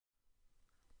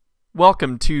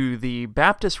Welcome to the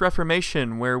Baptist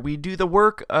Reformation, where we do the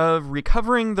work of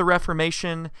recovering the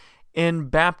Reformation in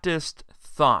Baptist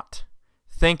thought.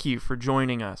 Thank you for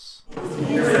joining us. I'd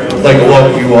like to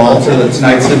welcome you all to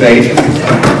tonight's debate.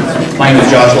 My name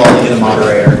is Josh Lawley, the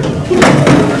moderator.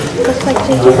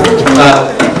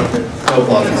 No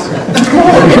plugs.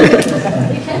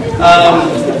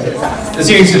 This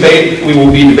evening's debate, we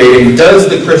will be debating, does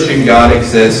the Christian God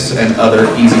exist, and other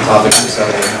easy topics to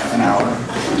settle in an hour.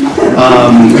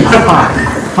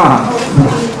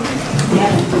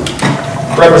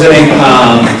 Representing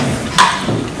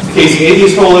the Casey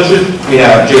Atheist Coalition, we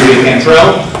have JJ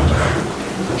Cantrell,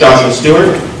 Joshua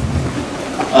Stewart.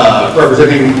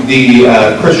 Representing the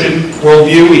Christian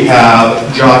worldview, we have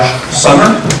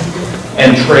Sommer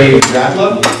and Trey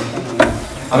Jadlow.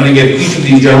 I'm going to give each of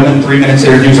these gentlemen 3 minutes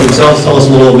to introduce themselves, tell us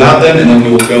a little about them, and then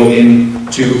we will go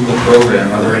into the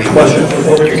program. Are there any questions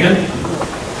before we begin?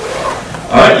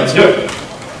 All right, let's do it.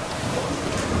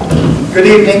 Good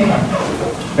evening.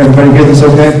 Everybody get this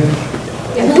okay?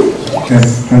 Okay.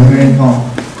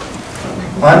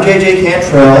 I'm JJ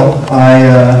Cantrell.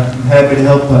 I'm happy to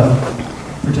help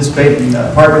participate and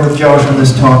partner with Josh on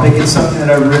this topic. It's something that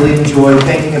I really enjoy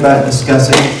thinking about and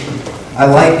discussing. I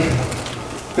like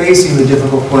facing the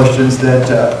difficult questions that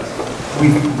we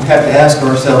have to ask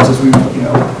ourselves as we,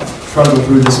 trundle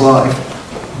through this life.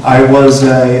 I was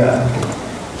a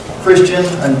Christian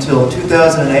until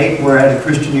 2008, where at a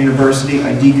Christian university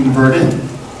I deconverted,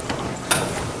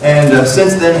 and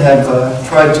since then have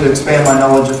tried to expand my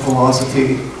knowledge of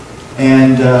philosophy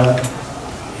and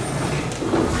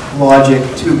logic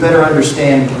to better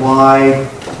understand why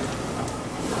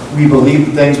we believe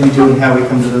the things we do and how we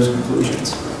come to those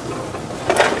conclusions.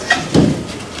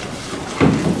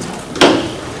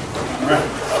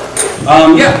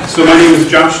 So my name is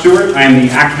Josh Stewart. I am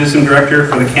the Activism Director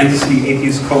for the Kansas City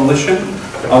Atheist Coalition.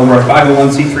 We're a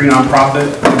 501c3 nonprofit.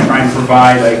 We try and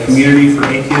provide a community for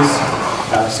atheists,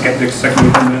 skeptics, secular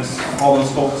humanists, all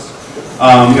those folks.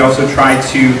 We also try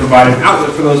to provide an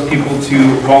outlet for those people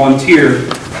to volunteer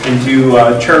and do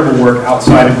charitable work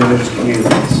outside of religious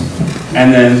communities.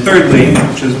 And then thirdly,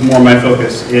 which is more my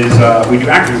focus, is we do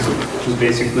activism, which is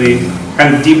basically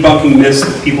kind of debunking myths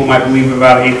that people might believe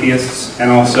about atheists, and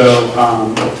also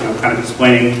kind of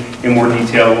explaining in more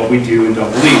detail what we do and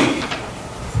don't believe.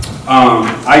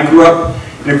 I grew up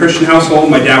in a Christian household.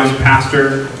 My dad was a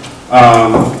pastor.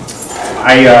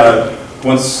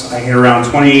 Once I hit around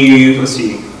 20, let's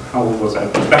see, how old was I?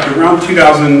 Back around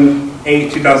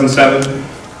 2008, 2007,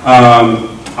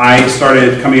 I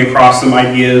started coming across some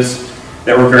ideas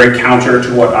that were very counter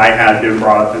to what I had been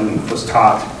brought up and was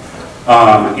taught,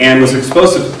 and was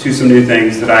exposed to some new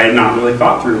things that I had not really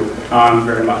thought through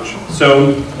very much.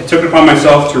 So I took it upon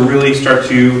myself to really start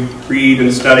to read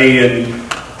and study and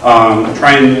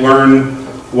try and learn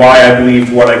why I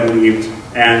believed what I believed.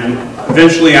 And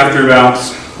eventually, after about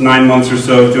 9 months or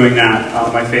so of doing that,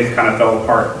 my faith kind of fell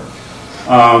apart.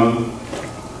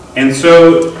 And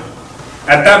so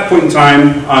at that point in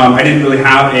time, I didn't really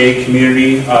have a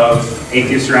community of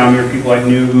atheists around me or people I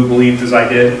knew who believed as I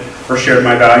did or shared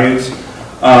my values.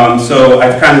 So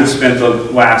I've kind of spent the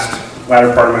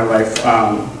latter part of my life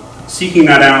seeking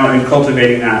that out and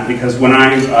cultivating that, because when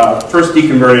I first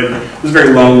deconverted, it was a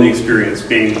very lonely experience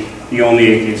being the only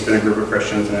atheist in a group of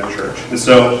Christians in a church. And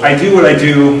so I do what I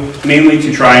do mainly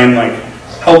to try and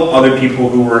help other people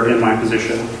who were in my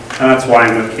position, and that's why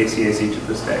I'm with KCAC to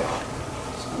this day.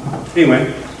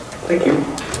 Anyway, thank you.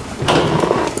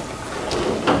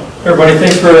 Everybody,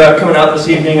 thanks for coming out this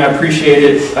evening. I appreciate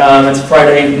it. It's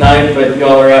Friday night, but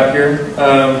y'all are out here.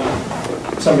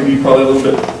 Some of you probably a little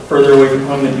bit further away from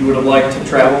home than you would have liked to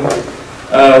travel.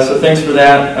 So thanks for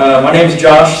that. My name is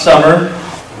Josh Sommer.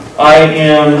 I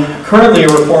am currently a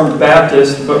Reformed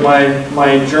Baptist, but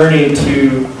my journey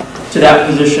to that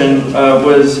position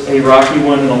was a rocky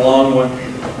one and a long one.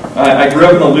 I grew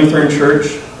up in the Lutheran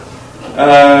Church.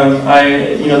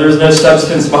 There's no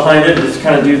substance behind it. Just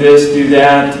kind of do this, do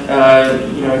that.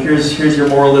 Here's your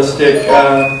moralistic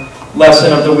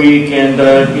lesson of the week, and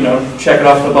check it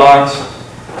off the box.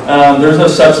 There's no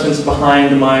substance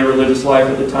behind my religious life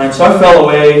at the time, so I fell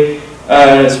away.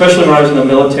 Especially when I was in the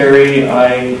military,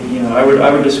 I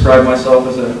would describe myself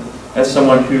as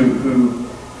someone who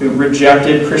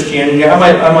rejected Christianity. I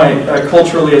might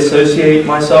culturally associate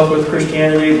myself with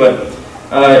Christianity, but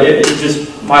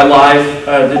my life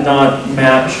did not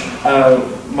match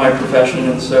my profession,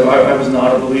 and so I was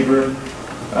not a believer.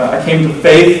 I came to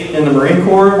faith in the Marine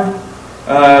Corps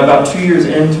about 2 years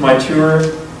into my tour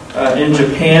in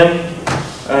Japan,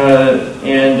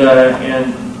 and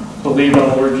believed on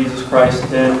the Lord Jesus Christ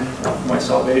then for my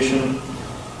salvation.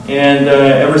 And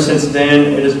ever since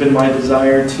then, it has been my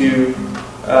desire to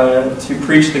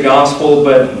preach the gospel,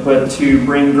 but to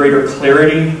bring greater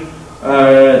clarity,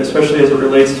 especially as it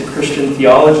relates to Christian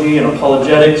theology and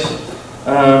apologetics.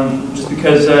 Just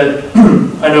because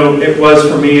I know it was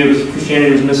for me,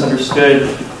 Christianity was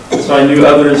misunderstood, so I knew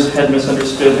others had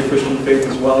misunderstood the Christian faith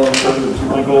as well, and so it was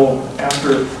my goal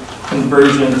after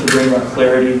conversion to bring that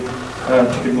clarity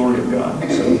to the glory of God.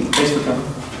 So thanks for coming.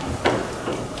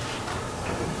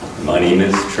 My name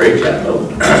is Trey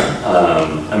Jadlow.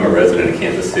 I'm a resident of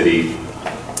Kansas City.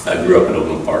 I grew up in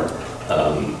Oakland Park,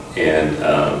 and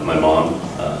my mom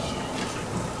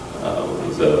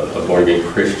was a born-again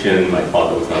Christian. My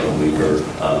father was not a believer,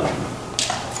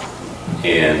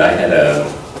 and I had a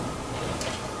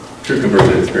true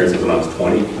conversion experience when I was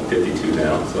 20. I'm 52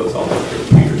 now, so it's almost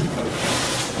 52 years ago.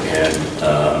 And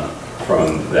from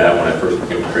that, when I first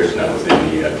became a Christian, I was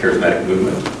in the charismatic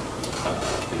movement,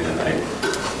 and then I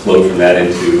flowed from that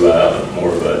into more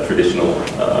of a traditional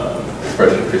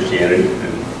expression of Christianity.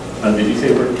 And, did you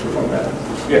say we're Reformed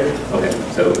Baptists? Yeah. Okay,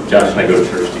 so Josh and I go to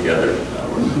church together.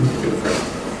 We're good friends.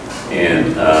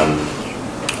 And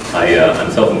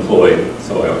I'm self-employed,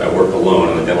 so I work alone.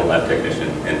 I'm a dental lab technician,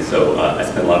 and so I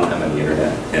spend a lot of time on the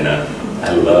internet. And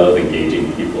I love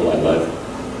engaging people.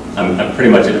 I'm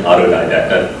pretty much an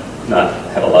autodidact. I not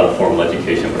have a lot of formal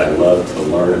education, but I love to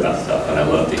learn about stuff, and I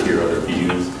love to hear other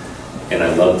views, and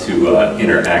I love to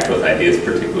interact with ideas,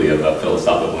 particularly of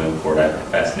philosophical import. I have a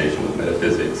fascination with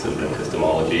metaphysics and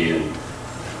epistemology, and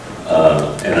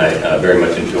I very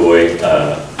much enjoy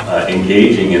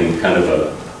engaging in kind of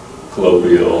a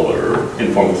colloquial or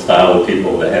informal style with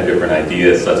people that have different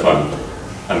ideas. So that's why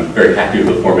I'm very happy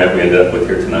with the format we ended up with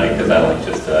here tonight, because I like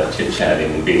just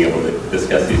chit-chatting and being able to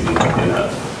discuss these in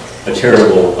a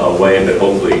charitable way, but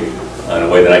hopefully in a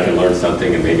way that I can learn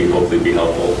something and maybe hopefully be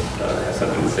helpful, have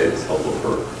something to say that's helpful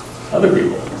for other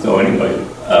people. So anyway,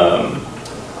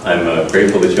 I'm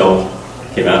grateful that y'all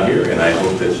came out here, and I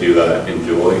hope that you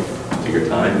enjoy your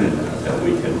time and that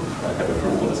we can have a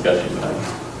fruitful discussion tonight.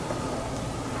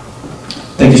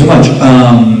 Thank you so much.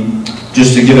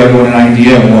 Just to give everyone an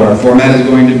idea of what our format is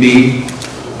going to be,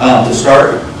 to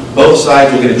start, both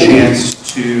sides will get a chance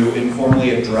to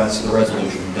informally address the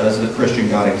resolution. Does the Christian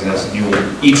God exist?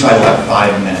 And each side will have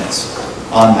 5 minutes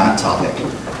on that topic.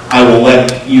 I will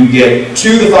let you get to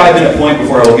the 5-minute point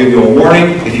before I will give you a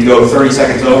warning. If you go 30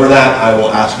 seconds over that, I will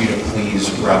ask you to please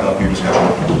wrap up your discussion.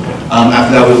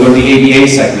 After that, we'll go to the ABA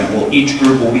segment. Each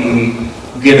group will be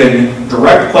given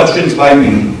direct questions by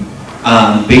me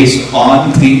based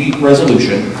on the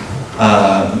resolution.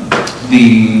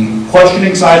 The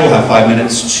questioning side will have 5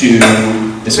 minutes to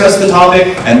discuss the topic,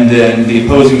 and then the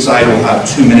opposing side will have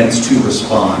 2 minutes to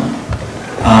respond.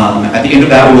 At the end of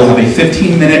that, we will have a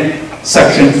 15-minute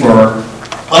section for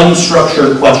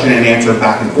unstructured question and answer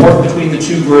back and forth between the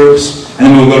two groups, and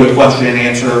then we'll go to question and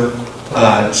answer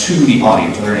to the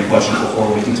audience. Are there any questions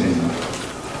before we continue?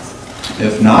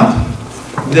 If not,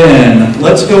 then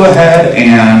let's go ahead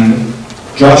and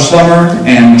Josh Sommer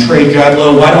and Trey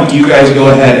Jadlow, why don't you guys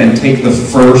go ahead and take the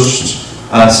first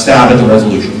stab at the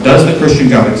resolution. Does the Christian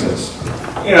God exist?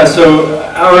 Yeah, so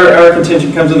our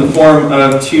contention comes in the form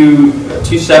of two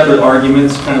separate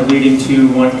arguments, kind of leading to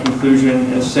one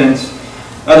conclusion in a sense.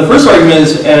 The first argument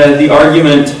is the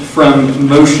argument from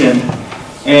motion,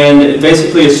 and it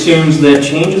basically assumes that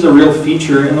change is a real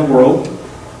feature in the world.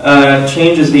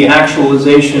 Change is the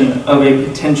actualization of a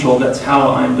potential. That's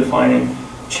how I'm defining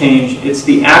change. It's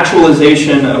the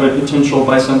actualization of a potential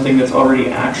by something that's already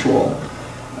actual.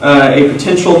 A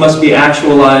potential must be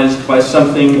actualized by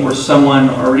something or someone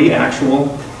already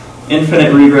actual.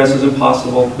 Infinite regress is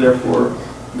impossible, therefore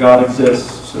God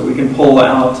exists. So we can pull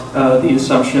out the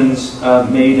assumptions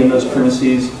made in those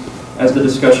premises as the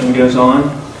discussion goes on.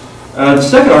 The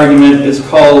second argument is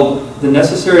called the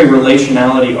necessary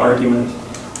relationality argument.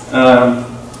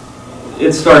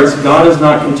 It starts, God is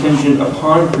not contingent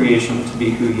upon creation to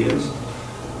be who he is.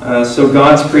 So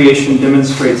God's creation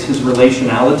demonstrates his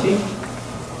relationality.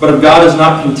 But if God is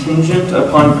not contingent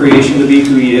upon creation to be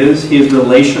who he is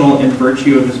relational in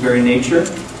virtue of his very nature.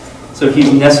 So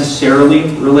he's necessarily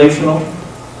relational.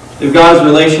 If God is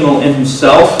relational in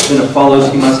himself, then it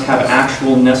follows he must have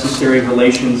actual necessary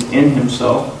relations in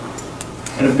himself.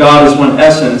 And if God is one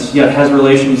essence, yet has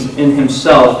relations in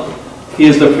himself, he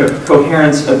is the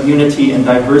coherence of unity and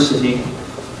diversity.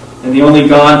 And the only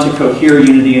God to cohere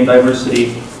unity and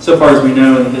diversity, so far as we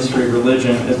know in the history of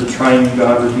religion, is the triune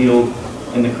God revealed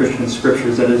in the Christian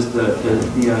scriptures. That is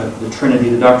the Trinity,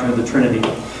 the doctrine of the Trinity.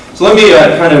 So let me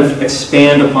kind of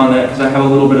expand upon that, because I have a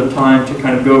little bit of time to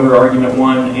kind of go over argument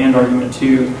 1 and argument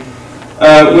 2.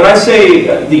 When I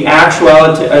say the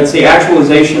actuality, I'd say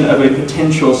actualization of a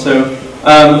potential. So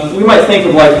we might think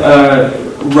of like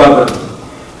rubber.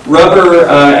 Rubber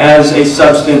as a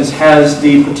substance has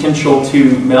the potential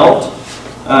to melt.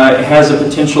 It has a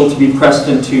potential to be pressed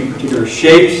into particular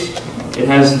shapes. It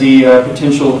has the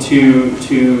potential to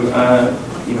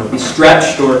be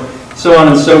stretched, or so on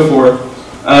and so forth.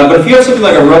 But if you have something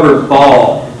like a rubber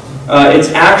ball, it's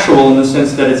actual in the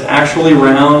sense that it's actually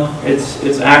round.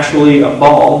 It's actually a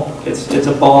ball. It's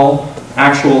a ball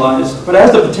actualized, but it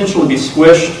has the potential to be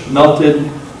squished, melted,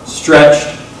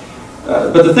 stretched.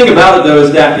 But the thing about it, though,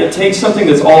 is that it takes something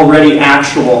that's already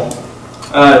actual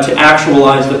to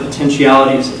actualize the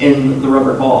potentialities in the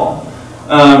rubber ball.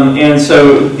 And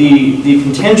so the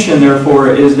contention,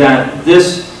 therefore, is that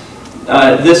this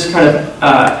kind of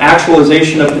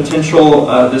actualization of potential,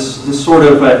 this sort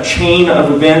of chain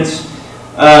of events,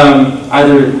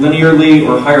 either linearly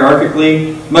or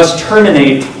hierarchically, must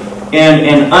terminate in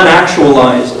an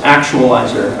unactualized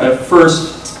actualizer, a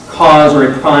first cause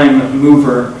or a prime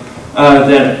mover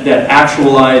that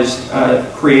actualized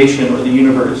creation or the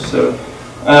universe.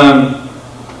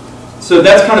 So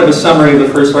that's kind of a summary of the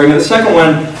first argument. The second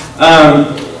one,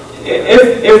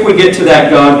 if we get to that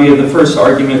God via the first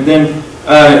argument, then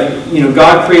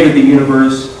God created the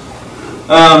universe.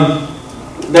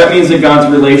 That means that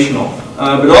God's relational.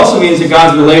 But it also means that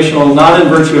God's relational not in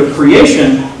virtue of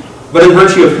creation, but in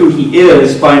virtue of who He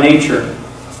is by nature.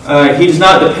 He's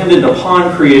not dependent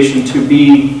upon creation to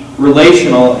be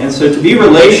relational, and so to be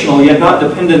relational, yet not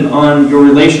dependent on your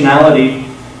relationality,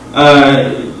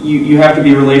 you have to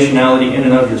be relationality in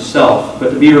and of yourself. But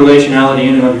to be relationality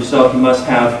in and of yourself, you must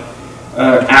have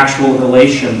actual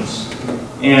relations.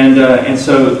 And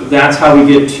so that's how we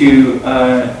get to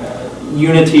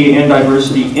unity and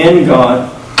diversity in God.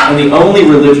 And the only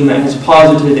religion that has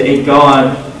posited a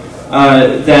God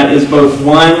that is both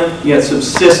one, yet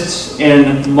subsists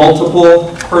in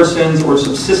multiple persons or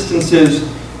subsistences,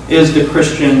 is the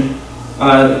Christian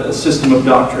system of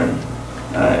doctrine.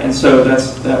 And so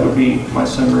that would be my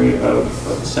summary of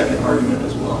the second argument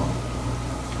as well.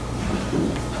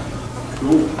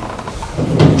 Cool.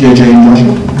 JJ and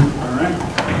Joshua? All right.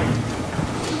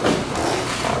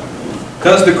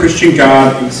 Does the Christian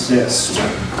God exist?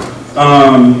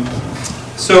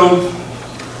 So,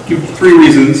 give 3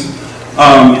 reasons.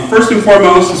 First and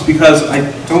foremost is because I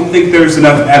don't think there's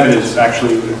enough evidence,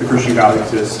 actually, that the Christian God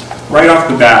exists. Right off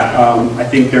the bat, I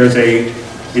think there's an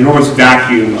enormous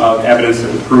vacuum of evidence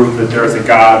that would prove that there is a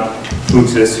God who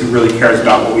exists, who really cares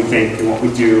about what we think and what we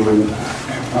do and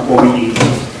what we eat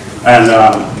and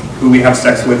who we have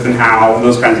sex with and how, and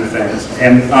those kinds of things.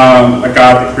 And a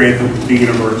God that created the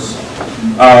universe.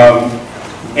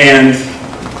 And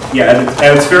yeah,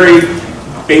 at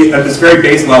this very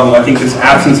base level, I think this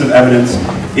absence of evidence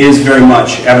is very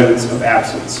much evidence of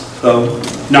absence, though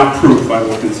not proof, I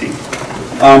will concede.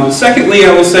 Secondly,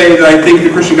 I will say that I think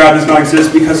the Christian God does not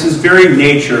exist because his very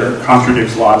nature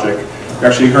contradicts logic. You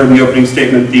actually heard in the opening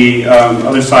statement the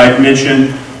other side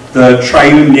mention the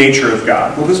triune nature of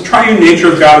God. Well, this triune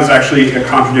nature of God is actually a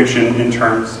contradiction in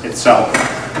terms itself.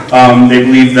 They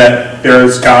believe that there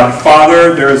is God the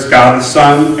Father, there is God the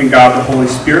Son, and God the Holy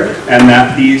Spirit, and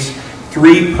that these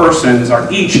 3 persons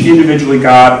are each individually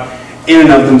God in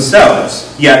and of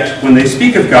themselves. Yet, when they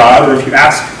speak of God, or if you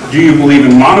ask, do you believe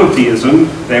in monotheism,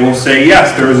 they will say,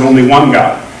 yes, there is only one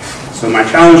God. So my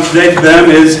challenge today to them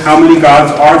is, how many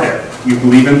gods are there? Do you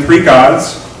believe in 3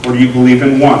 gods, or do you believe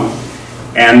in one?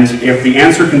 And if the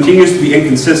answer continues to be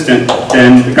inconsistent,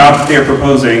 then the God that they are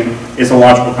proposing is a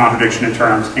logical contradiction in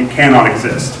terms and cannot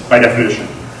exist by definition.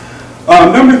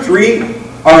 Number 3,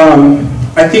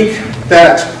 I think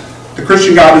that the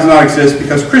Christian God does not exist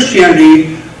because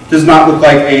Christianity does not look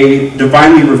like a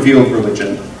divinely revealed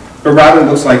religion, but rather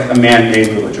looks like a man-made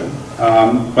religion.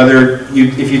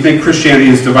 If you think Christianity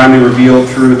is divinely revealed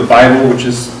through the Bible, which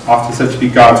is often said to be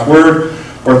God's Word,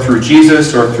 or through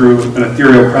Jesus, or through an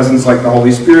ethereal presence like the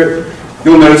Holy Spirit,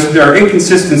 you'll notice that there are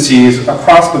inconsistencies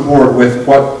across the board with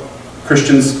what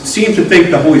Christians seem to think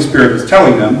the Holy Spirit is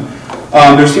telling them.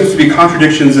 There seems to be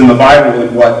contradictions in the Bible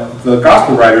in what the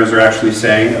gospel writers are actually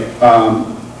saying,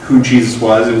 who Jesus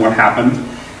was and what happened.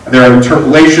 There are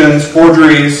interpolations,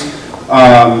 forgeries,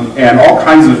 and all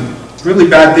kinds of really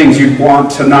bad things you'd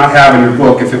want to not have in your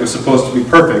book if it was supposed to be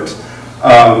perfect,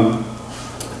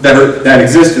 that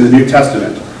exist in the New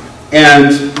Testament.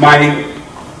 And my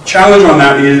challenge on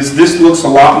that is this looks a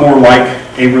lot more like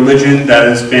a religion that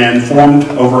has been formed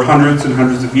over hundreds and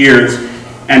hundreds of years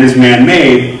and is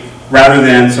man-made, rather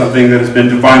than something that has been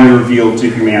divinely revealed to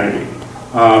humanity.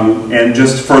 And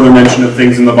just further mention of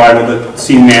things in the Bible that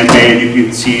seem man-made. You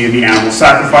can see the animal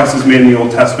sacrifices made in the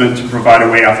Old Testament to provide a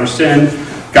way out for sin,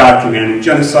 God commanding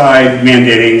genocide,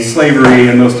 mandating slavery,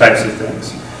 and those types of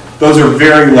things. Those are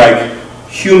very like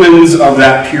humans of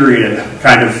that period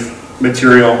kind of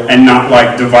material, and not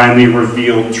like divinely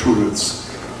revealed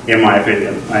truths, in my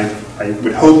opinion. I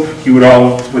would hope you would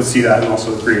all would see that and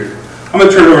also agree. I'm going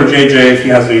to turn it over to JJ if he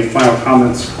has any final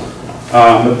comments,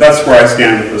 but that's where I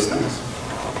stand with those things.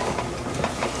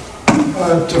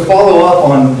 To follow up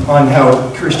on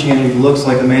how Christianity looks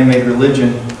like a man-made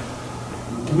religion,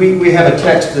 we have a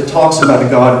text that talks about a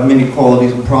God of many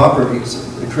qualities and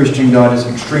properties. The Christian God is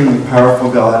an extremely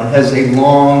powerful God. It has a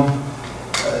long,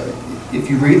 if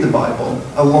you read the Bible,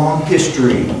 a long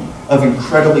history of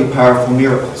incredibly powerful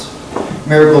miracles.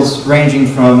 Miracles ranging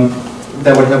from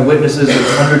that would have witnesses of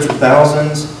hundreds of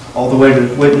thousands, all the way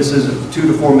to witnesses of 2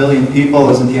 to 4 million people,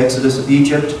 as in the Exodus of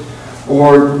Egypt,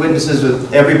 or witnesses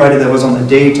of everybody that was on the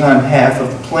daytime half of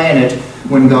the planet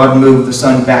when God moved the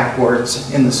sun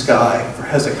backwards in the sky for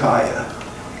Hezekiah.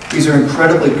 These are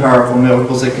incredibly powerful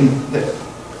miracles that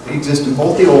exist in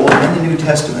both the Old and the New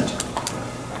Testament.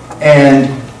 And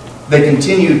they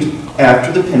continued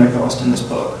after the Pentecost in this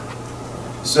book.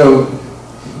 So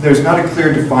there's not a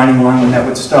clear defining line when that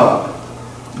would stop.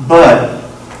 But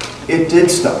it did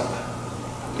stop.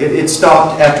 It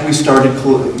stopped after we started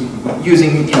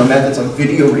using methods like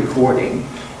video recording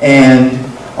and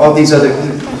all these other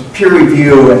peer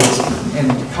review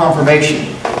and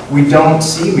confirmation. We don't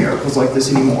see miracles like this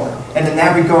anymore. And in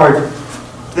that regard,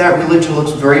 that religion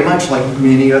looks very much like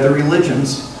many other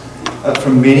religions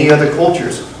from many other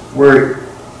cultures, where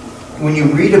when you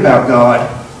read about God,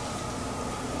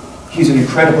 he's an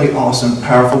incredibly awesome,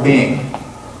 powerful being,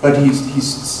 but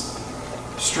he's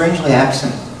strangely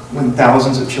absent when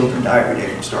thousands of children die every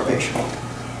day from starvation.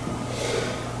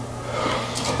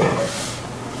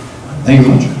 Thank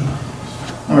you much.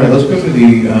 All right, let's go to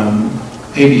the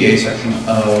ABA section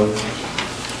of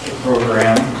the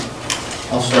program.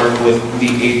 I'll start with the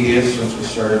atheists, since we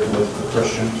started with the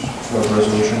Christians for the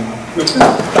resolution.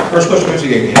 First question goes to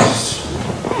the atheists.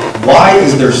 Why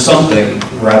is there something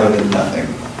rather than nothing?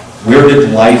 Where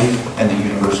did life and the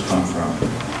universe come from?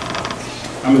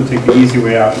 I'm going to take the easy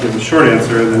way out and give the short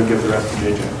answer and then give the rest to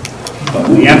JJ. But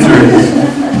the answer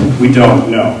is, we don't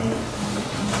know.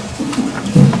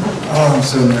 Oh, I'm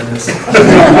so nervous.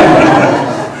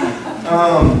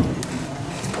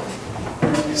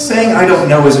 Saying I don't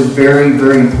know is a very,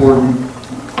 very important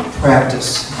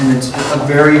practice, and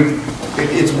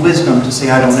it's wisdom to say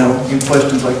I don't know in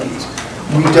questions like these.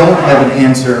 We don't have an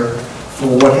answer for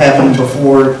what happened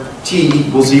before T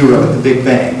equals 0 at the Big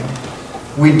Bang.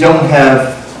 We don't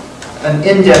have an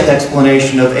in-depth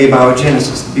explanation of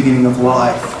abiogenesis, the beginning of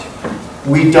life.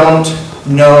 We don't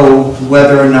know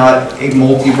whether or not a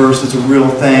multiverse is a real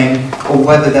thing, or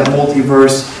whether that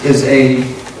multiverse is a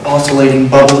oscillating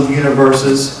bubble of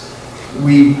universes.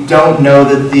 We don't know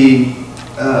that the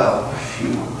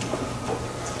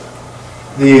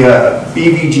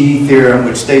BVG theorem,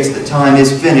 which states that time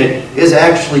is finite, is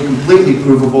actually completely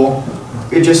provable.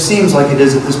 It just seems like it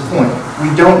is at this point.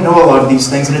 We don't know a lot of these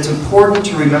things, and it's important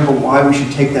to remember why we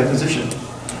should take that position.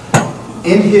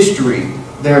 In history,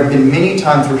 there have been many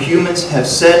times where humans have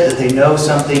said that they know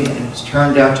something and it has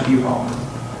turned out to be wrong.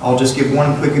 I'll just give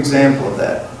one quick example of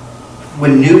that.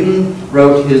 When Newton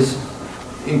wrote his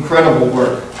incredible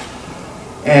work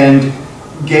and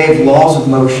gave laws of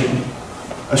motion,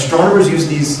 astronomers used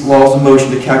these laws of motion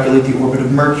to calculate the orbit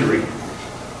of Mercury.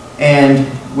 And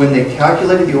when they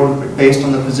calculated the orbit based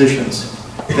on the positions,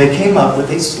 they came up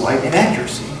with a slight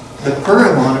inaccuracy. The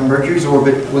perilon of Mercury's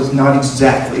orbit was not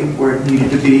exactly where it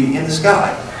needed to be in the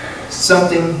sky.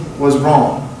 Something was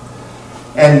wrong.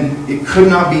 And it could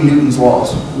not be Newton's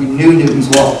laws. We knew Newton's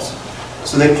laws.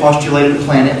 So they postulated a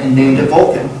planet and named it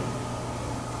Vulcan.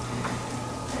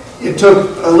 It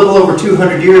took a little over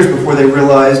 200 years before they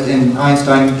realized, and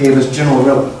Einstein gave us general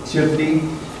relativity,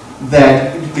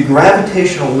 that the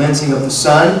gravitational lensing of the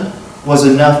sun was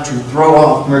enough to throw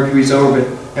off Mercury's orbit.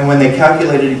 And when they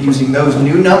calculated it using those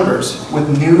new numbers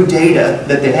with new data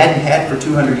that they hadn't had for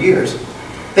 200 years,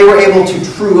 they were able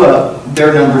to true up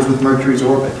their numbers with Mercury's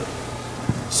orbit.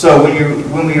 So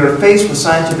when we are faced with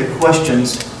scientific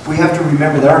questions, we have to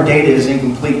remember that our data is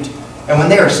incomplete. And when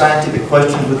they are scientific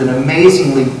questions with an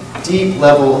amazingly deep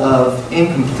level of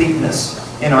incompleteness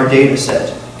in our data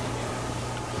set,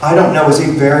 I don't know is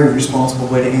a very responsible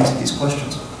way to answer these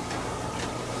questions.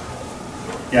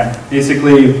 Yeah,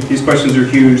 basically, these questions are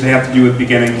huge. They have to do with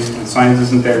beginnings, and science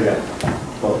isn't there yet.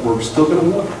 But we're still going to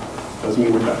look. Doesn't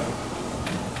mean we're done.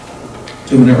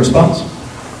 2-minute response.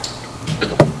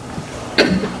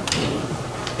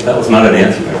 That was not an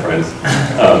answer, my friends.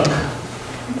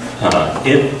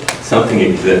 If something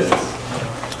exists,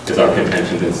 is our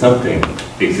contention that something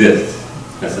exists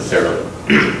necessarily.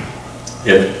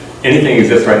 If anything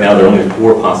exists right now, there are only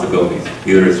four possibilities.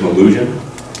 Either it's an illusion,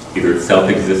 either it's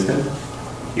self-existent,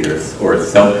 or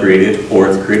it's self-created, or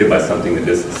it's created by something that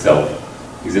is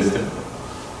self-existent.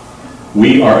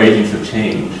 We are agents of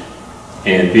change,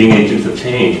 and being agents of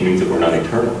change means that we're not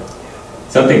eternal.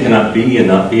 Something cannot be and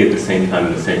not be at the same time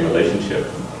in the same relationship.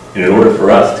 And in order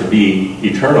for us to be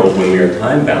eternal when we are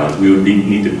time-bound, we would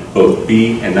need to both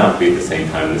be and not be at the same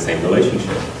time in the same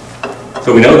relationship.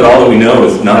 So we know that all that we know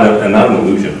is not an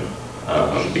illusion,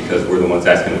 because we're the ones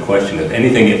asking the question.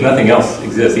 If nothing else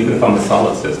exists, even if I'm a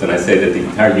solipsist and I say that the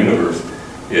entire universe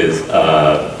is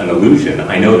an illusion,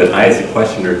 I know that I as a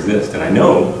questioner exist, and I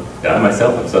know that I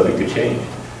myself am subject to change.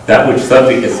 That which is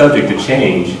subject to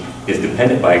change is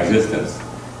dependent by existence,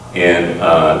 and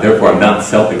therefore I'm not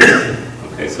self-existent.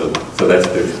 Okay, so that's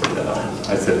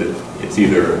I said that it's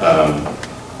either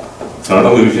it's not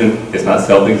an illusion, it's not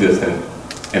self-existent,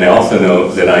 and I also know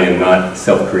that I am not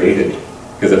self-created.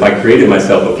 Because if I created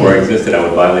myself before I existed, I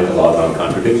would violate the law of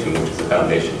non-contradiction, which is the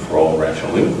foundation for all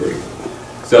rational inquiry.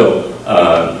 So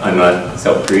I'm not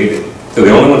self-created. So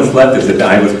the only one that's left is that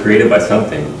I was created by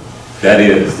something that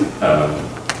is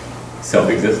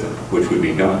self-existent, which would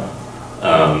be God.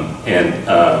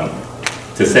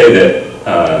 To say that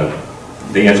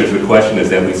the answer to the question is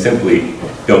that we simply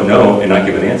don't know and not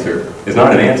give an answer is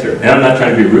not an answer. And I'm not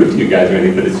trying to be rude to you guys or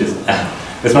anything, but it's just,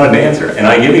 it's not an answer. And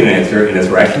I give you an answer, and it's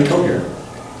rationally coherent.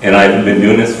 And I've been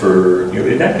doing this for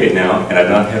nearly a decade now, and I've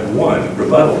not had one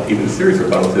rebuttal, even a serious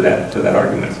rebuttal to that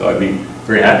argument. So I'd be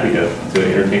very happy to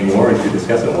entertain more and to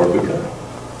discuss it more if we could.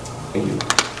 Thank you.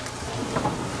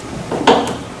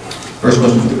 First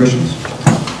question for the Christians.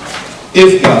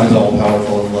 If God is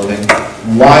all-powerful and loving,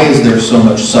 why is there so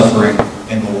much suffering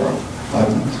in the world? 5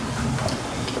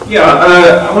 minutes. Yeah,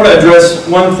 I want to address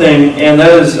one thing, and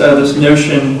that is this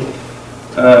notion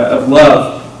of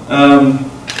love.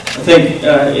 I think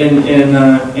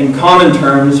in common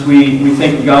terms, we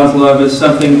think of God's love as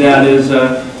something that is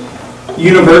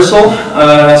universal,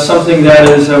 something that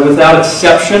is without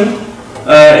exception,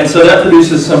 and so that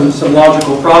produces some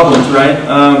logical problems, right?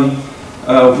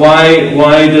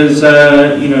 Why does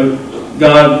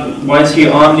God? Why is He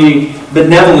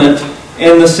omnibenevolent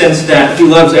in the sense that He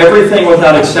loves everything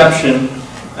without exception,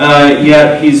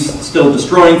 yet He's still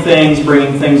destroying things,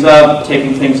 bringing things up,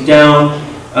 taking things down.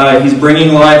 He's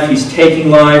bringing life, He's taking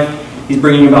life, He's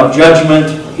bringing about judgment,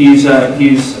 He's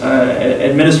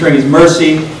administering His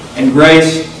mercy and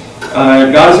grace.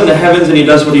 God is in the heavens and He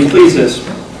does what He pleases.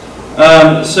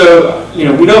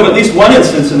 We know of at least one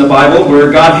instance in the Bible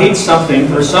where God hates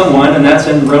something or someone, and that's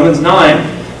in Romans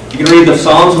 9. You can read the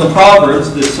Psalms and the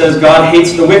Proverbs that says God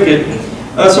hates the wicked.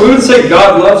 So we would say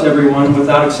God loves everyone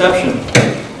without exception.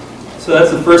 So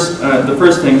that's the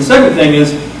first thing. The second thing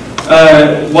is,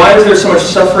 why is there so much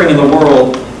suffering in the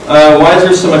world? Why is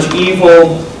there so much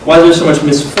evil? Why is there so much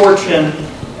misfortune?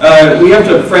 We have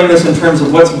to frame this in terms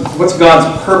of what's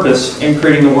God's purpose in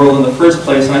creating the world in the first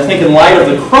place. And I think in light of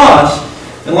the cross,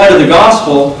 in light of the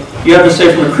gospel, you have to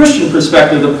say from a Christian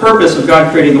perspective, the purpose of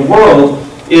God creating the world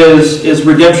is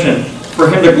redemption. For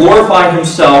Him to glorify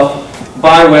Himself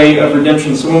by way of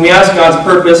redemption. So when we ask God's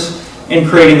purpose in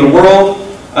creating the world,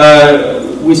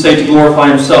 we say to glorify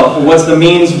Himself. Well, what's the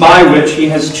means by which He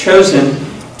has chosen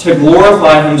to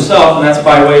glorify Himself? And that's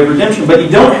by way of redemption. But you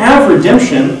don't have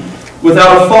redemption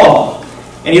without a fall.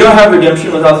 And you don't have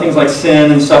redemption without things like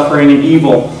sin and suffering and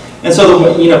evil. And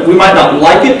so we might not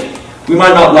like it. We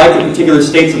might not like the particular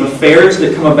states of affairs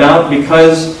that come about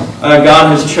because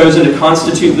God has chosen to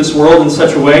constitute this world in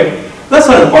such a way. That's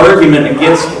not an argument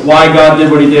against why God did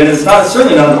what He did. It's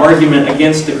certainly not an argument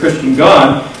against the Christian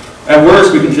God. At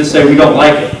worst, we can just say we don't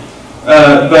like it.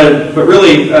 But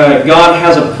really, God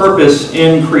has a purpose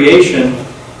in creation,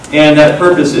 and that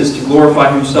purpose is to glorify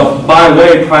Himself by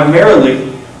way primarily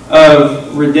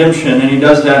of redemption, and He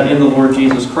does that in the Lord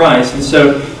Jesus Christ. And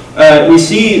so we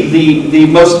see the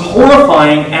most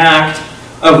horrifying act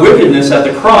of wickedness at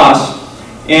the cross,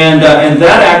 and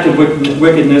that act of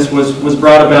wickedness was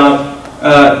brought about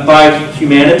by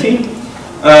humanity.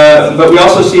 But we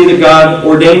also see that God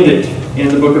ordained it in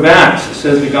the book of Acts. It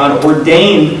says that God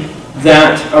ordained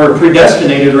that, or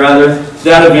predestinated rather,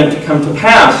 that event to come to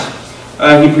pass.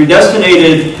 He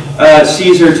predestinated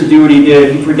Caesar to do what he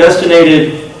did. He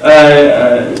predestinated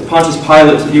Pontius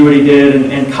Pilate to do what he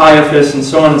did, and Caiaphas, and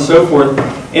so on and so forth,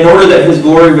 in order that His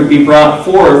glory would be brought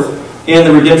forth in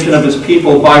the redemption of His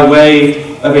people by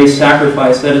way of a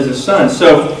sacrifice, that is His Son.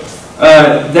 So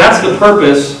that's the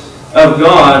purpose of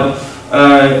God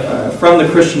from the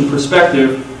Christian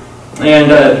perspective,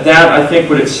 and that I think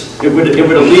would it would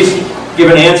at least give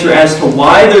an answer as to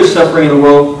why there's suffering in the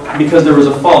world, because there was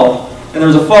a fall, and there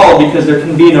was a fall because there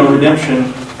can be no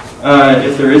redemption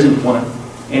if there isn't one,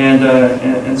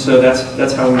 and so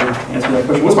that's how we answer that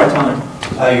question. What's my time?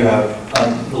 You have a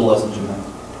little less than 2 minutes.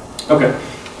 Okay.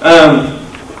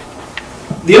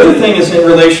 The other thing is in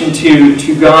relation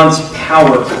to God's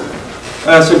power.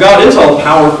 So God is all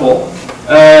powerful.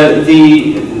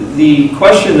 The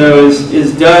question though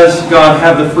is does God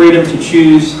have the freedom to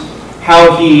choose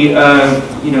how He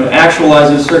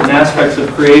actualizes certain aspects of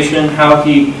creation, how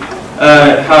He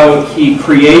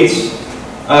creates,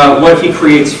 what He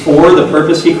creates for, the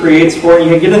purpose He creates for? And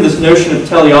you get into this notion of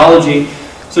teleology.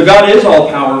 So God is all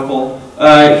powerful.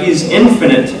 He's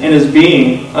infinite in His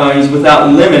being. He's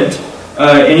without limit,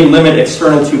 any limit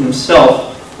external to Himself.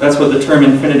 That's what the term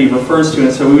infinity refers to,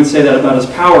 and so we would say that about His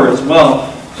power as well.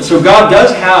 And so God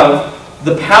does have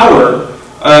the power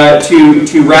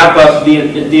to wrap up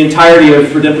the entirety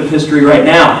of redemptive history right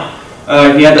now.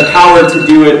 He had the power to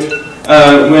do it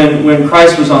when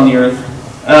Christ was on the earth.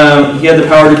 He had the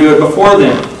power to do it before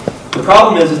then. The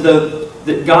problem is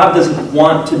that God doesn't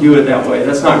want to do it that way.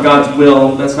 That's not God's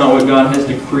will. That's not what God has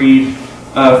decreed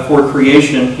for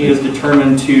creation. He is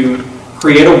determined to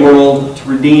create a world, to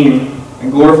redeem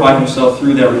and glorify Himself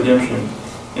through that redemption.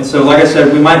 And so, like I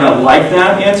said, we might not like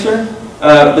that answer,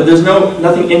 but there's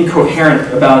nothing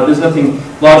incoherent about it. There's nothing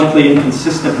logically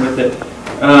inconsistent with it.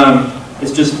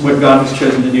 It's just what God has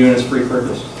chosen to do in His free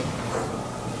purpose.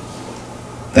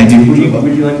 Thank you.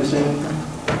 Would you like to say anything?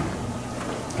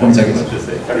 1 second. Let's just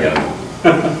say, yeah.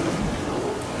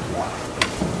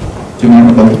 2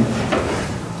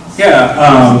 minutes. Yeah,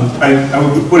 I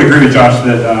would agree with Josh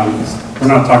that we're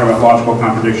not talking about logical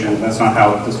contradiction. That's not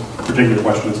how this particular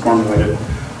question is formulated.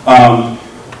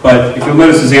 But if you'll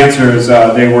notice his answers,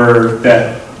 they were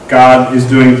that God is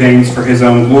doing things for His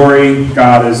own glory.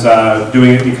 God is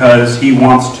doing it because He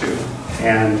wants to.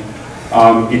 And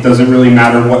it doesn't really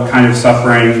matter what kind of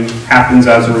suffering happens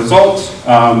as a result.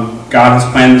 God has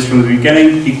planned this from the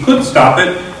beginning. He could stop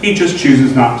it. He just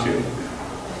chooses not to.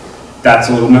 That's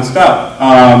a little messed up.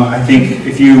 I think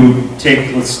if you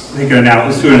take, let's do an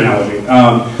analogy.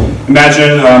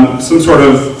 Imagine some sort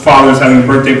of father's having a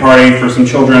birthday party for some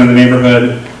children in the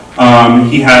neighborhood.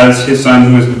 He has his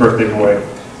son who is the birthday boy.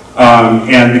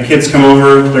 And the kids come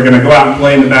over, they're going to go out and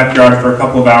play in the backyard for a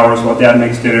couple of hours while dad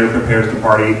makes dinner, prepares the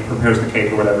party, prepares the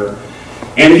cake or whatever.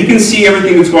 And he can see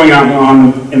everything that's going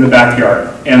on in the backyard.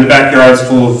 And the backyard is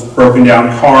full of broken down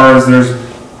cars, there's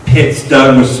pits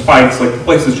dug with spikes, like the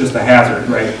place is just a hazard,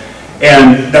 right?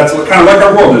 And that's kind of like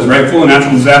our world is, right? Full of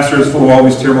natural disasters, full of all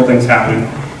these terrible things happening.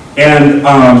 And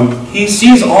he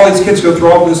sees all these kids go through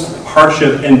all this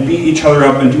hardship and beat each other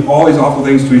up and do all these awful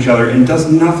things to each other and does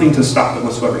nothing to stop it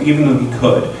whatsoever, even though he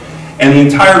could. And the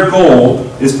entire goal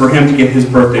is for him to get his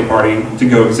birthday party to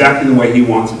go exactly the way he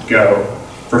wants it to go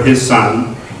for his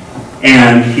son.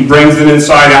 And he brings them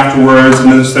inside afterwards,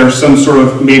 and there's some sort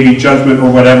of maybe judgment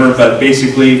or whatever, but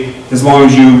basically, as long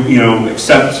as you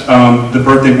accept the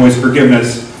birthday boy's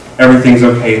forgiveness, everything's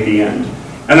okay at the end.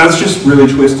 And that's just really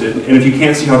twisted. And if you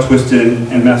can't see how twisted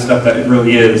and messed up that it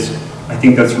really is, I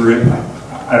think that's really,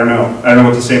 I don't know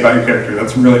what to say about your character.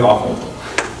 That's really awful.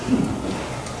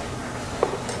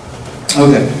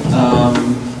 Okay.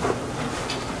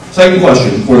 Second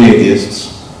question for the atheists.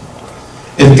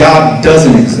 If God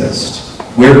doesn't exist,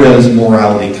 where does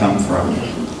morality come from?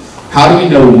 How do we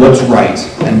know what's right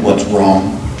and what's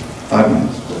wrong? 5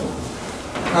 minutes.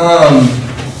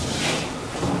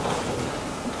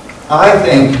 I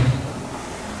think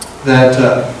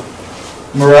that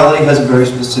morality has a very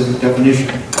specific definition.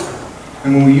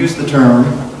 And when we use the term,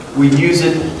 we use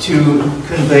it to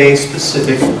convey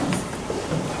specific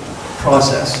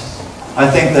process. I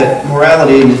think that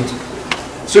morality is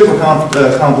super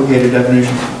complicated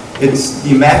definition. It's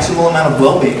the maximal amount of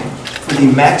well-being for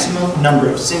the maximum number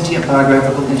of sentient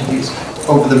biographical entities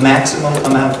over the maximum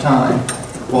amount of time,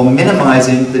 while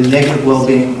minimizing the negative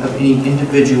well-being of any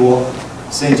individual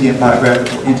sentient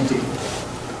biographical entity.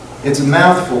 It's a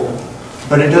mouthful,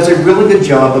 but it does a really good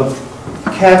job of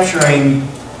capturing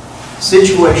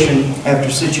situation after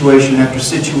situation after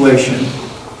situation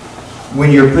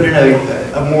when you're put in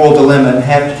a moral dilemma and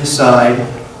have to decide.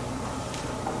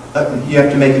 You have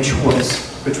to make a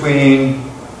choice between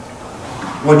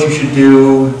what you should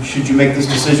do. Should you make this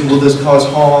decision? Will this cause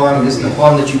harm? Is the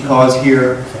harm that you cause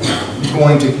here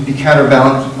going to be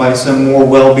counterbalanced by some more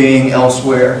well-being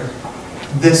elsewhere?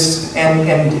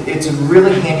 And it's a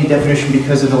really handy definition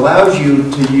because it allows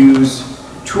you to use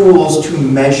tools to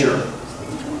measure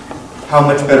how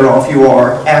much better off you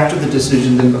are after the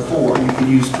decision than before. You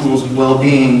can use tools of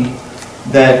well-being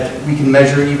that we can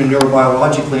measure even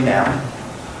neurobiologically now.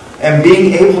 And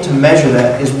being able to measure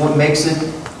that is what makes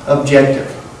it objective.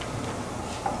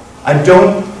 I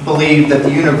don't believe that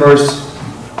the universe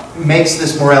makes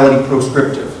this morality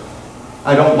proscriptive.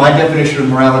 My definition of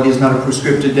morality is not a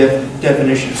prescriptive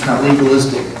definition. It's not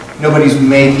legalistic. Nobody's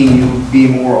making you be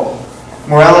moral.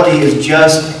 Morality is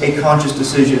just a conscious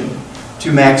decision to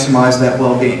maximize that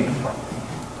well-being.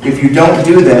 If you don't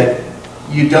do that,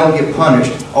 you don't get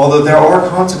punished. Although there are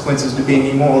consequences to being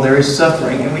immoral, there is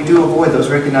suffering, and we do avoid those,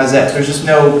 recognize that. There's just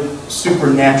no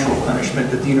supernatural punishment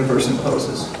that the universe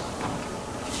imposes.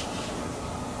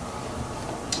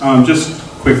 Just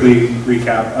quickly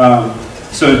recap.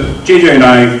 So JJ and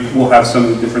I will have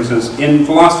some differences. In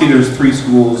philosophy, there's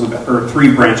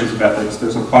three branches of ethics.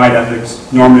 There's applied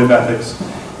ethics, normative ethics,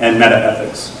 and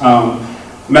meta-ethics.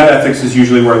 Meta-ethics is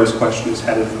usually where this question is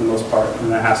headed for the most part,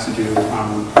 and that has to do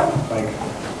like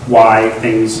why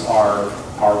things are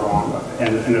wrong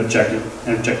and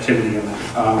objectivity in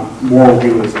that. Moral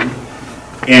realism.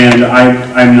 And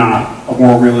I'm not a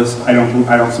moral realist. I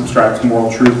don't subscribe to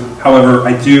moral truth. However,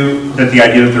 I do that the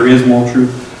idea that there is moral truth.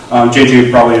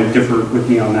 JJ probably would differ with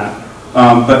me on that.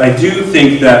 But I do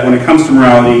think that when it comes to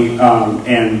morality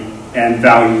and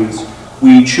values,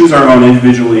 we choose our own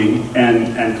individually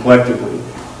and collectively.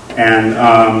 And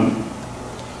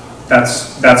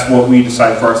that's what we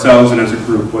decide for ourselves and as a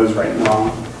group what is right and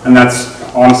wrong. And that's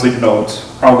honestly developed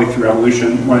probably through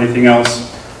evolution more than anything else,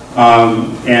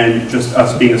 and just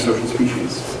us being a social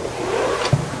species.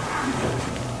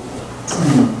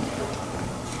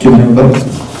 Can we have a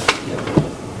vote?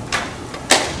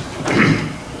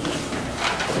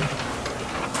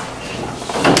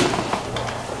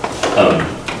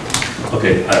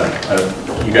 Okay,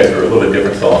 you guys are a little bit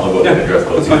different, so I'll go ahead and address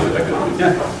both of you.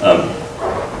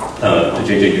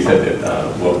 JJ, you said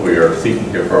that what we are seeking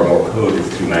here for our moral code is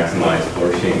to maximize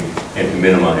flourishing and to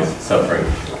minimize suffering,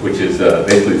 which is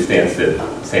basically the stance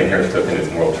that Sam Harris took in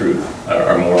his moral truth,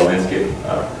 our moral landscape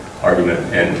argument.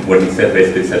 And what he said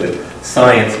basically said that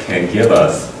science can give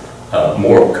us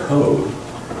moral code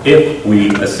if we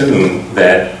assume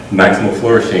that maximal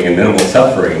flourishing and minimal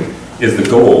suffering is the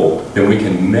goal, then we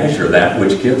can measure that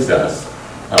which gives us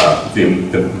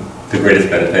the greatest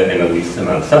benefit and the least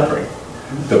amount of suffering.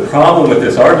 The problem with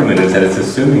this argument is that it's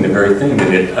assuming the very thing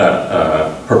that it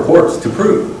purports to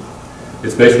prove.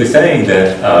 It's basically saying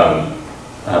that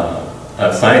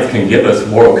science can give us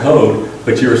moral code,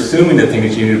 but you're assuming the thing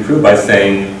that you need to prove by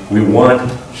saying we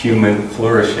want human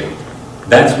flourishing.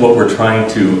 That's what we're trying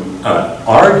to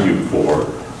argue for.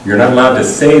 You're not allowed to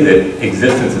say that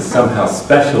existence is somehow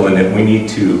special and that we need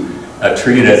to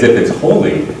treat it as if it's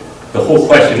holy. The whole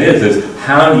question is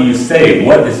how do you say,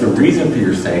 what is the reason for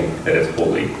your saying that it's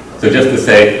holy? So just to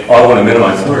say, oh, I want to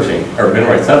minimize flourishing or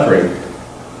minimize suffering,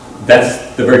 that's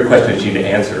the very question that you need to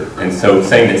answer. And so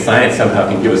saying that science somehow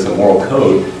can give us a moral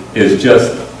code is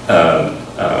just,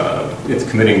 it's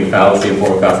committing the fallacy of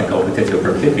moral fallacy called potential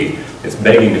proclivity. It's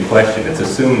begging the question. It's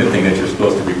assuming the thing that you're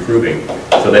supposed to be proving.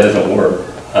 So that doesn't work.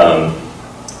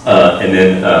 And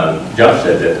then Josh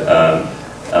said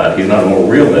that he's not a moral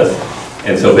realist,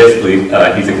 and so basically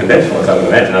he's a conventionalist. I would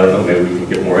imagine. I don't know. Maybe we can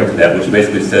get more into that. Which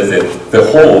basically says that the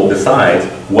whole decides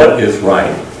what is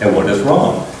right and what is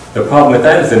wrong. The problem with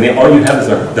that is that all you have is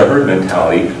the herd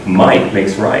mentality. Might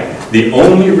makes right. The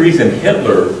only reason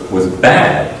Hitler was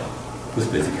bad was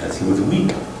because he was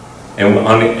weak.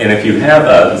 And if you have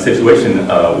a situation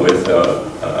with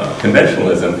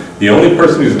conventionalism, the only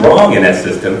person who's wrong in that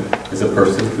system is a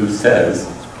person who says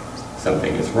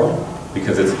something is wrong,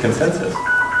 because it's a consensus.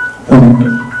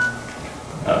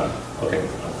 Okay,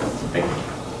 thank you.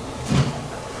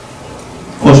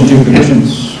 Question 2,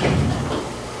 conditions.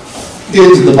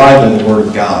 Is the Bible the Word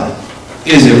of God?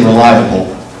 Is it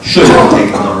reliable? Should it be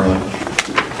taken literally?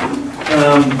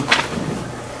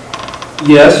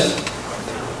 Yes.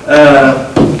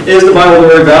 Is the Bible the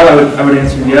Word of God? I would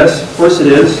answer yes. Of course it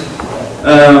is.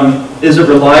 Is it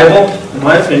reliable? In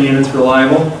my opinion, it's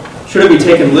reliable. Should it be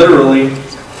taken literally?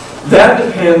 That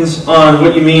depends on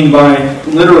what you mean by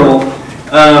literal.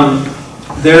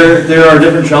 There are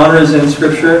different genres in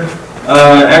Scripture.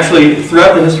 Actually,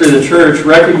 throughout the history of the church,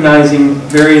 recognizing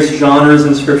various genres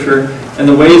in Scripture and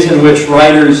the ways in which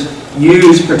writers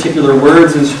use particular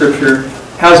words in Scripture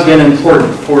has been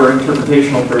important for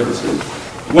interpretational purposes.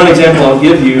 One example I'll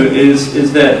give you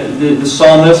is that the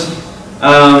psalmist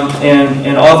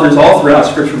and authors all throughout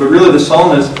Scripture, but really the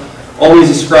psalmist always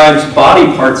ascribes body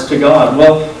parts to God.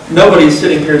 Well, nobody's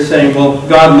sitting here saying, well,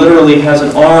 God literally has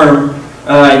an arm,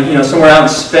 somewhere out in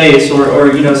space,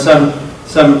 or some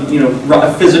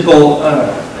a physical,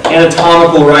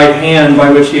 anatomical right hand by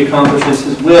which he accomplishes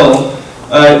his will.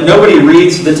 Nobody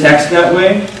reads the text that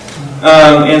way.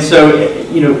 And so,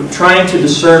 trying to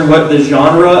discern what the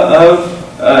genre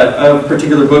of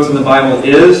particular books in the Bible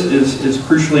is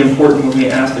crucially important when we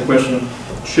ask the question,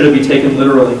 should it be taken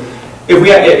literally?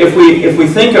 If we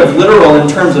think of literal in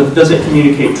terms of does it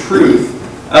communicate truth,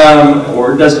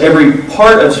 or does every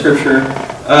part of Scripture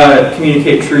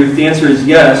communicate truth, the answer is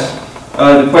yes.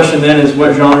 The question then is,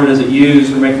 what genre does it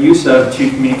use or make use of to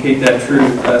communicate that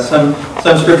truth?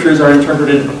 Some Scriptures are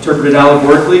interpreted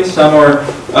allegorically. Some are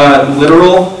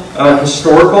literal,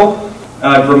 historical,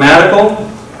 grammatical.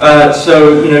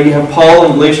 So you have Paul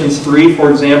in Galatians 3,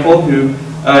 for example, who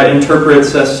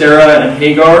interprets Sarah and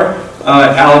Hagar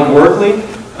allegorically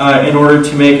in order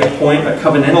to make a point, a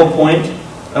covenantal point,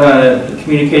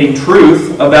 communicating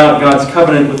truth about God's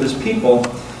covenant with His people.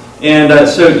 And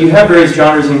so you have various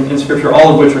genres in Scripture,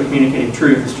 all of which are communicating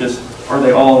truth. It's just, are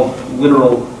they all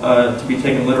literal, to be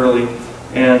taken literally?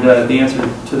 And the answer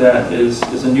to that is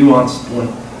a nuanced one.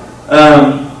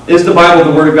 Is the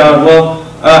Bible the Word of God? Well,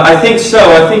 I think so.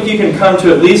 I think you can come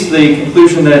to at least the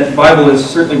conclusion that the Bible is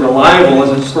certainly reliable as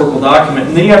a historical document.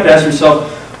 And then you have to ask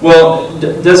yourself, well,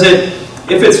 does it,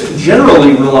 if it's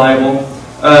generally reliable,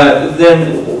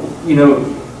 then,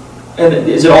 and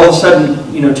is it all of a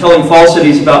sudden, telling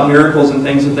falsities about miracles and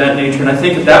things of that nature? And I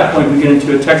think at that point we get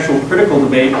into a textual critical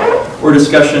debate or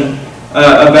discussion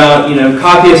about,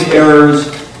 copyist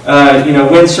errors,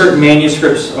 when certain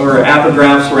manuscripts or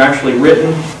apographs were actually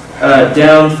written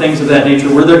down, things of that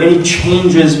nature. Were there any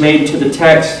changes made to the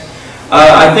text?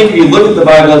 I think if you look at the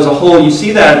Bible as a whole, you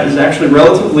see that is actually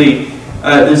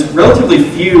there's relatively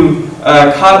few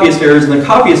copyist errors, and the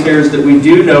copyist errors that we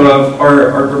do know of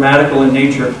are grammatical in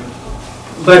nature.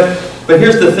 But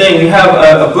here's the thing: you have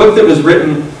a book that was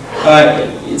written.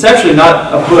 It's actually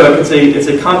not a book; it's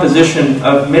a composition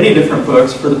of many different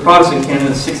books. For the Protestant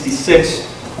canon, 66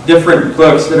 different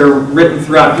books that are written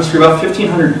throughout history, about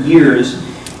 1,500 years.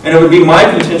 And it would be my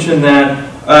contention that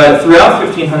throughout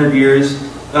 1,500 years,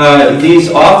 these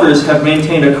authors have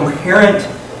maintained a coherent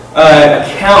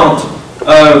account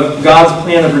of God's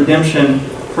plan of redemption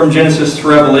from Genesis to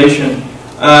Revelation.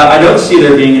 I don't see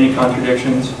there being any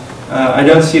contradictions. I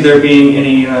don't see there being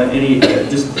any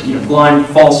blind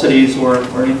falsities or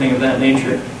anything of that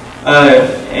nature.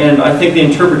 And I think the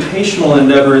interpretational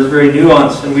endeavor is very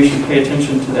nuanced, and we should pay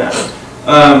attention to that.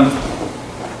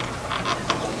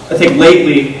 I think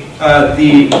lately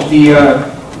the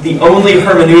only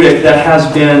hermeneutic that has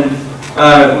been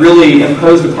really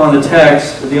imposed upon the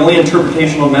text, the only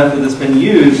interpretational method that's been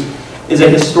used, is a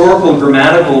historical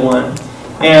grammatical one.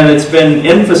 And it's been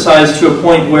emphasized to a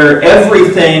point where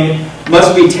everything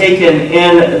must be taken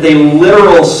in the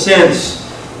literal sense.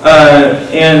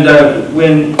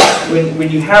 When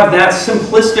you have that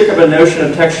simplistic of a notion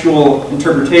of textual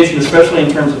interpretation, especially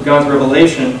in terms of God's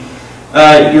revelation,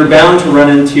 you're bound to run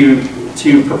into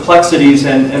perplexities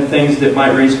and things that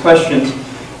might raise questions.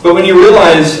 But when you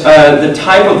realize the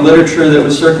type of literature that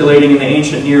was circulating in the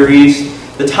ancient Near East,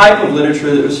 the type of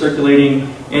literature that was circulating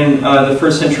in the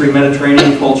first century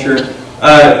Mediterranean culture,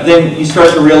 then you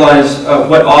start to realize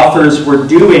what authors were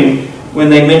doing when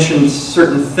they mentioned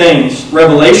certain things.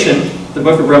 Revelation, the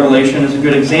book of Revelation, is a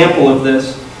good example of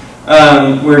this,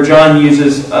 where John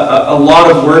uses a lot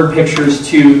of word pictures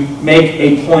to make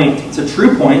a point. It's a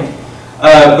true point,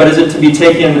 but is it to be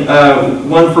taken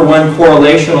one for one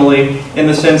correlationally in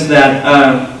the sense that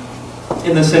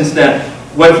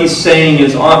what he's saying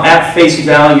is at face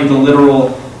value the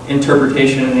literal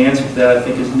interpretation? And the answer to that, I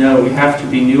think, is no. We have to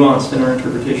be nuanced in our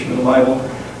interpretation of the Bible.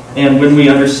 And when we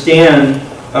understand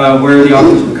where the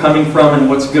authors are coming from and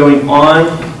what's going on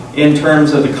in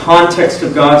terms of the context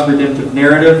of God's redemptive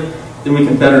narrative, then we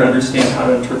can better understand how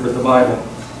to interpret the Bible.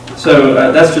 So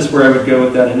that's just where I would go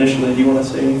with that initially. Do you want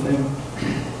to say anything?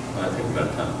 I think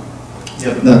about time.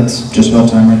 Yep, that's just about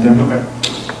time right there. Okay.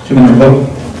 2 minute vote.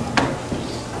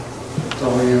 That's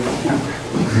all you.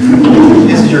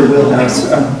 This is your wheelhouse.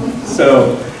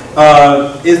 So,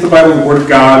 is the Bible the Word of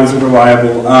God? Is it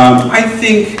reliable? I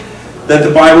think that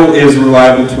the Bible is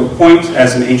reliable to a point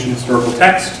as an ancient historical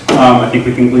text. I think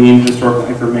we can glean historical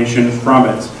information from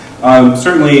it.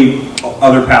 Certainly,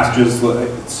 other passages,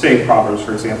 say Proverbs,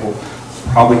 for example,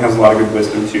 probably has a lot of good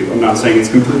wisdom too. I'm not saying it's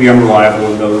completely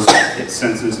unreliable in those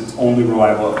senses. It's only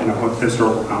reliable in a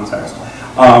historical context.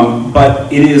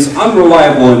 But it is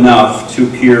unreliable enough to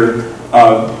appear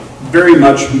very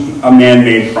much a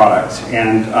man-made product.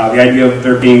 And the idea of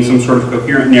there being some sort of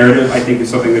coherent narrative, I think, is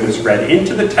something that is read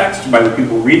into the text by the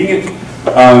people reading it,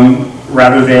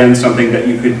 rather than something that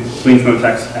you could glean from the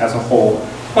text as a whole.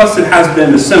 Plus, it has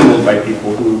been assembled by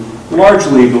people who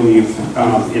largely believe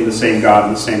in the same God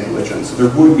and the same religion. So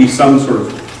there would be some sort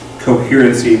of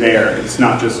coherency there. It's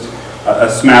not just a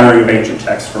smattering of ancient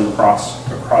texts from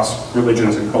across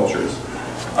religions and cultures.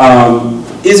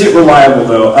 Is it reliable,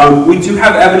 though? We do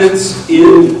have evidence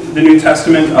in the New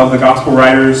Testament of the gospel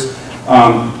writers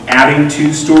adding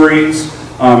to stories,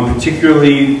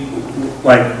 particularly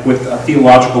like with a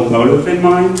theological motive in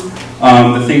mind.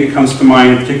 The thing that comes to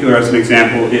mind in particular as an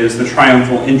example is the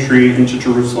triumphal entry into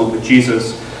Jerusalem with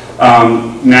Jesus.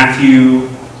 Matthew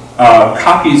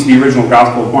copies the original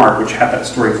Gospel of Mark, which had that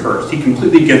story first. He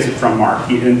completely gets it from Mark.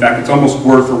 In fact, it's almost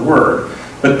word for word.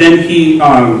 But then he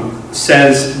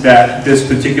says that this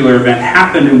particular event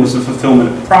happened and was a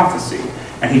fulfillment of prophecy.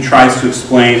 And he tries to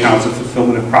explain how it's a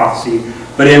fulfillment of prophecy.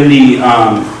 But in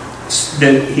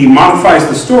then he modifies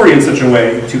the story in such a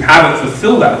way to have it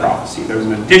fulfill that prophecy. There's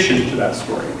an addition to that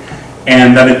story.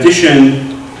 And that addition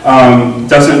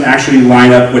doesn't actually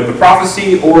line up with the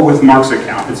prophecy or with Mark's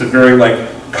account. It's a very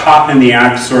caught in the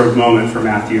act sort of moment for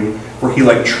Matthew, where he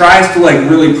tries to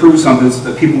really prove something so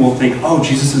that people will think, oh,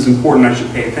 Jesus is important, I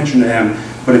should pay attention to him,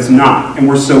 but it's not.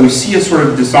 And so we see a sort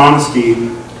of dishonesty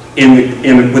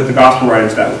with the gospel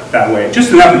writers that way.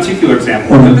 Just in that particular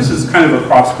example, but this is kind of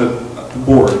across the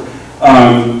board,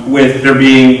 with there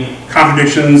being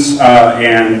contradictions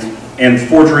and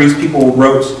forgeries. People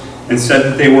wrote and said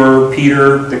that they were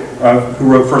Peter, who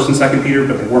wrote 1st and 2nd Peter,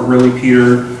 but they weren't really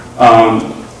Peter.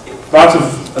 Lots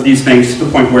of these things to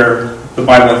the point where the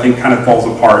Bible, I think, kind of falls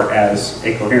apart as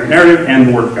a coherent narrative and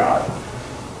the Word of God.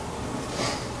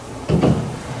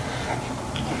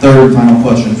 Third and final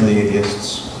question for the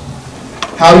atheists.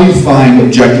 How do you find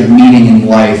objective meaning in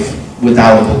life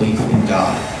without a belief in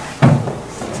God?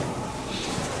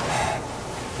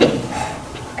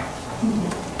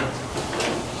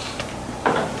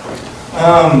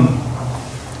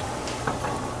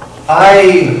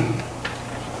 I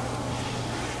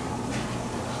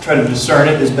try to discern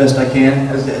it as best I can.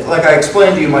 Like I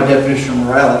explained to you my definition of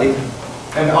morality,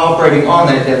 and operating on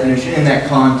that definition in that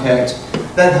context,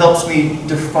 that helps me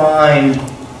define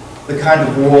the kind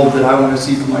of world that I want to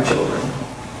see for my children.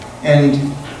 And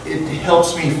it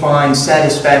helps me find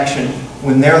satisfaction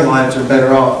when their lives are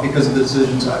better off because of the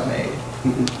decisions I've made.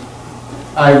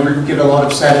 I get a lot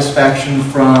of satisfaction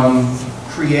from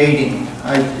creating.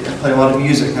 I play a lot of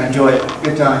music. I enjoy it.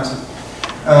 Good times.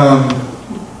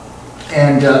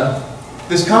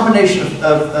 This combination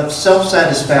of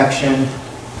self-satisfaction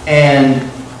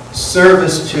and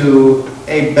service to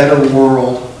a better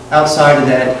world outside of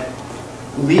that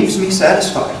leaves me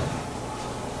satisfied.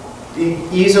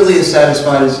 Easily as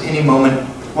satisfied as any moment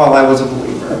while I was a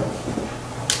believer.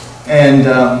 And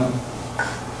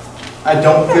I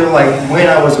don't feel like when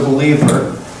I was a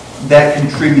believer that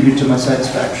contributed to my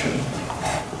satisfaction.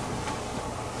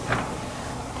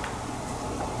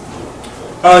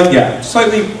 Yeah,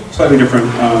 slightly different.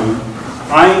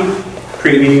 I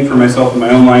create meaning for myself in my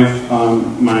own life.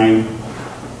 My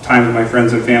time with my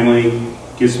friends and family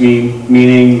gives me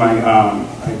meaning.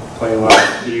 I play a lot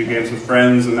of video games with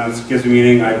friends, and that gives me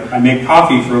meaning. I make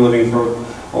coffee for a living for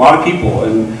a lot of people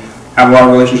and have a lot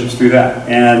of relationships through that,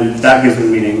 and that gives me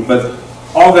meaning. But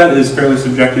all that is fairly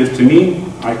subjective to me.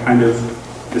 I kind of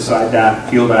decide that,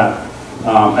 feel that.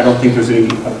 I don't think there's any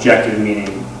objective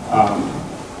meaning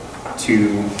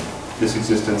to this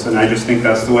existence, and I just think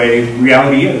that's the way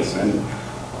reality is. And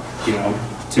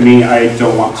to me, I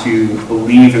don't want to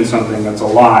believe in something that's a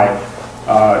lie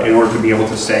in order to be able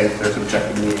to say that there's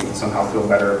objective meaning and somehow feel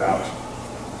better about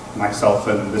myself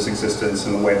and this existence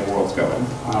and the way the world's going.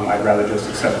 I'd rather just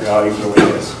accept reality for the way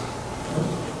it is.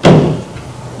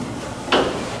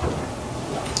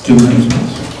 2 minutes.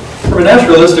 From a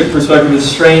naturalistic perspective, it's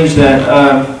strange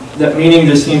that that meaning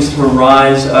just seems to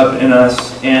arise up in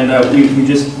us, and we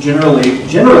just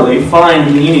generally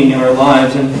find meaning in our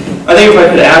lives. And I think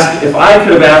if I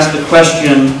could have asked the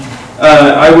question,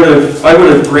 I would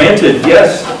have granted,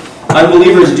 yes,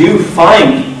 unbelievers do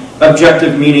find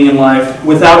objective meaning in life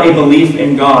without a belief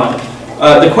in God.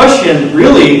 The question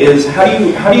really is how do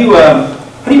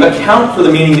you account for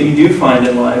the meaning that you do find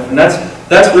in life, and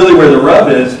that's really where the rub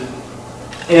is.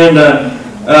 And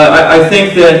I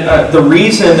think that the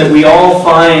reason that we all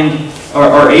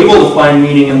are able to find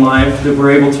meaning in life, that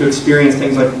we're able to experience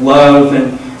things like love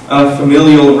and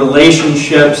familial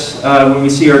relationships, when we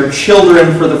see our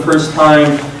children for the first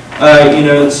time,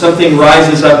 something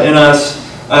rises up in us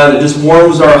that just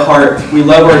warms our heart. We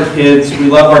love our kids, we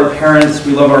love our parents,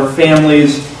 we love our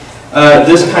families.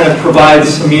 This kind of provides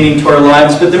some meaning to our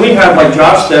lives. But then we have, like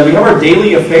Josh said, we have our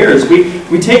daily affairs. We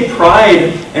we take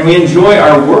pride and we enjoy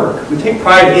our work. We take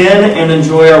pride in and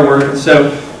enjoy our work. And so,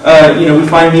 we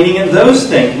find meaning in those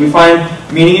things. We find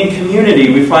meaning in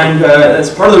community. We find that's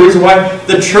part of the reason why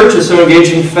the church is so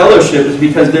engaged in fellowship, is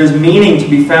because there's meaning to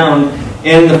be found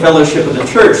in the fellowship of the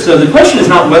church. So the question is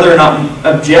not whether or not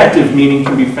objective meaning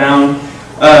can be found,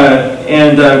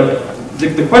 the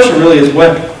question really is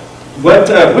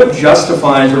what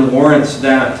justifies or warrants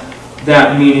that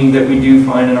meaning that we do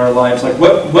find in our lives. Like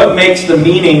what makes the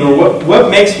meaning, or what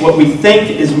makes what we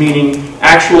think is meaning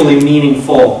actually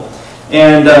meaningful.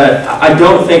 And I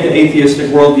don't think the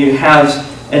atheistic worldview has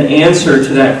an answer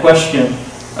to that question.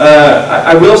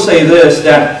 I will say this,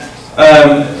 that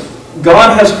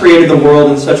God has created the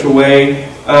world in such a way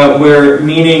where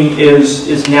meaning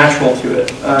is natural to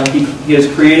it. He has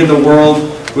created the world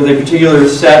with a particular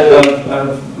set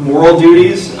of moral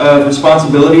duties, of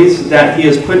responsibilities that He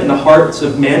has put in the hearts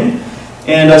of men.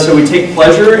 And so we take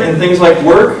pleasure in things like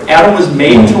work. Adam was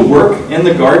made to work in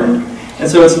the garden. And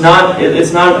so it's not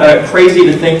crazy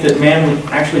to think that man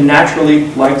actually naturally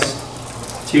likes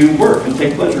to work and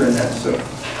take pleasure in that. So,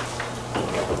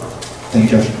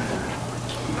 thank you, Josh.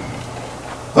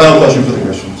 Final question for the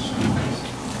Christians.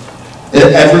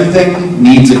 If everything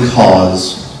needs a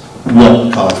cause,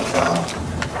 what caused God?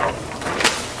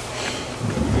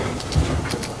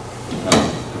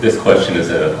 This question is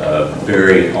a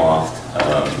very oft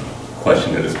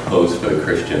question that is posed for the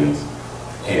Christians.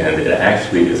 And it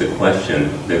actually is a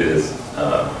question that is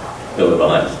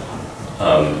ill-advised.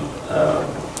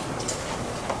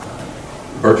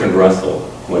 Bertrand Russell,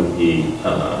 when he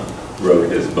wrote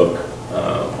his book,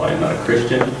 Why I'm Not a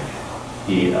Christian,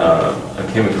 he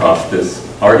came across this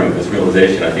argument, this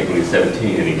realization, I think when he was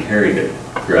 17, and he carried it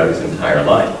throughout his entire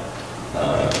life.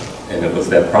 And it was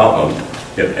that problem: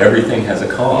 if everything has a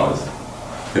cause,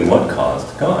 then what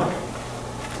caused God?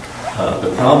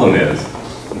 The problem is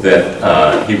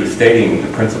that he was stating the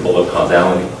principle of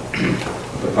causality.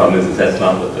 The problem is that's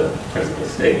not what the principle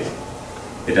states.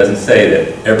 It doesn't say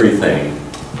that everything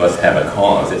must have a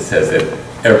cause. It says that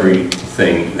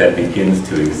everything that begins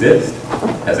to exist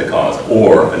has a cause.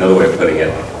 Or, another way of putting it,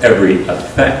 every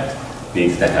effect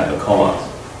needs to have a cause.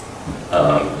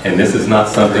 And this is not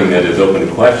something that is open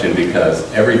to question, because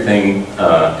everything,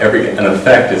 an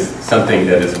effect is something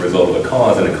that is a result of a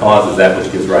cause, and a cause is that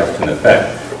which gives rise to an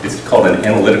effect. It's called an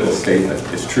analytical statement.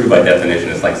 It's true by definition.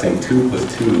 It's like saying 2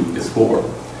 + 2 is 4.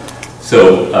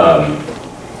 So,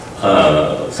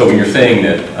 so when you're saying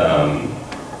that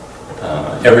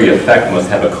every effect must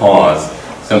have a cause,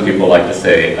 some people like to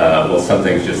say, well, some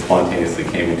things just spontaneously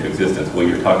came into existence. Well,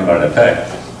 you're talking about an effect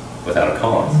without a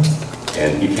cause.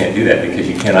 And you can't do that, because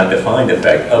you cannot define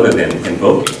effect other than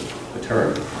invoking the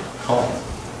term cause.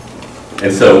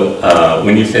 And so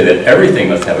when you say that everything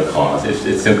must have a cause,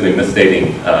 it's simply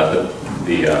misstating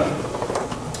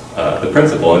the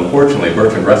principle. Unfortunately,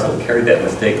 Bertrand Russell carried that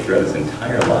mistake throughout his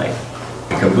entire life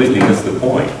and completely missed the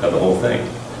point of the whole thing.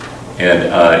 And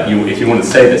if you want to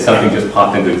say that something just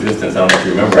popped into existence, I don't know if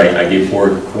you remember, I gave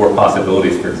four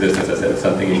possibilities for existence. I said if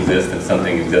something exists, then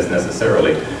something exists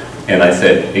necessarily. And I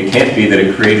said it can't be that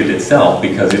it created itself,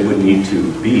 because it would need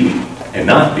to be and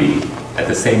not be at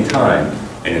the same time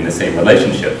and in the same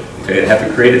relationship. Okay? It'd have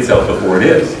to create itself before it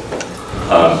is.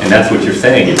 And that's what you're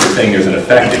saying. If you're saying there's an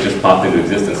effect that just popped into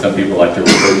existence, some people like to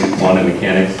refer to quantum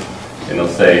mechanics, and they'll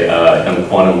say on the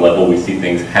quantum level we see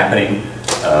things happening.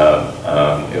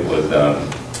 It was,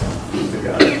 who's the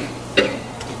guy?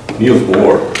 Niels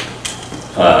Bohr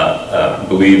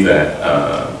believed that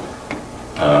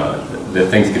that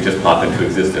things could just pop into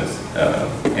existence.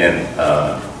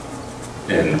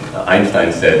 And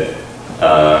Einstein said,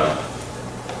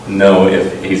 no,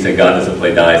 he said God doesn't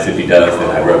play dice. If he does, then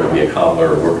I'd rather be a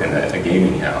cobbler or work in a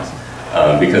gaming house.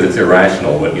 Because it's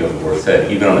irrational what Niels Bohr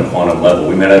said. Even on a quantum level,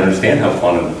 we may not understand how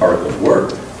quantum particles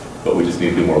work, but we just need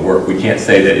to do more work. We can't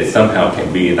say that it somehow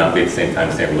can be and not be at the same time,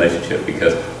 same relationship,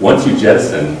 because once you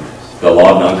jettison the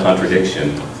law of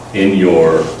non-contradiction in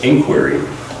your inquiry,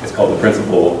 it's called the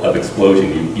principle of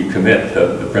explosion. You commit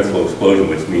the principle of explosion,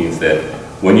 which means that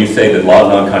when you say that law of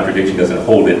non-contradiction doesn't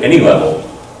hold at any level,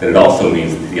 then it also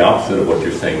means that the opposite of what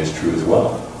you're saying is true as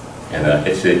well. And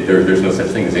there's no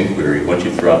such thing as inquiry once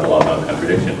you throw out the law of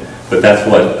non-contradiction. But that's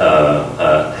what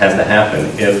has to happen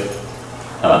if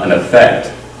an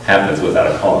effect happens without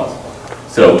a cause.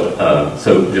 So,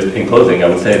 so just in closing, I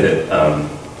would say that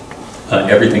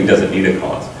everything doesn't need a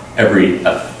cause. Every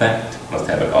effect must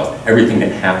have a cause. Everything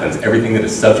that happens, everything that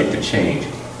is subject to change,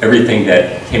 everything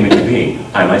that came into being.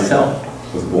 I myself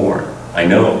was born. I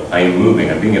know I am moving.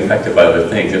 I'm being affected by other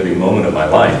things every moment of my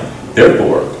life.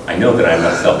 Therefore, I know that I am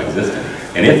not self-existent.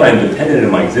 And if I'm dependent in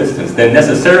my existence, then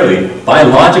necessarily, by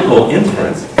logical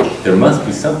inference, there must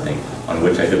be something on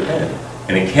which I depend.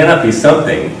 And it cannot be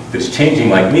something that's changing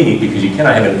like me, because you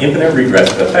cannot have an infinite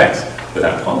regress of effects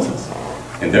without causes.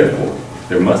 And therefore,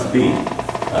 there must be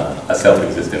a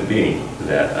self-existent being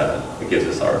that gives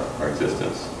us our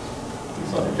existence.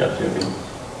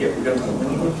 Yeah, we got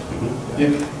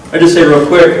I just say real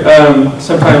quick,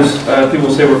 sometimes people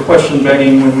say we're question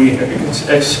begging when we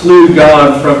exclude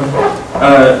God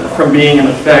from being an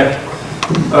effect.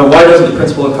 Why doesn't the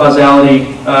principle of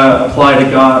causality apply to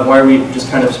God? Why are we just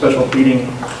kind of special pleading?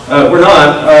 We're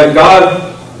not.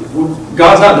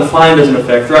 God's not defined as an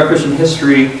effect. Throughout Christian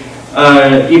history,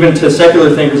 even to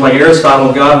secular thinkers like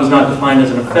Aristotle, God was not defined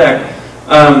as an effect.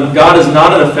 God is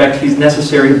not an effect, he's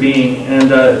necessary being.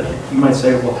 And you might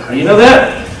say, well, how do you know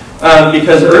that?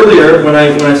 Because earlier, when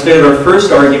I stated our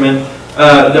first argument,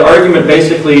 the argument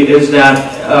basically is that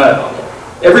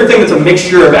everything that's a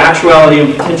mixture of actuality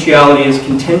and potentiality is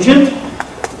contingent,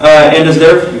 and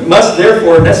must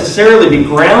therefore necessarily be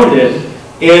grounded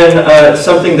in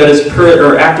something that is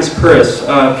or actus purus,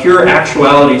 pure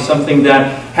actuality, something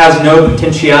that has no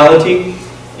potentiality.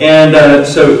 And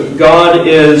so God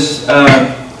is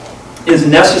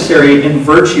necessary in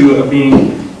virtue of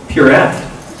being pure act,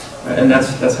 and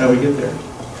that's how we get there.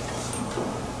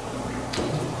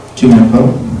 2-minute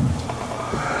vote.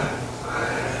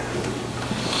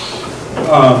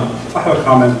 I have a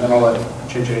comment, and I'll let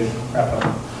JJ wrap up.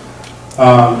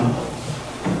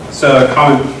 So a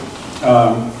comment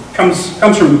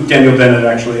comes from Daniel Dennett,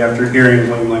 actually, after hearing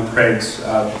William Lane Craig's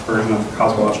version of the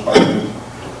cosmological argument.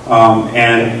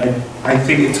 And I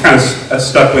think it's kind of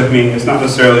stuck with me. It's not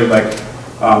necessarily like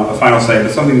a final say,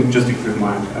 but something just to keep in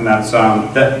mind. And that's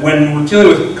that when we're dealing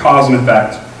with cause and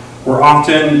effect, we're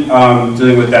often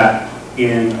dealing with that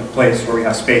in a place where we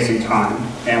have space and time.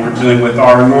 And we're dealing with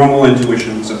our normal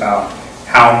intuitions about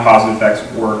how cause and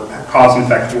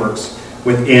effect works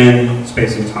within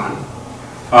space and time.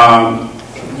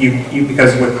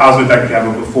 Because with cause and effect, you have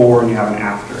a before and you have an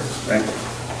after, right?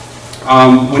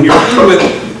 When you're dealing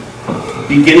with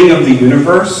beginning of the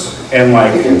universe and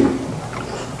like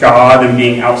God and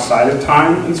being outside of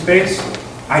time and space,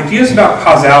 ideas about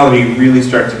causality really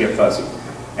start to get fuzzy,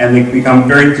 and they become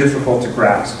very difficult to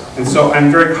grasp. And so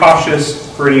I'm very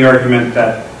cautious for any argument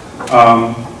that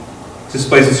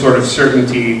displays a sort of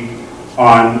certainty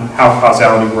on how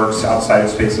causality works outside of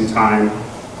space and time,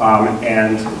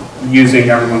 and using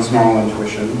everyone's normal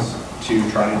intuitions to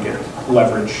try and get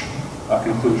leverage a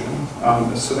conclusion,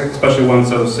 especially one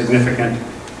so significant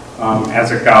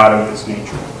as a God of this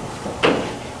nature.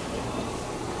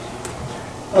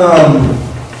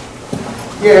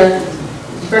 Yeah,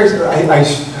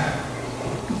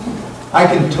 I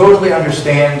can totally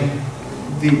understand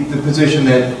the position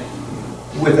that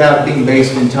without being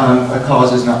based in time, a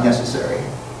cause is not necessary.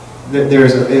 That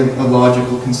there's a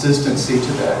logical consistency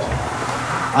to that.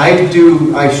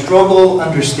 I struggle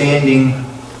understanding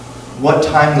what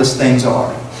timeless things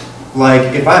are.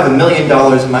 Like, if I have $1 million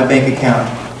in my bank account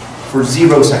for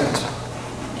 0 seconds,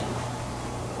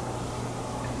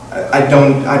 I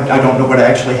don't know what I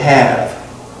actually have.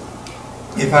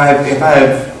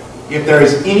 If there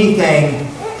is anything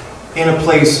in a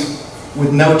place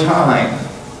with no time,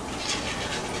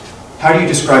 how do you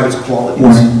describe its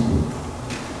qualities?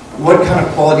 What kind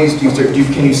of qualities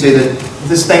can you say that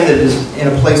this thing that is in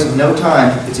a place of no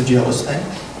time, it's a jealous thing?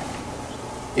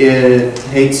 It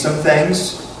hates some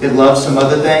things, it loves some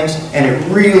other things, and it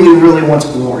really, really wants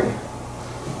glory.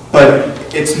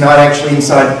 But it's not actually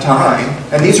inside time.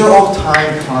 And these are all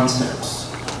time concepts.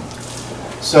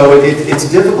 So it's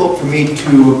difficult for me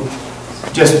to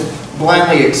just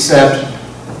blindly accept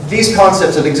these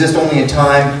concepts that exist only in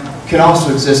time can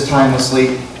also exist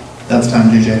timelessly. That's time,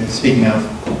 JJ. Speaking of.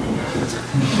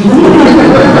 I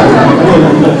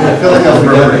feel like I'll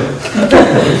remember it.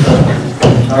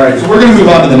 All right, so we're going to move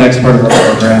on to the next part of our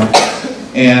program.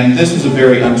 And this is a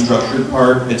very unstructured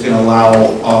part. It's going to allow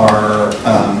our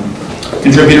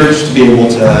contributors to be able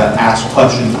to ask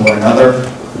questions of one another.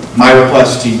 My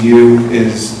request to you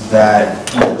is that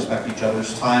you respect each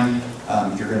other's time.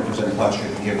 If you're going to present a question,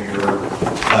 give your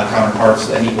counterparts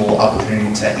an equal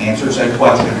opportunity to answer said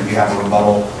question. If you have a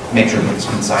rebuttal, make sure that it's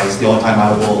concise. The only time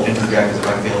I will interject is if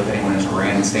I feel like anyone is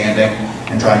grandstanding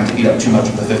and trying to eat up too much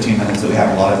of the 15 minutes that we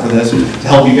have allotted for this. To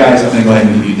help you guys, I'm going to go ahead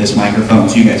and give you this microphone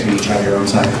so you guys can each have your own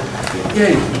side.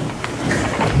 Yay. I'm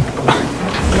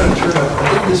going to turn up.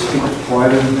 I think this speaker's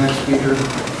quieter than that speaker.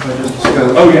 I just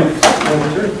discussed. Oh, yeah.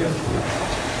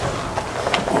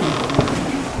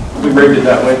 We rigged it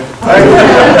that way. I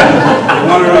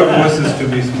wanted our voices to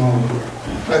be small.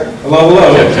 Hello, hello.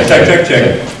 Check.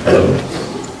 Check. Hello.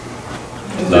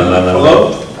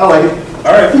 Hello? I like it.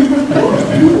 All right.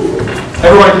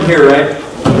 Everyone can hear, right?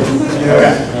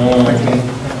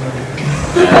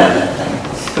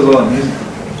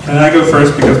 Can I go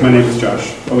first because my name is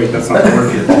Josh? Oh wait, that's not the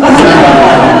word here.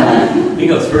 He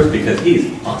goes first because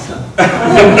he's awesome.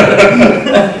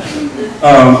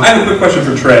 I have a quick question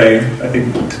for Trey. I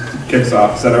think kicks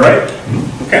off. Is that all right?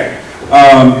 Okay.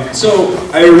 So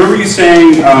I remember you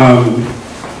saying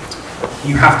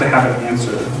you have to have an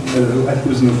answer. I think it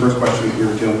was in the first question that you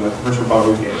were dealing with, the first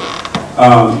rebuttal we gave.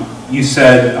 You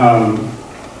said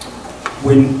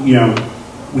when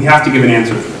we have to give an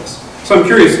answer for this. So I'm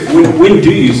curious, when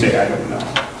do you say I don't know?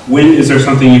 When is there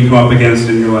something you come up against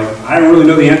and you're like, I don't really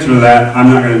know the answer to that, I'm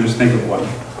not going to just think of one?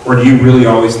 Or do you really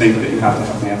always think that you have to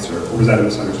have an answer? Or was that a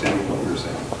misunderstanding of what you were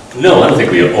saying? No, I don't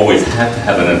think we always have to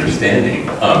have an understanding.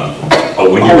 But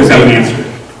when always have an answer.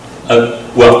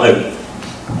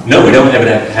 No, we don't have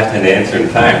to have an answer. In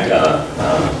fact,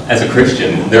 as a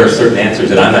Christian, there are certain answers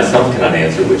that I myself cannot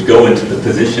answer, which go into the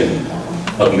position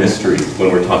of mystery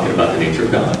when we're talking about the nature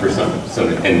of God for some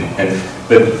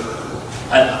but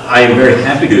I am very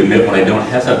happy to admit when I don't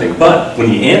have something. But when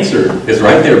the answer is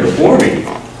right there before me,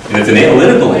 and it's an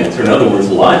analytical answer, in other words,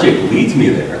 logic leads me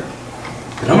there,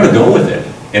 then I'm going to go with it.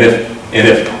 And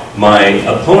if my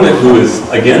opponent who is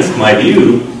against my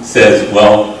view says,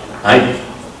 well, I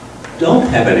don't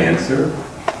have an answer,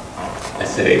 I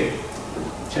say,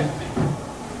 checkmate.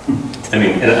 I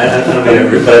mean, and I don't mean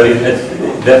every, but I mean,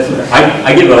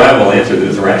 I give a reliable answer that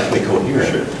is rationally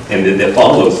coherent, and that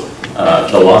follows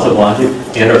the laws of logic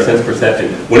and our sense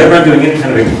perception. Whenever I'm doing any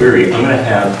kind of inquiry, I'm going to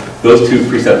have those two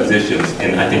presuppositions,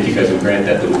 and I think you guys would grant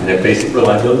that we can have basic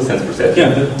reliability, sense perception.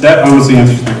 Yeah, that honestly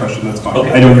answers my question. That's fine.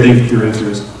 Okay. I don't think your answer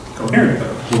is coherent,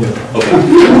 though. We'll get there. Okay.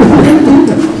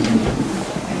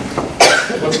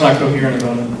 What's not coherent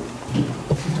about it?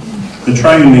 The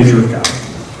triune nature of God.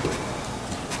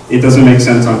 It doesn't make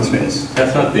sense on its face.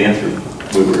 That's not the answer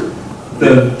we were.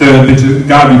 The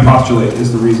God we postulate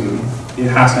is the reason. It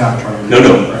has to have a triune nature.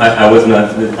 No, I was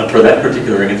not, for that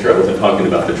particular answer, I wasn't talking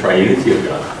about the triunity of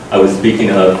God. I was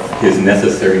speaking of his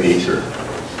necessary nature.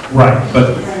 Right,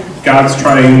 but God's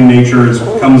triune nature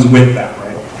comes with that,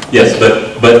 right? Yes,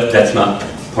 but that's not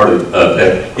part of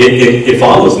that. It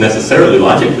follows necessarily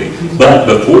logically. But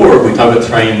before we talk about the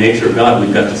triune nature of God,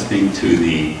 we've got to speak to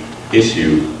the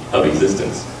issue of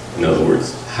existence. In other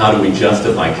words, how do we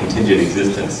justify contingent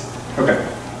existence? Okay.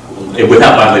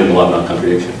 Without violating the law of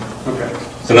non-contradiction. Okay.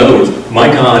 So in other words, my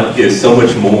God is so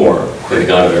much more than the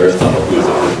God of Aristotle, who is a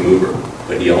first mover,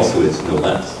 but he also is no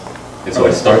less. And so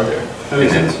I start there, and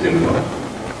then move on.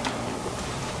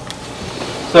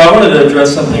 So I wanted to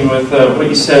address something with what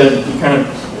you said. You kind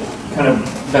of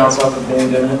bounce off the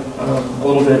band in it a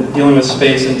little bit, dealing with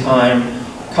space and time.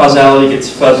 Causality gets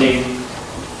fuzzy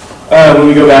when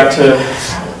we go back to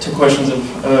questions of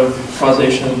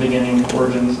causation in the beginning,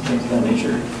 origins, and things of that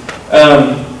nature.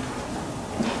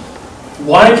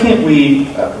 Why can't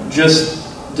we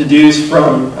just deduce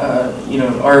from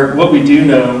what we do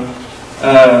know,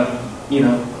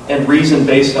 and reason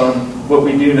based on what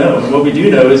we do know? And what we do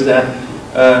know is that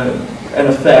an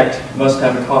effect must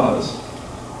have a cause,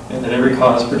 and that every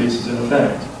cause produces an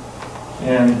effect,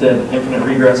 and that infinite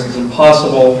regress is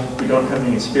impossible. We don't have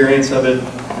any experience of it.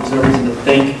 There's no reason to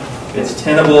think it's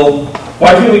tenable.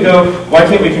 Why can't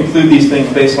we conclude these things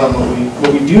based on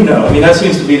what we do know? I mean, that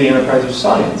seems to be the enterprise of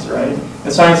science, right?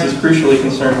 And science is crucially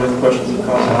concerned with questions of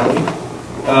causality.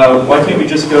 Why can't we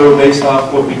just go based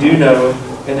off what we do know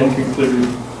and then conclude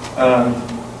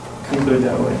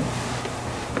that way?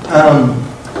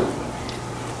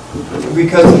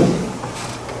 Because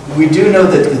we do know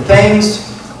that the things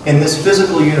in this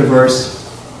physical universe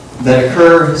that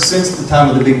occur since the time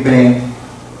of the Big Bang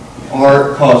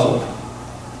are causal.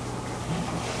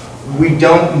 We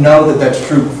don't know that that's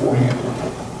true beforehand.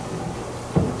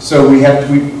 So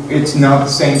it's not the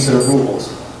same set of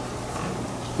rules.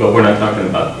 But we're not talking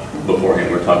about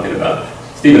beforehand, we're talking about,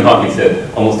 Stephen Hawking said,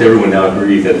 almost everyone now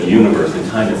agrees that the universe and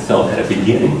time itself had a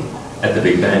beginning at the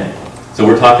Big Bang. So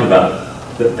we're talking about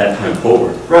that time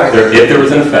forward. Right. If there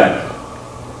was an effect,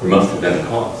 there must have been a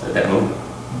cause at that moment.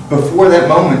 Before that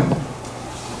moment,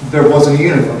 there wasn't a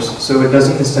universe, so it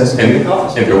doesn't necessitate a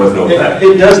cause. And there was no effect.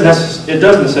 It does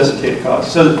necessitate a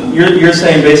cause. So you're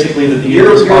saying basically that the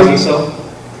universe causes itself?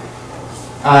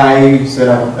 I said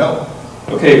I don't know.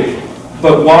 Okay,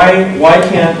 but why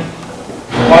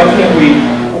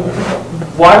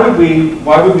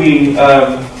would we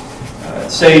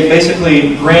say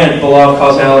basically grant the law of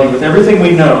causality with everything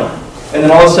we know, and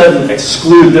then all of a sudden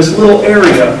exclude this little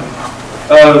area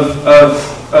of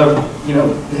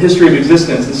the history of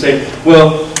existence and say,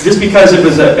 well, just because it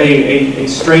was a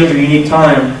strange or unique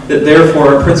time, that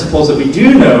therefore our principles that we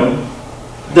do know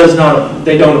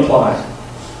they don't apply.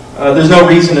 There's no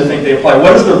reason to think they apply.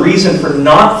 What is the reason for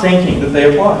not thinking that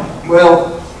they apply?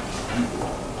 Well,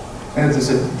 as I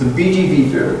said, the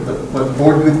BGV theorem, the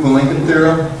Borg-Guth-Vilenkin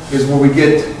theorem, is where we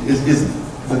get is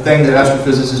the thing that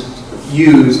astrophysicists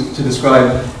use to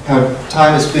describe how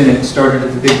time is finite, started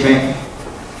at the Big Bang.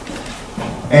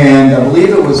 And I believe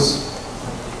it was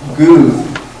Guth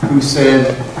who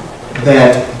said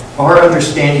that our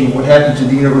understanding of what happened to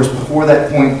the universe before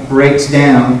that point breaks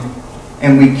down,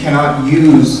 and we cannot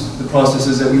use the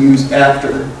processes that we use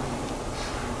after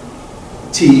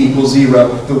t equals 0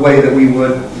 the way that we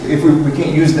would, if we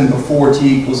can't use them before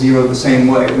t equals 0 the same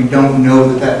way. We don't know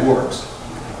that that works.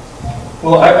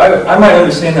 Well, I might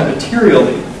understand that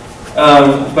materially,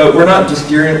 but we're not just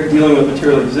dealing with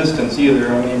material existence either.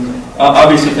 I mean,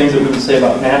 obviously things that we would say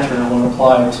about matter won't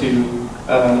apply to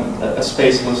a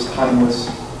spaceless, timeless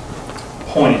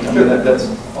point. I mean, that's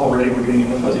already, we're getting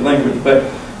into fuzzy language, but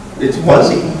it's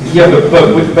fuzzy. Yeah,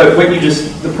 but what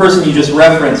the person you just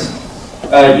referenced,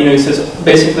 he says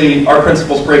basically our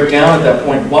principles break down at that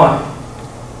point. Why?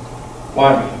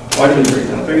 Why do they break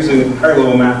down? They're using higher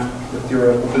level math with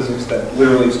theoretical physics that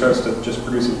literally starts to just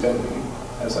produce infinity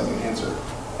as like an answer,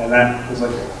 and that is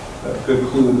like a good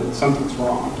clue that something's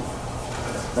wrong,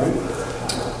 right?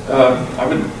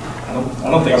 I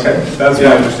don't think okay, so. That's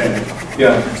my understanding.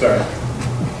 Yeah, sorry.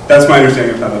 That's my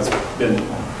understanding of how that's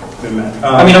been met.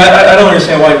 I mean, I don't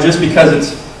understand why just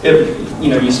because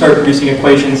you start producing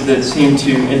equations that seem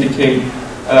to indicate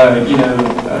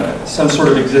some sort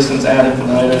of existence ad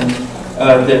infinitum,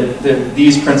 that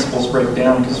these principles break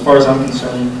down. Because as far as I'm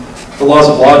concerned, the laws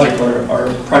of logic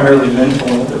are primarily mental,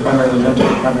 and if they're primarily mental,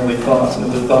 they're primarily thoughts, and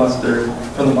if they're thoughts, they're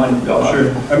from the mind of God.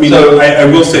 Sure. I mean, so, I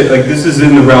will say, like, this is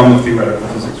in the realm of theoretical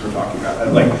physics we're talking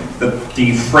about, like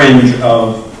the fringe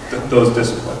of those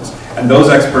disciplines. And those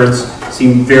experts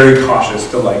seem very cautious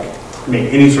to like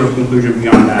make any sort of conclusion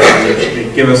beyond that.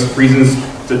 They give us reasons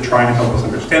to try and help us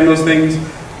understand those things.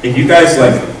 If you guys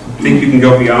like think you can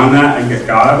go beyond that and get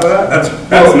God out of that,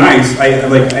 that's nice.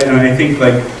 I think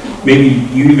like maybe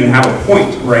you even have a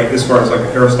point, right, as far as like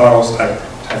Aristotle's type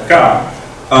God.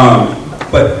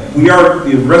 But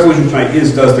the resolution tonight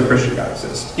is, does the Christian God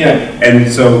exist? Yeah.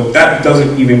 And so that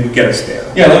doesn't even get us there.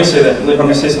 Yeah, let me say that. Let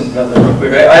me say something about that real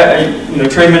quick.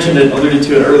 Trey mentioned it, alluded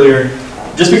to it earlier.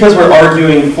 Just because we're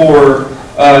arguing for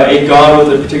a God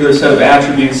with a particular set of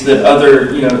attributes that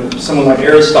someone like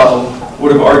Aristotle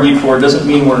would have argued for, doesn't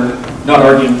mean we're not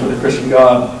arguing for the Christian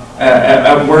God.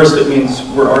 At worst, it means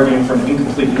we're arguing for an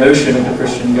incomplete notion of the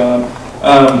Christian God.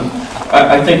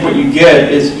 I think what you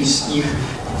get is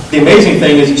the amazing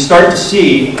thing is you start to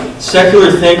see secular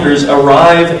thinkers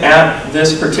arrive at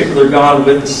this particular God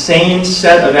with the same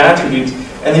set of attributes,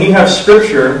 and then you have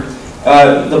Scripture,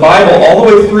 the Bible, all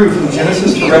the way through from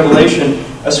Genesis to Revelation,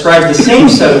 ascribes the same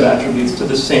set of attributes to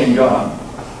the same God.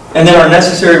 And then our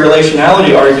necessary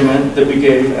relationality argument that we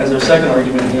gave as our second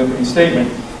argument in the opening statement,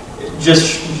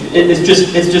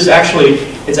 it's actually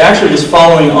just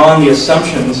following on the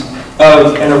assumptions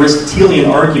of an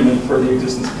Aristotelian argument for the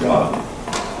existence of God.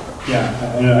 Yeah,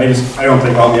 I don't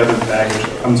think all the other baggage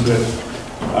that comes with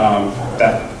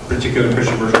that particular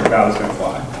Christian version of God is going to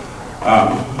fly.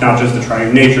 Not just the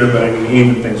triune nature, but I mean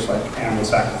even things like animal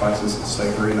sacrifices and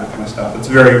slavery and that kind of stuff. It's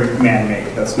very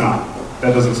man-made.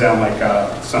 That doesn't sound like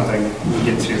something we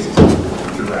get to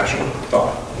through rational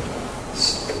thought.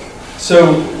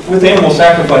 So with animal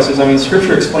sacrifices, I mean,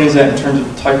 Scripture explains that in terms of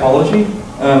typology.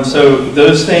 So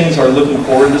those things are looking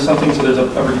forward to something, so there's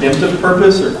a redemptive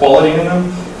purpose or quality in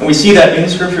them. And we see that in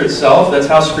Scripture itself. That's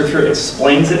how Scripture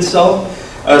explains itself,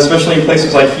 especially in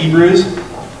places like Hebrews,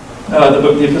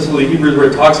 the Epistle of the Hebrews, where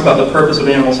it talks about the purpose of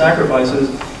animal sacrifices.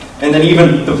 And then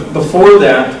even before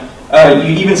that,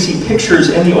 you even see pictures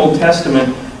in the Old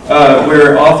Testament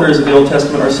where authors of the Old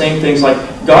Testament are saying things like,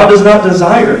 God does not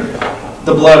desire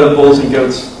the blood of bulls and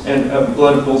goats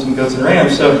and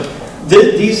rams. So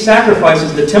these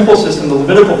sacrifices, the temple system, the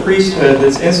Levitical priesthood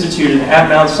that's instituted at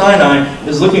Mount Sinai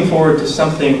is looking forward to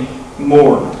something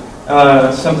more,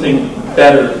 something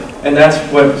better. And that's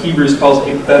what Hebrews calls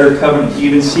a better covenant. You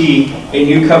even see a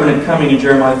new covenant coming in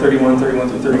Jeremiah 31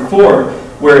 through 34,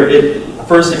 where it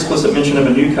first explicit mention of a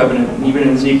new covenant, and even in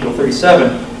Ezekiel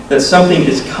 37, that something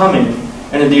is coming,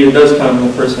 and indeed it does come in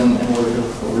the person and word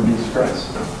of Lord Jesus Christ.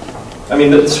 I mean,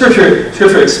 the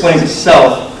Scripture explains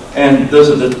itself, and those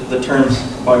are the terms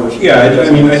by which... Yeah,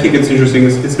 I think it's interesting.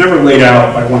 It's never laid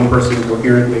out by one person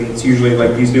coherently. It's usually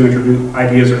like these new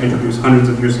ideas are introduced hundreds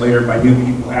of years later by new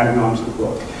people adding on to the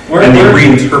book. And they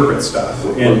reinterpret stuff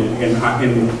in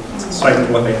cite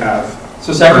what they have.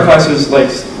 So sacrifices, like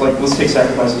let's take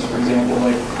sacrifices for example.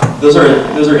 Like those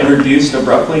are introduced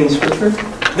abruptly in Scripture.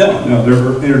 No,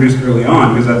 they're introduced early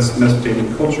on because that's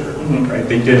Mesopotamian culture, right?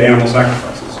 They did animal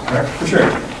sacrifices, correct? For sure,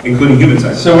 including human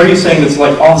sacrifices. So what are you saying that's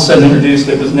like all of a sudden introduced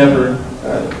that was never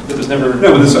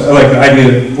No, but this like the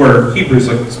idea where Hebrews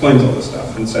like explains all this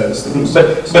stuff and says.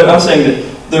 But I'm saying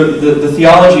that the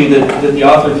theology that the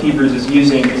author of Hebrews is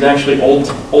using is actually Old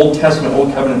Testament,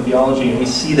 Old Covenant theology, and we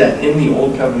see that in the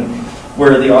Old Covenant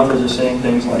where the authors are saying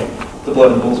things like the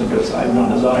blood of bulls and goats I have not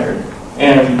desired,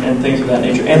 and things of that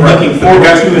nature, and looking forward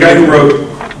to the guy who wrote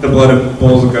the blood of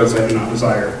bulls and goats I do not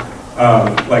desire.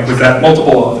 Like was that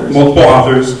multiple authors? Multiple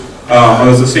authors. Are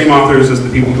those the same authors as the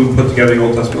people who put together the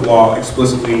Old Testament law,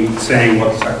 explicitly saying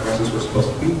what the sacrifices were supposed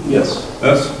to be? Yes.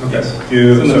 Yes. Okay. Yes.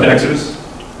 So Exodus.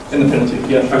 In the Pentateuch.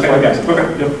 Yeah. Okay. Okay.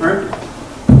 Yep.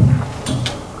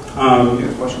 All right. You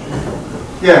have a question?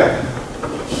 Yeah.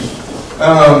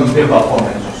 About 4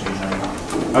 minutes.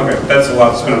 Okay, that's a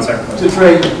lot to spend on sacrifice. So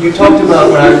Trey, you talked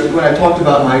about when I talked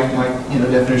about my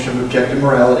definition of objective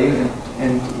morality,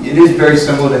 and it is very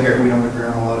similar to here. We don't agree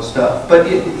on a lot of stuff, but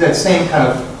that same kind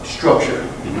of structure.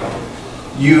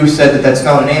 You said that that's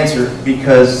not an answer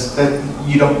because that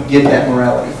you don't get that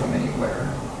morality from anywhere.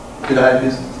 Did I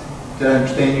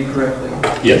understand you correctly?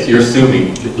 Yes, you're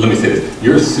assuming. Let me say this: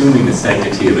 you're assuming the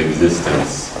sanctity of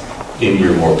existence in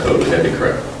your moral code. Would that be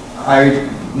correct?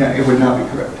 No, it would not be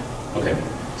correct. Okay.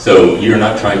 So you're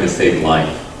not trying to save life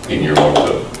in your moral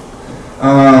code?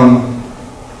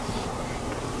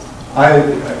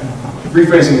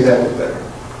 Rephrasing it that way better.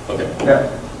 Okay. Yeah.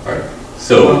 All right.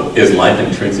 So is life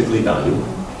intrinsically valuable?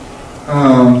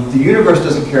 The universe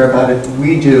doesn't care about it.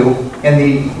 We do. And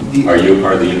the Are you a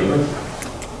part of the universe?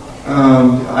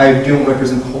 I don't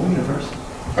represent the whole universe.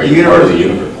 Are you part of the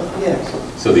universe? Yes.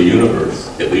 So the universe,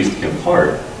 at least in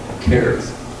part,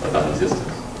 cares about existence.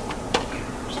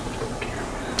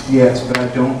 Yes, but I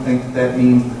don't think that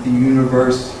means that the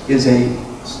universe is a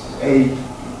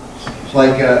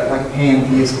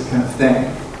pantheistic kind of thing.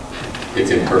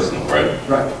 It's impersonal, right?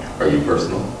 Right. Are you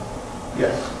personal?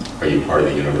 Yes. Are you part of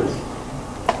the universe?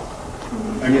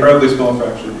 Incredibly small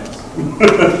fraction, yes.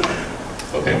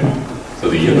 Okay. So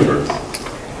the universe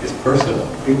is personal. I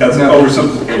think that's an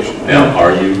oversimplification. Now,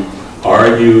 are you?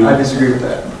 I disagree with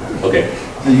that. Okay.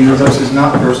 The universe is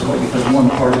not personal because one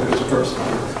part of it is personal.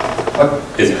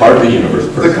 Is part of the universe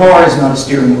personal? The car is not a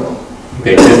steering wheel.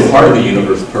 Okay. Is part of the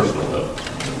universe personal, though?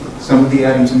 Some of the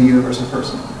atoms in the universe are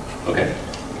personal. Okay.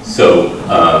 So,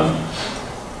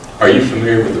 are you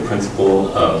familiar with the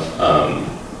principle of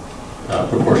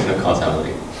proportionate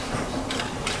causality?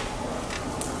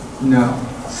 No.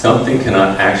 Something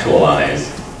cannot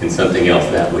actualize in something else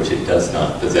that which it does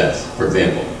not possess. For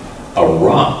example, a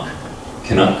rock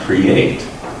cannot create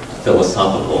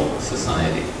philosophical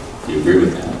society. Do you agree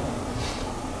with that?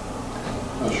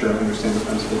 Not sure I understand the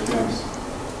principle, yes.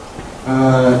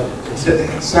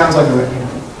 It sounds like a...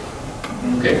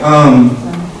 Okay.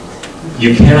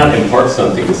 You cannot impart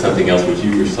something to something else which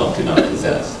you yourself do not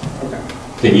possess. Okay.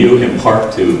 Can you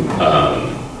impart to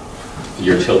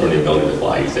your children the ability to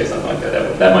fly? You say something like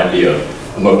that. That might be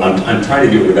I'm trying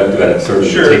to do it without that absurd.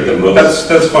 Sure. Take the most.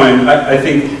 That's fine. I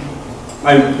think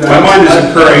my mind is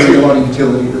occurring. I see a lot of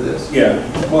utility to this. Yeah.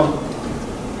 Well.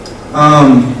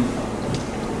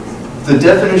 The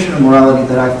definition of morality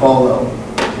that I follow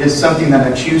is something that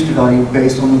I choose to value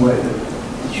based on the way that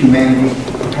humanity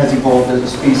has evolved as a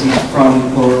species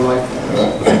from lower life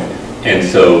forms. And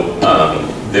so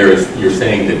you're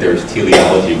saying that there's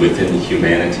teleology within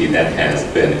humanity that has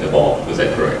been evolved. Was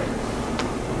that correct? I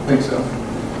think so. I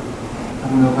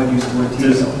don't know if I'd use the word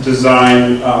teleology.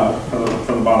 Design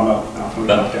from the bottom up. From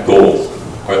the top down. Goals.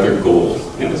 Are there goals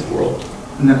in this world?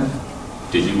 No.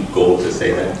 Did you goal to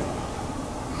say that?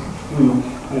 In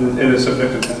a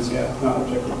subjective sense, yeah, not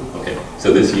objectively. Okay,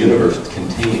 so this universe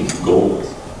contains goals.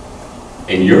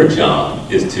 And your job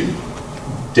is to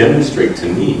demonstrate to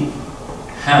me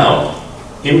how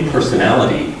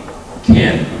impersonality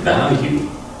can value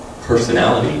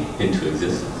personality into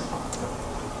existence.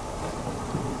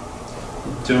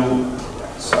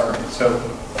 Sorry. So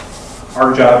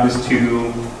our job is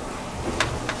to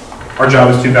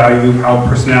value how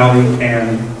personality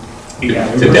can be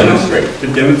to demonstrate. To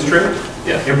demonstrate.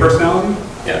 Yeah. Impersonality.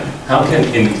 Yeah. How can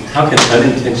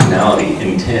unintentionality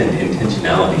intend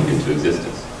intentionality into existence?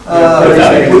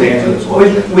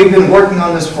 We've been working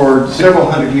on this for several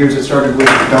hundred years. It started with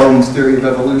Darwin's theory of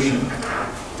evolution.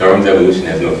 Darwin's evolution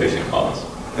has no efficient cause.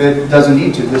 It doesn't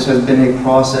need to. This has been a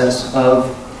process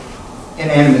of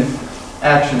inanimate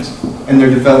actions and their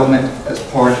development as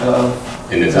part of...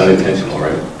 And it's unintentional,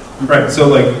 right? Right, so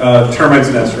like termites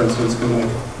nests, for instance,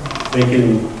 they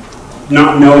can,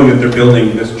 not knowing that they're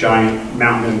building this giant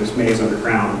mountain and this maze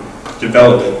underground,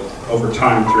 develop it over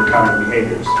time through cognitive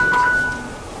behaviors.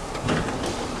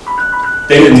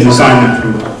 They didn't design that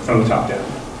from the top down.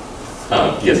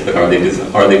 Yes, but are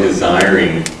they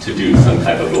desiring to do some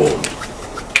type of goal?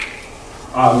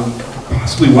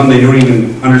 Possibly one they don't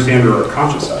even understand or are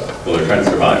conscious of. Well, they're trying to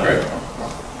survive, right?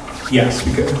 Yes,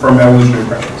 because, from evolutionary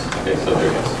pressures. Okay, so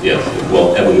yes.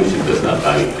 Well, evolution does not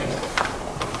value things.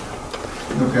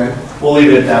 Okay. We'll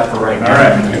leave it at that for right now. All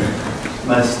right.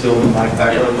 Let's steal the mic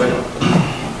back real quick.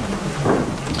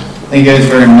 Thank you guys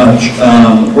very much.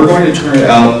 We're going to turn it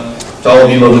out to all of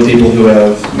you lovely people who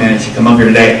have managed to come up here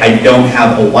today. I don't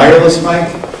have a wireless mic,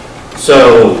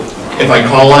 so if I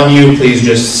call on you, please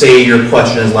just say your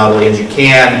question as loudly as you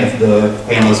can. If the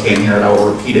panelists can't hear it, I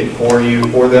will repeat it for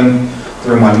them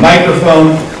through my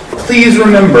microphone. Please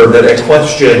remember that a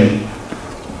question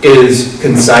is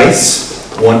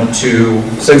concise, 1 to 2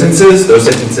 sentences. Those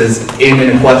sentences end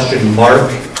in a question mark.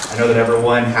 I know that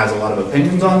everyone has a lot of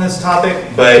opinions on this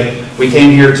topic, but we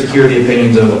came here to hear the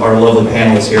opinions of our lovely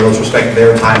panelists here. Let's respect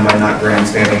their time by not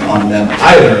grandstanding on them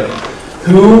either.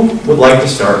 Who would like to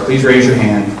start? Please raise your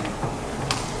hand.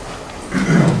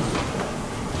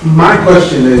 My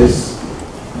question is,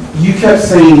 you kept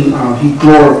saying he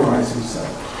glorifies himself.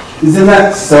 Isn't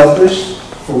that selfish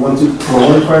for one to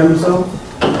glorify himself?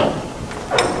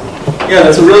 Yeah,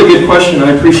 that's a really good question.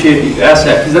 I appreciate you asked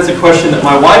that, because that's a question that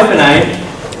my wife and I,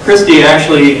 Christy,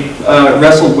 actually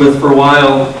wrestled with for a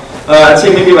while. I'd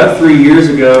say maybe about 3 years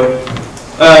ago.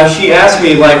 She asked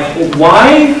me, like,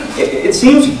 why? It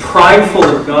seems prideful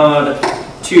of God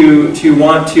to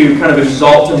want to kind of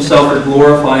exalt himself or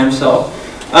glorify himself.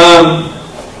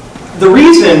 The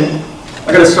reason,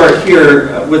 I got to start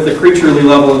here with the creaturely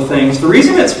level of things. The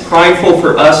reason it's prideful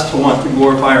for us to want to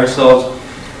glorify ourselves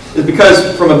is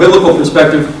because, from a biblical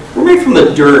perspective, we're made from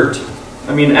the dirt.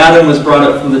 I mean, Adam was brought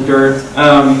up from the dirt.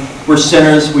 We're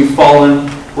sinners. We've fallen.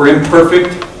 We're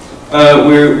imperfect.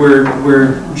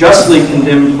 We're justly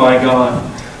condemned by God.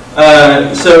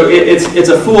 So it's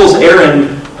a fool's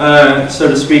errand, so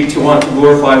to speak, to want to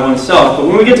glorify oneself. But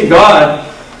when we get to God,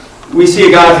 we see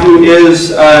a God who is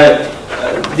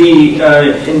the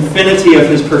infinity of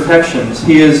his perfections.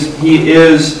 He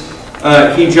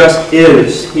just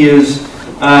is. He is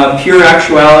pure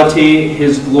actuality.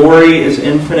 His glory is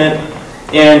infinite.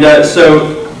 And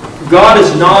so God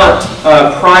is not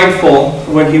prideful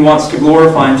when he wants to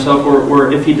glorify himself,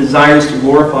 or if he desires to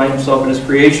glorify himself in his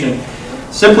creation,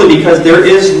 simply because there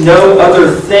is no other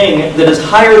thing that is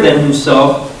higher than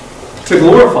himself to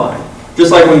glorify.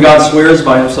 Just like when God swears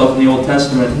by himself in the Old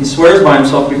Testament. He swears by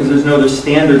himself because there's no other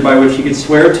standard by which he could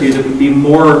swear to that would be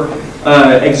more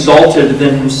exalted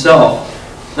than himself.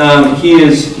 He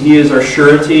is our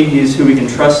surety. He is who we can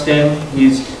trust in.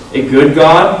 He's a good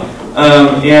God.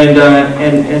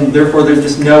 And therefore there's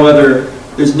just no other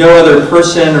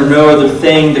person or no other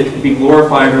thing that could be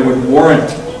glorified or would warrant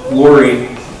glory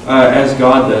as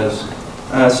God does.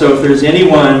 So if there's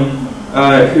anyone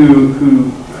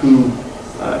who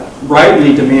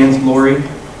rightly demands glory,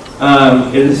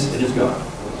 it is God.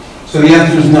 So the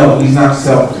answer is no, he's not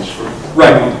selfish.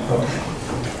 Right. Okay.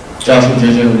 Josh and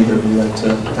JJ, would either of you like to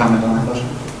comment on that question?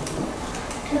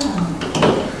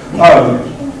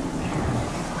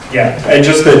 Yeah,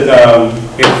 just that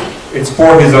it's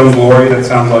for his own glory. That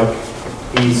sounds like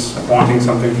he's wanting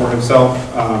something for himself.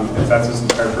 If that's his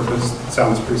entire purpose, it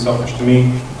sounds pretty selfish to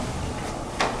me.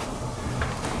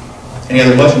 Any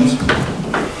other questions?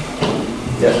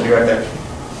 Yes, be right there.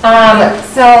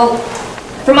 So,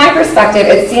 from my perspective,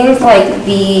 it seems like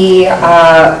the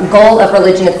goal of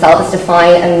religion itself is to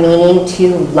find a meaning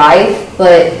to life,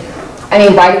 but I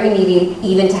mean, why do we need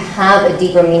even to have a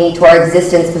deeper meaning to our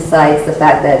existence besides the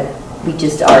fact that we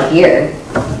just are here?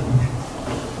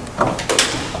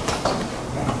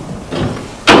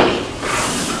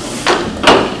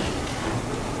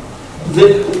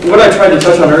 What I tried to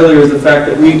touch on earlier is the fact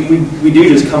that we do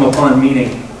just come upon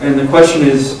meaning. And the question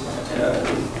is,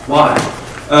 why?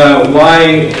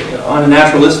 Why, on a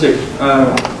naturalistic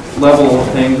level of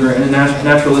things, or in a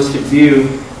naturalistic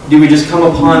view, do we just come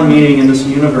upon meaning in this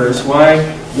universe?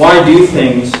 Why do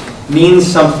things mean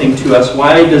something to us?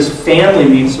 Why does family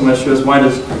mean so much to us? Why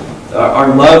does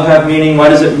our love have meaning? Why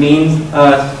does it mean,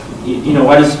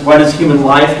 why does human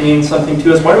life mean something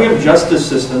to us? Why do we have justice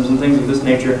systems and things of this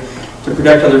nature to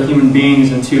protect other human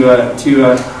beings and to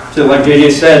like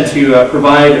JJ said, to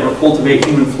provide or cultivate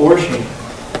human flourishing,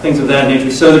 things of that nature.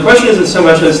 So the question isn't so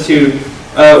much as to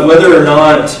whether or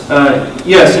not,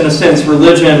 yes, in a sense,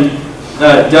 religion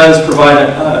does provide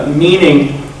a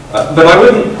meaning, but I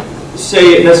wouldn't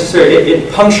say it necessarily,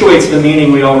 it punctuates the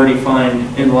meaning we already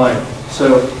find in life.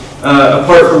 So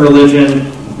apart from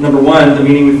religion, number one, the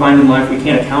meaning we find in life we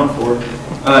can't account for.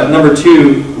 Number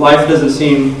two, life doesn't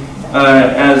seem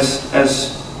as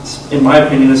in my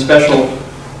opinion, as special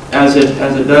as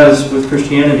it does with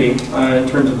Christianity in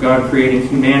terms of God creating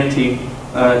humanity.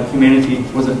 Humanity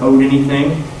wasn't owed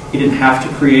anything. He didn't have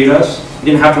to create us. He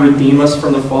didn't have to redeem us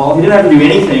from the fall. He didn't have to do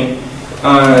anything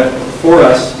for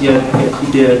us, yet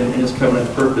He did in His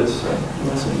covenant purpose. So,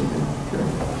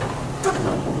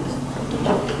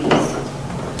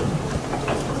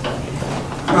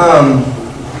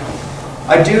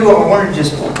 I want to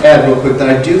just add real quick that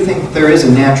I do think there is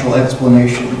a natural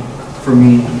explanation for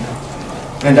meaning.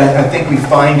 And I think we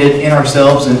find it in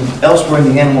ourselves and elsewhere in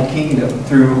the animal kingdom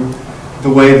through the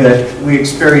way that we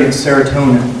experience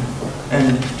serotonin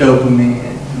and dopamine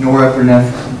and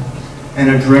norepinephrine and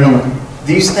adrenaline.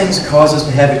 These things cause us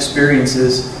to have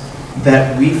experiences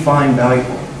that we find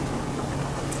valuable.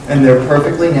 And they're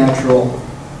perfectly natural,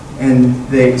 and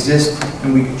they exist,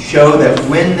 and we can show that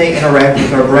when they interact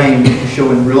with our brain, we can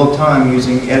show in real time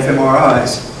using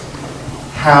fMRIs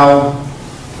how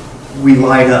we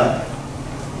light up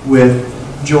with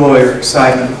joy or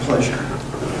excitement or pleasure.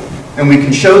 And we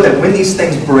can show that when these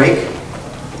things break,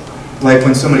 like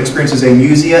when someone experiences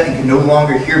amusia and can no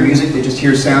longer hear music, they just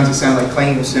hear sounds that sound like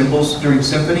clanging of cymbals during a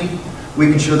symphony, we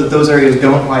can show that those areas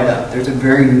don't light up. There's a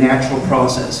very natural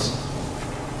process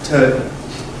to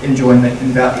enjoyment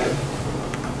and value.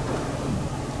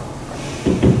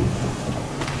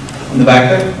 In the back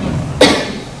there?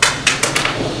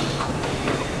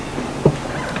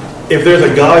 If there's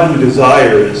a God who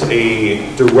desires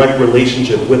a direct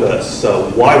relationship with us,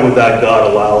 why would that God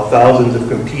allow thousands of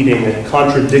competing and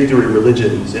contradictory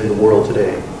religions in the world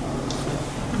today?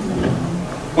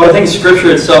 Well, I think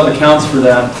Scripture itself accounts for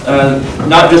that.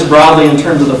 Not just broadly in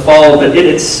terms of the fall, but it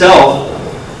itself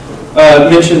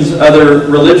mentions other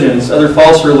religions, other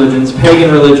false religions,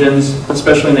 pagan religions,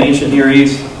 especially in the ancient Near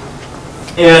East.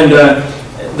 And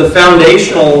the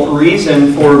foundational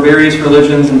reason for various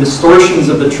religions and distortions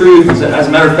of the truth is that, as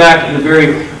a matter of fact, in the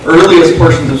very earliest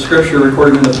portions of Scripture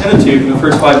recorded in the Pentateuch, in the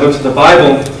first 5 books of the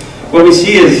Bible, what we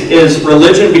see is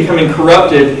religion becoming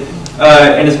corrupted,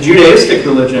 and it's Judaistic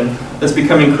religion that's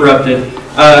becoming corrupted.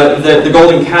 The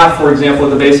golden calf, for example, at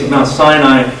the base of Mount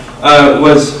Sinai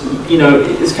was,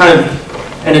 is kind of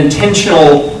an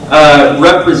intentional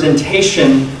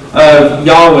representation of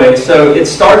Yahweh. So it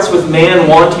starts with man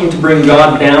wanting to bring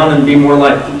God down and be more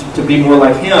like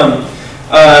Him,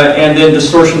 and then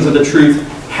distortions of the truth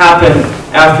happen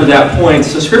after that point.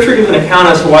 So Scripture gives an account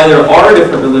as to why there are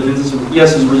different religions.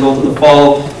 Yes, as a result of the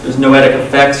fall, there's noetic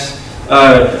effects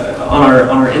on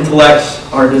our intellects,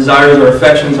 our desires, our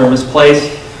affections are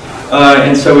misplaced,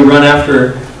 and so we run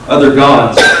after other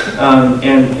gods.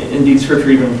 And indeed,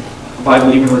 Scripture, the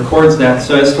Bible even records that.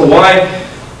 So as to why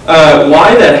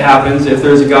that happens, if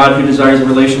there's a God who desires a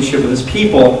relationship with His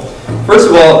people, first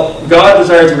of all, God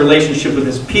desires a relationship with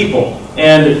His people,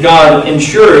 and God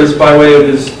ensures, by way of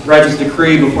His righteous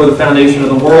decree before the foundation of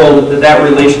the world, that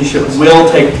relationship will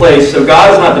take place. So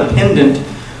God is not dependent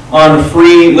on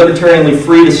libertarianly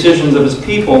free decisions of His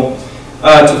people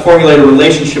to formulate a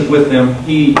relationship with them.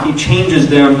 He changes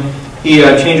them, He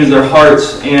changes their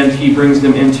hearts, and He brings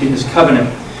them into His covenant.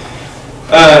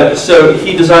 So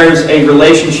He desires a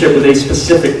relationship with a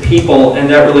specific people, and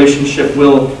that relationship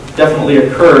will definitely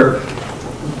occur.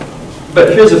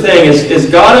 But here's the thing, is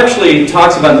God actually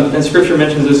talks about, and Scripture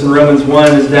mentions this in Romans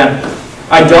 1, is that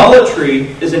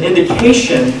idolatry is an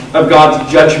indication of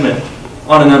God's judgment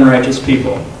on an unrighteous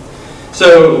people.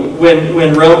 So when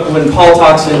Paul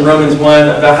talks in Romans 1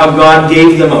 about how God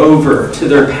gave them over to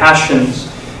their passions,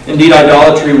 indeed,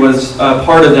 idolatry was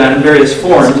part of that in various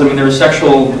forms. I mean, there was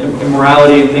sexual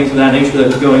immorality and things of that nature that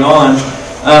was going on.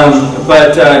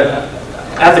 But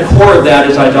at the core of that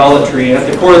is idolatry. At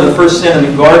the core of the first sin in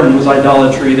the garden was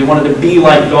idolatry. They wanted to be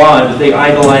like God. They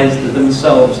idolized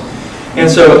themselves. And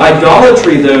so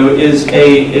idolatry, though, is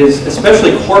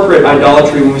especially corporate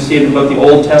idolatry, when we see it in both the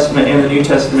Old Testament and the New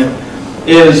Testament,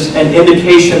 is an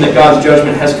indication that God's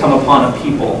judgment has come upon a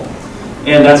people.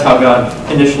 And that's how God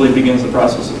initially begins the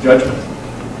process of judgment.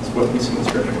 That's what we see in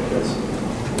Scripture.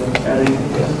 Add anything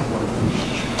to that?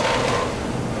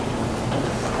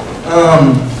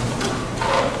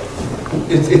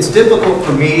 It's difficult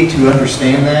for me to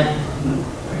understand that.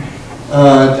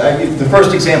 The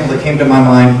first example that came to my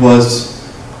mind was,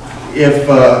 if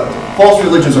false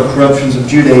religions are corruptions of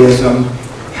Judaism,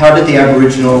 how did the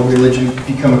Aboriginal religion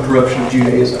become a corruption of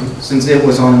Judaism, since it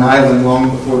was on an island long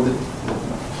before the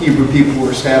Hebrew people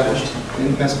were established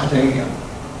in Mesopotamia?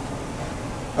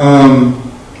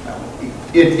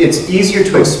 it's easier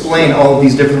to explain all of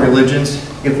these different religions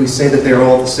if we say that they're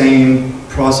all the same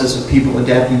process of people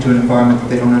adapting to an environment that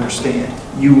they don't understand.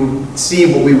 You would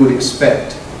see what we would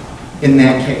expect in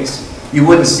that case. You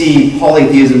wouldn't see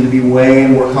polytheism to be way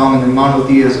more common than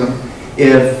monotheism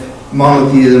if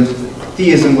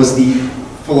monotheism was the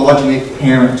phylogenic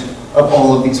parent of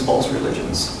all of these false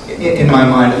religions. In my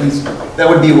mind, at least, that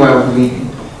would be where I would lean.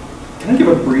 Can I give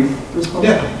a brief response?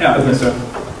 Yeah, I think so.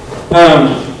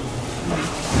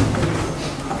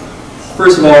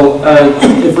 First of all,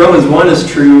 if Romans 1 is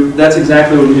true, that's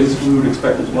exactly what we would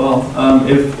expect as well.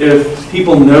 If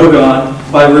people know God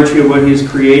by virtue of what He's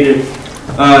created,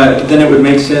 then it would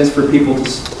make sense for people to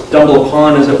stumble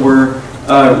upon, as it were,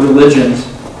 religions,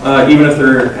 even if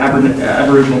they're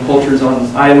Aboriginal cultures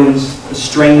on islands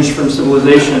estranged from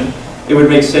civilization. It would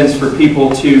make sense for people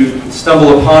to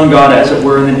stumble upon God, as it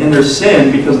were, and then in their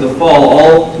sin, because of the fall,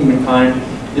 all humankind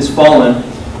is fallen,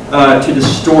 to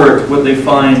distort what they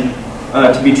find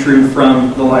to be true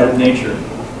from the light of nature.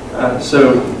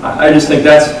 So I just think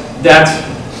that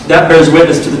bears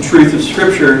witness to the truth of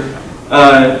Scripture.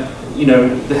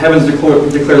 The heavens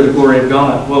declare the glory of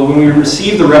God. Well, when we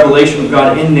receive the revelation of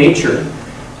God in nature,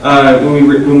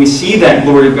 when we see that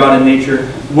glory of God in nature,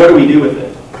 what do we do with it?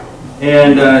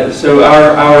 And so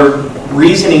our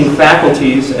reasoning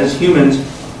faculties as humans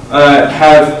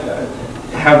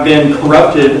have been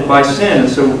corrupted by sin.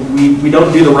 So we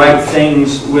don't do the right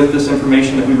things with this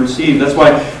information that we receive. That's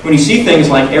why when you see things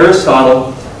like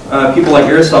Aristotle, people like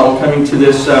Aristotle coming to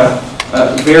this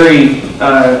very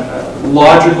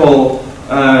logical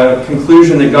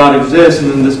conclusion that God exists,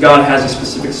 and then this God has a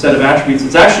specific set of attributes.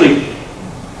 It's actually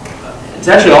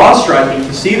awe-striking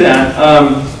to see that,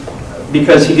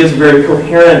 because he gives a very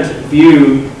coherent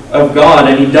view of God,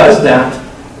 and he does that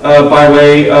by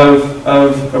way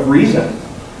of reason.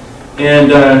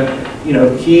 And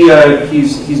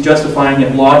he's justifying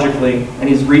it logically, and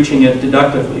he's reaching it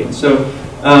deductively. And so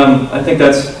I think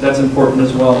that's important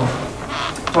as well.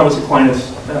 Thomas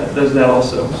Aquinas does that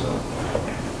also. So.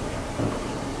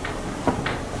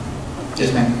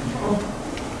 Yes, ma'am.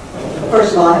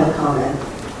 First of all, I have a comment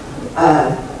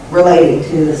relating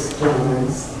to this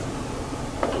gentleman's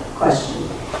question.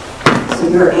 So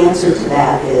your answer to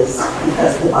that is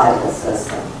because the Bible says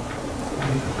so.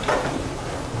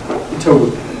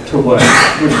 To what?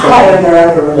 Which Why are there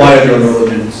other religions? Why are there other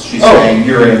religions? She's saying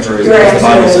your answer is because the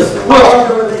Bible says so. All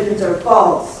other religions are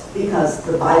false because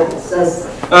the Bible says so.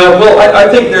 Well, I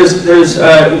think there's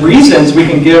reasons we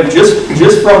can give just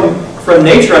from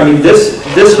nature. I mean, this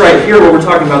right here, what we're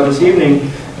talking about this evening,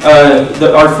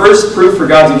 our first proof for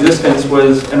God's existence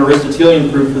was an Aristotelian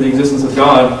proof for the existence of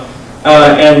God,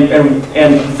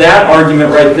 and that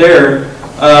argument right there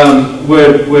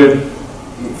would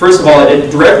first of all,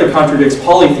 it directly contradicts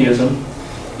polytheism,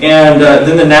 and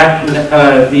then the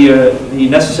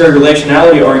necessary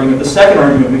relationality argument, the second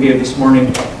argument we gave this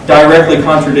morning, directly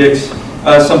contradicts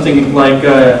something like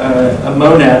a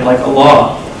monad, like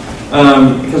Allah.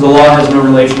 Because Allah has no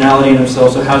relationality in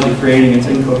himself, so how is he creating? It's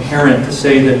incoherent to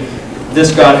say that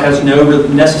this God has no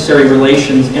necessary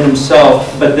relations in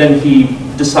himself, but then he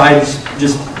decides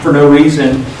just for no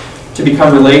reason to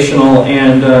become relational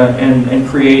and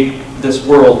create this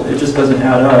world. It just doesn't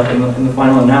add up in the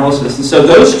final analysis. And so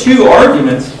those two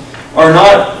arguments are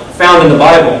not found in the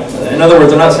Bible. In other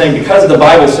words, I'm not saying because the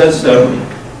Bible says so,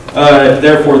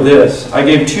 therefore this. I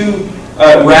gave two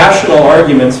rational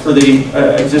arguments for the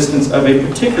existence of a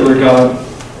particular God.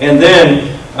 And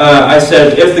then I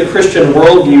said, if the Christian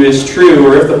worldview is true,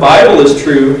 or if the Bible is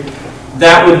true,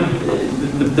 that would,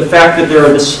 the fact that there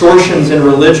are distortions in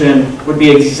religion would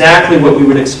be exactly what we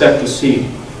would expect to see.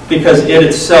 Because it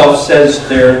itself says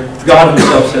God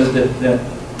himself says that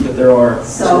there are.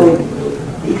 So,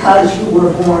 because you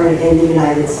were born in the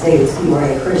United States, you are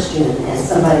a Christian, and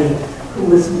somebody who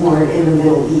was born in the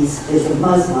Middle East is a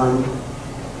Muslim,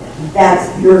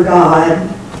 that's your God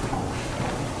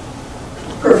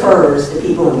prefers the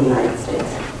people in the United States?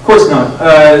 Of course not.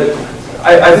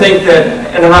 I think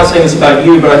that, and I'm not saying this about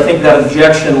you, but I think that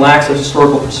objection lacks a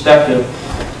historical perspective.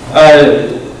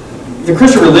 The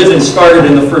Christian religion started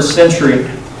in the first century,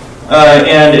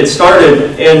 and it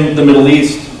started in the Middle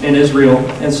East, in Israel.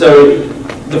 And so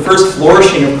the first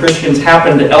flourishing of Christians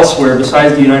happened elsewhere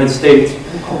besides the United States.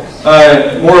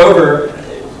 Moreover,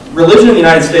 religion in the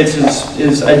United States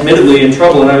is admittedly in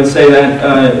trouble, and I would say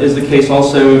that is the case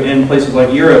also in places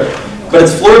like Europe. But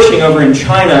it's flourishing over in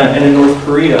China and in North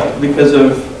Korea because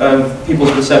of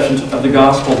people's reception of the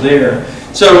gospel there.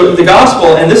 So the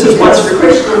gospel, and this is what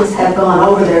Christians have gone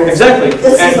over there. Exactly.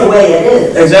 This is the way it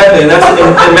is. Exactly, and that's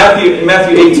in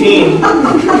Matthew 18.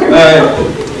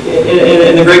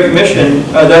 in the Great Commission,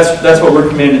 that's what we're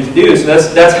commanded to do. So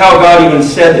that's how God even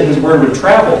said that His word would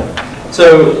travel.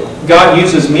 So God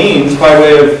uses means by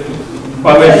way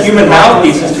of human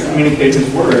mouthpieces to communicate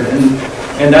His word,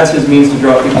 and that's His means to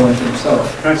draw people into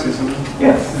Himself. Can I say something?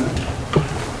 Yeah.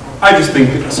 I just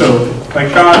think, so,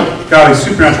 like God is a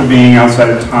supernatural being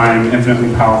outside of time,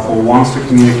 infinitely powerful, wants to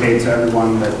communicate to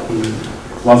everyone that He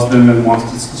loves them and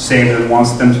wants to save them,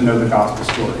 wants them to know the gospel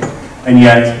story. And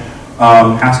yet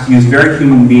has to use very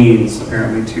human beings,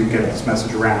 apparently, to get this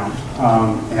message around,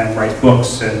 and write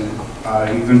books, and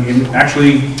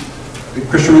actually, the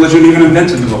Christian religion even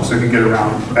invented the books so it could get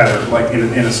around better, like in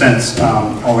a sense,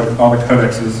 all the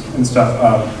codexes and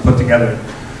stuff put together.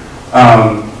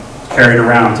 Carried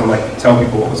around to like tell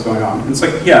people what was going on. It's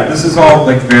like, yeah, this is all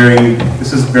like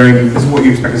this is what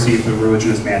you expect to see if the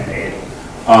religion is man-made.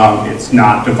 It's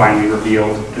not divinely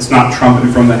revealed. It's not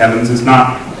trumpeted from the heavens. It's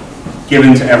not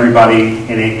given to everybody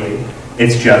innately.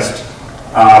 It's just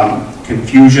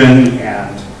confusion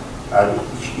and a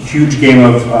huge game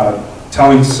of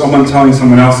telling someone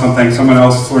else something, someone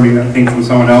else learning that thing from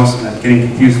someone else, and then getting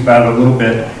confused about it a little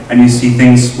bit, and you see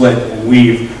things split and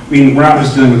weave. I mean, we're not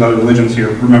just dealing with other religions here.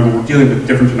 Remember, we're dealing with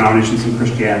different denominations in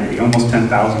Christianity, almost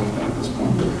 10,000 of them at this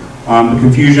point. The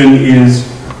confusion is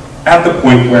at the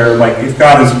point where, like, if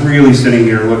God is really sitting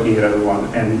here looking at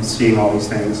everyone and seeing all these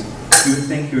things, you would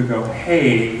think He would go,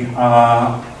 hey,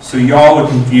 so y'all are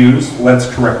confused,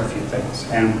 let's correct a few things.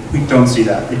 And we don't see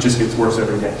that. It just gets worse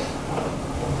every day.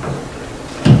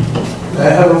 I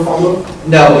have a follow-up?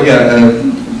 No, we got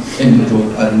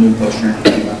a new questioner.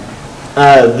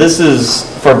 This is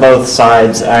for both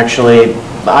sides, actually.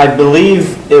 I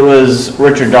believe it was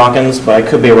Richard Dawkins, but I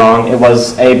could be wrong. It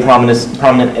was a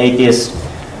prominent atheist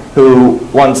who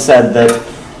once said that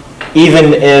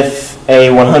even if a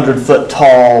 100-foot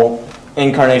tall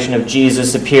incarnation of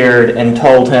Jesus appeared and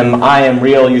told him, I am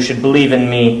real, you should believe in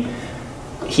me,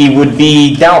 he would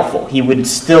be doubtful. He would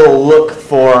still look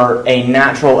for a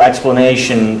natural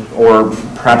explanation, or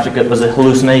perhaps it was a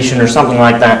hallucination or something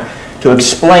like that, to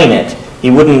explain it. He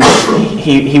wouldn't.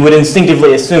 He would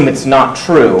instinctively assume it's not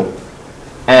true.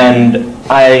 And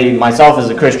I, myself as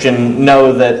a Christian,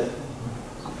 know that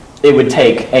it would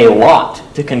take a lot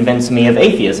to convince me of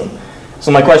atheism. So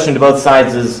my question to both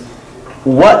sides is,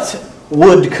 what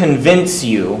would convince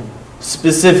you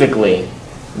specifically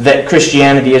that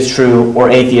Christianity is true or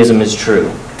atheism is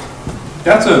true?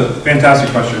 That's a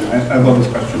fantastic question. I love this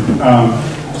question.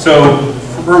 So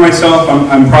for myself,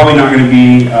 I'm probably not going to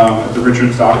be at the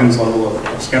Richard Dawkins level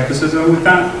of skepticism with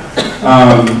that.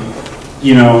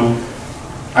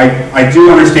 I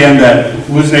do understand that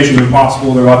hallucinations are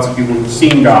possible. There are lots of people who've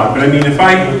seen God, but I mean, if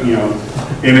I,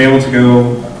 am able to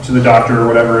go to the doctor or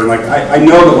whatever, and like I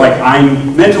know that like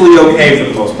I'm mentally okay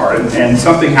for the most part, and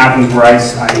something happens where I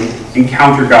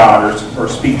encounter God or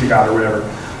speak to God or whatever,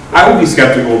 I would be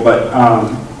skeptical, but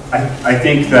I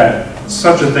think that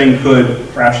such a thing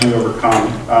could rationally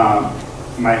overcome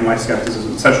my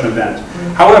skepticism, such an event.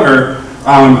 However,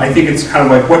 I think it's kind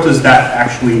of like, what does that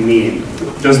actually mean?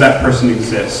 Does that person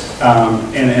exist?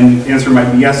 And the answer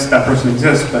might be yes, that person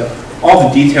exists, but all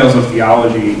the details of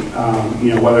theology,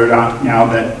 whether or not now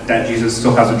that Jesus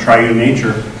still has a triune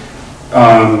nature,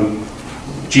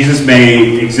 Jesus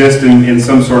may exist in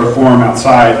some sort of form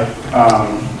outside,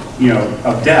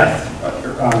 of death,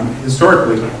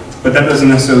 historically, but that doesn't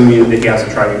necessarily mean that He has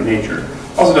a triune nature.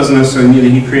 Also doesn't necessarily mean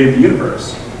that He created the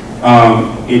universe.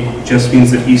 It just means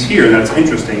that He's here, and that's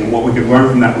interesting. What we could learn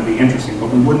from that would be interesting,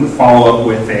 but we wouldn't follow up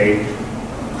with a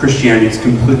Christianity is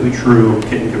completely true,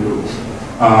 kit and caboodle.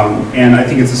 And I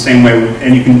think it's the same way,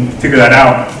 and you can figure that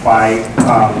out by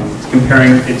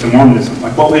comparing it to Mormonism.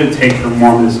 Like, what would it take for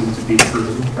Mormonism to be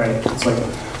true, right? It's like,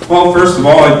 well, first of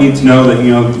all, I'd need to know that,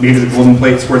 maybe the golden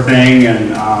plates were a thing,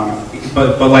 and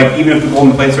but like, even if the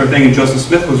golden plates are a thing and Joseph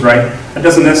Smith was right, that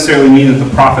doesn't necessarily mean that the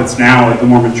prophets now at the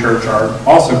Mormon Church are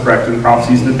also correct in the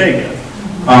prophecies that they give.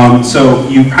 So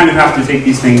you kind of have to take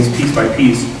these things piece by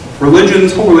piece. Whole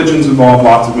religions involve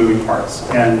lots of moving parts,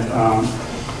 and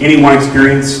any one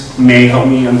experience may help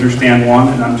me understand one,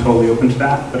 and I'm totally open to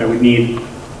that, but I would need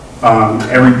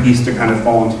every piece to kind of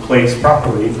fall into place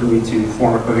properly for me to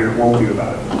form a coherent worldview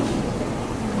about it.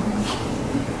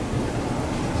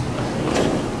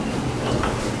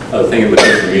 I think it would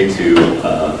take for me to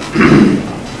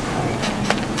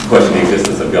question the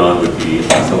existence of God would be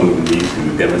someone would need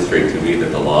to demonstrate to me that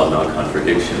the law of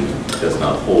non-contradiction does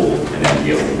not hold, and then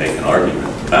be able to make an argument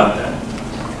about that.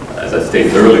 As I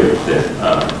stated earlier,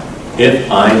 that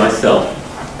if I myself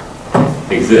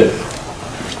exist,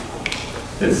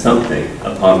 then something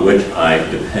upon which I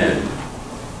depend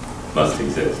must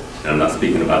exist. and I'm not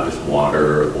speaking about just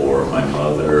water or my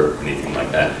mother or anything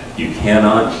like that, you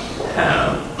cannot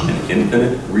have an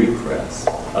infinite regress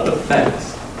of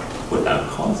effects without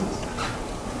causes.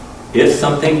 If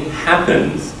something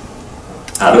happens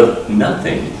out of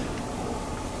nothing,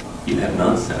 you have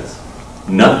nonsense.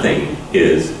 Nothing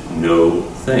is no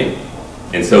thing.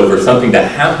 And so for something to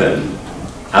happen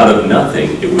out of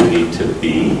nothing, it would need to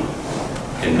be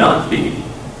and not be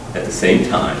at the same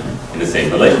time in the same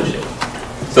relationship.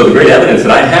 So the great evidence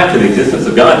that I have to the existence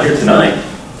of God here tonight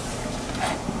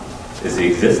is the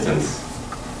existence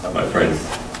of my friends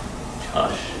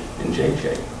Josh and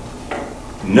JJ.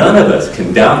 None of us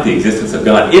can doubt the existence of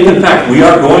God if in fact we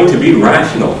are going to be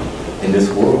rational in this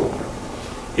world,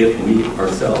 if we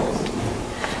ourselves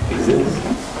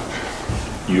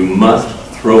exist. You must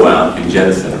throw out and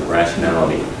jettison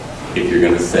rationality if you're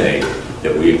going to say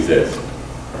that we exist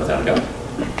without God.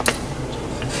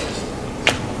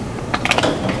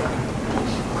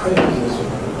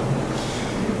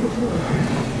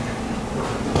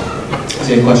 Is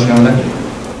there a question on that?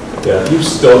 Yeah, you've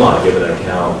still not given an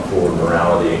account for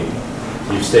morality.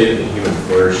 You've stated that human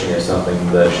flourishing is something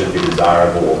that should be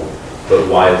desirable, but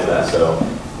why is that so?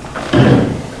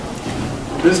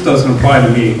 This doesn't apply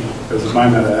to me, because of my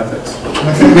meta-ethics.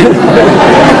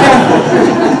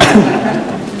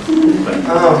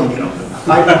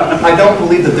 I don't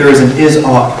believe that there is an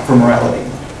is-ought for morality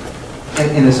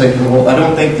in a secular world. I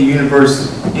don't think the universe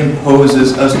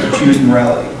imposes us to choose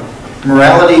morality.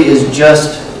 Morality is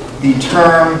just the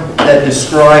term that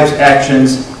describes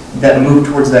actions that move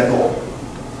towards that goal.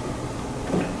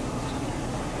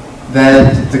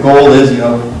 That the goal is,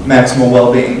 maximal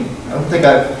well-being. I don't think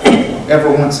I've ever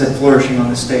once said flourishing on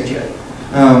this stage yet.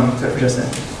 Except for just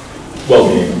that.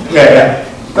 Well-being. Yeah.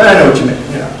 But I know what you mean.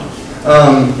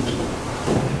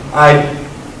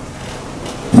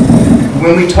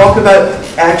 When we talk about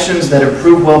actions that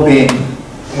improve well-being,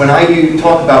 when I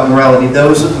talk about morality,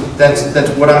 that's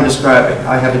what I'm describing.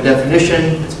 I have a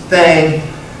definition, it's a thing.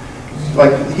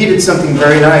 Like, he did something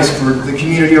very nice for the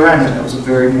community around him. That was a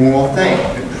very moral thing.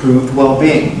 Improved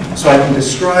well-being. So I can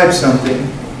describe something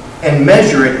and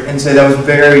measure it and say that was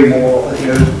very moral.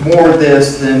 More of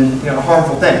this than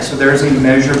harmful things. So there's a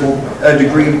measurable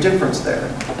degree of difference there.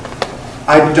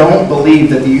 I don't believe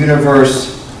that the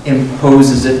universe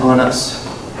imposes it on us.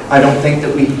 I don't think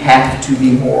that we have to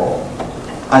be moral.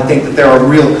 I think that there are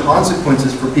real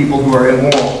consequences for people who are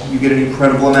immoral. You get an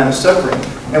incredible amount of suffering.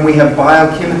 And we have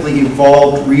biochemically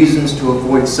evolved reasons to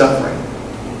avoid suffering.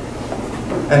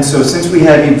 And so since we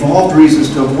have evolved reasons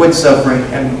to avoid suffering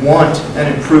and want an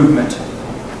improvement,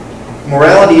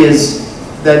 morality is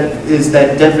that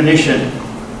definition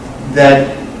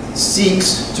that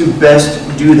seeks to best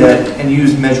do that and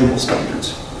use measurable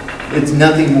standards. It's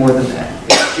nothing more than that.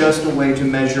 It's just a way to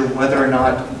measure whether or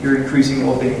not you're increasing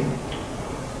well-being.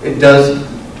 It does.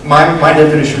 My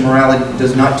definition of morality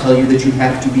does not tell you that you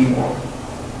have to be moral.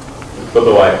 But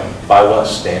by what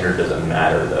standard does it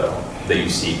matter, though, that you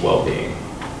seek well-being?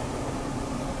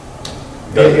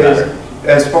 Does it matter?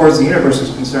 As far as the universe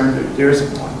is concerned, there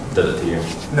isn't one. Does it to you?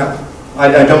 No.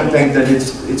 I don't think that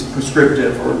it's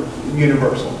prescriptive or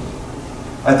universal.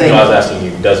 I think. No, I was asking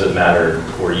you, does it matter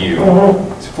for you?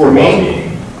 For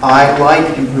me, I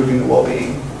like improving the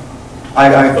well-being.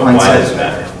 But why does it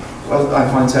matter? Well, I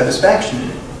find satisfaction in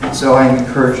it, so I am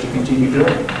encouraged to continue doing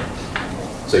it.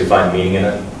 So you find meaning in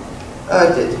it?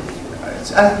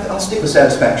 I'll stick with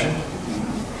satisfaction.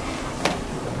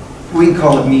 We can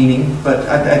call it meaning, but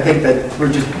I think that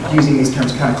we're just using these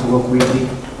terms kind of colloquially.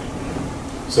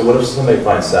 So what if somebody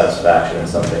finds satisfaction in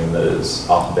something that is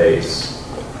off base?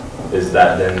 Is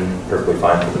that then perfectly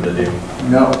fine for them to do?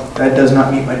 No, that does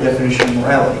not meet my definition of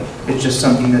morality. It's just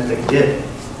something that they did.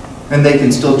 And they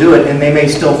can still do it, and they may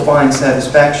still find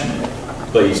satisfaction in it.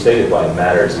 But you stated why it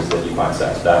matters is that you find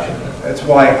satisfaction in it. That's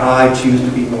why I choose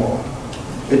to be moral.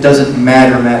 It doesn't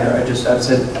matter. I've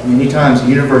said many times, the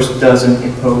universe doesn't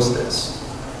impose this.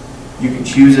 You can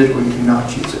choose it or you cannot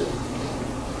choose it.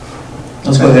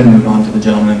 Let's go ahead and move on to the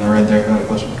gentleman right there who had a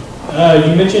question.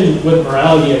 You mentioned with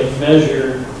morality a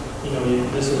measure,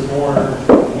 this is more,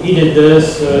 he did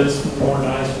this, so it's more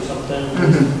nice or something.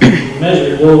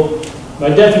 Measure. Well, by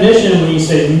definition, when you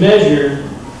say measure,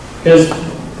 because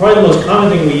probably the most common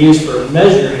thing we use for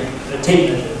measuring, a tape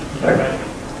measure, right?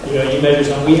 You measure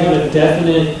something. We have a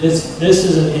definite, this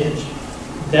is an inch.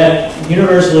 That,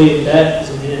 universally, that is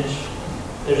an inch.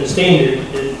 There's a standard.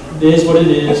 It is what it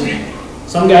is.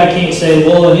 Some guy can't say,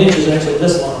 well, an inch is actually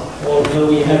this long. Well, no,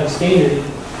 we have a standard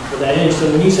for that inch. So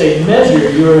when you say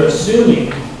measure, you're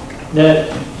assuming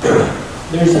that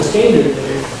there's a standard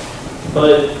there.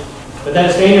 But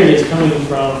that standard is coming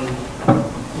from,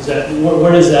 is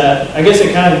what is that? I guess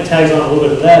it kind of tags on a little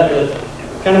bit of that,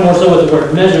 but kind of more so with the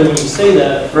word measure when you say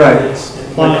that. Right. It's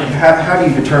implying. How do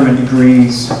you determine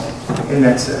degrees in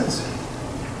that sense?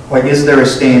 Like, is there a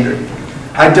standard?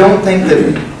 I don't think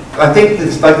that, I think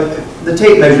it's like the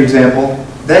tape measure example,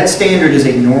 that standard is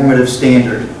a normative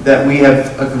standard that we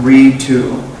have agreed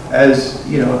to as,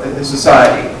 you know, a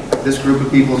society. This group of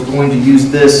people is going to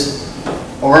use this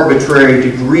arbitrary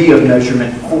degree of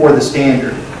measurement for the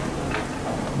standard.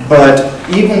 But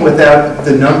even without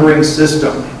the numbering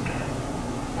system,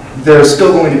 there's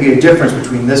still going to be a difference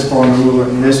between this far on the ruler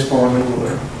and this far on the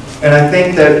ruler. And I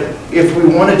think that if we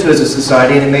wanted to as a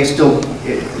society, and it may still,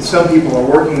 some people are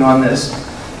working on this,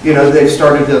 you know, they've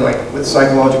started to, like, with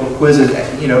psychological quizzes,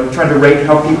 you know, trying to rate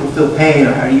how people feel pain,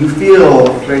 or how do you feel,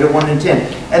 rate of 1 to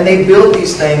 10. And they build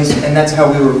these things, and that's how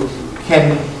we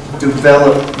can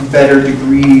develop better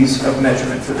degrees of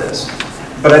measurement for this.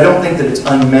 But I don't think that it's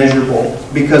unmeasurable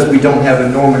because we don't have a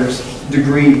normative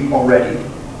degree already.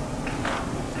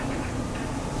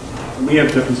 We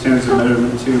have different standards of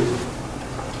measurement too.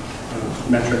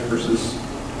 Metric versus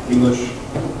English.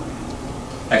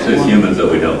 Actually, as humans,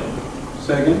 though, we don't.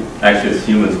 Say again? Actually, as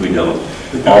humans, we don't.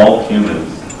 All humans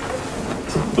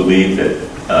believe that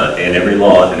in every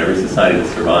law, in every society that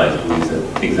survives, believes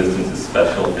that existence is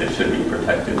special and it should be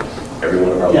protected. Every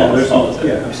one of our laws follows it.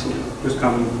 Yeah, absolutely. There's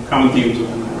common themes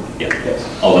within that. Yeah.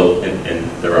 Yes. Although, and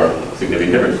there are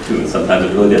significant differences too, and sometimes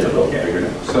it's really difficult to figure it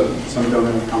out. So some don't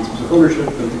have concepts of ownership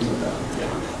and things like that.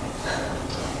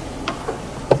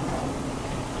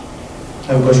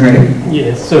 I have a question right here.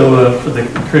 Yeah, so for the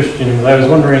Christians, I was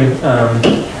wondering,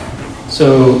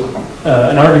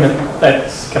 an argument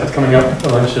that's kept coming up a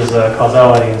bunch is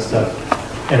causality and stuff.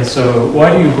 And so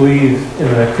why do you believe in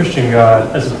a Christian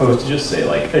God as opposed to just, say,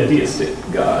 like a deistic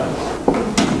God?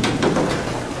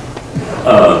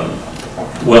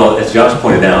 Well, as Josh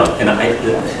pointed out, and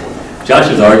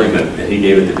Josh's argument that he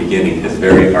gave at the beginning is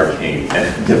very arcane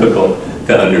and difficult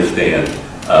to understand.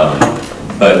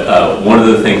 But one of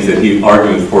the things that he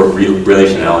argued for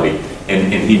relationality,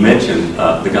 and he mentioned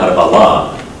the God of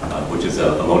Allah, which is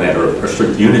a monad or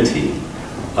strict unity,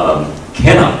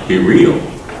 cannot be real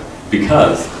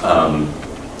because,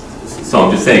 so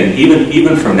I'm just saying,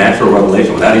 even from natural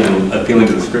revelation, without even appealing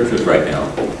to the scriptures right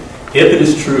now, if it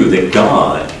is true that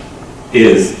God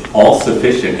is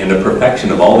all-sufficient in the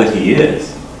perfection of all that he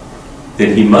is,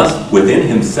 then he must, within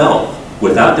himself,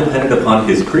 without dependent upon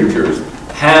his creatures,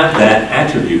 have that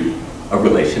attribute of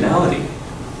relationality.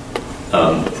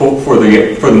 For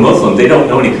the Muslims, they don't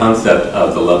know any concept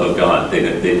of the love of God.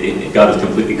 God is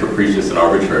completely capricious and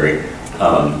arbitrary,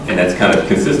 and that's kind of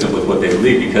consistent with what they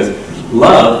believe, because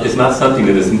love is not something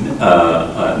that is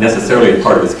necessarily a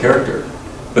part of his character.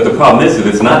 But the problem is, if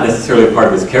it's not necessarily a part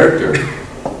of his character,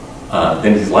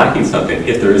 then he's lacking something,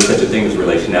 if there is such a thing as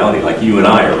relationality, like you and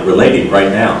I are relating right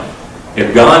now.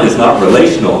 If God is not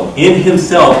relational in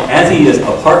himself as he is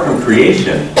apart from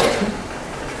creation,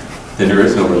 then there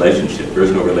is no relationship, there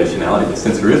is no relationality. But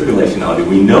since there is relationality,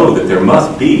 we know that there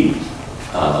must be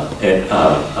a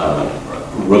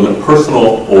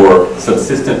personal or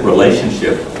subsistent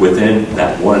relationship within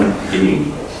that one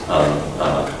being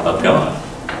of God.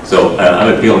 So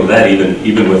I'm appealing to that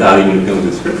even without even appealing to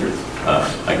the scriptures.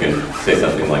 I can say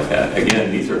something like that.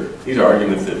 Again, these are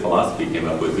arguments that philosophy came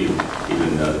up with.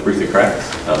 Even the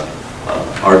pre-Socratics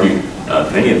argued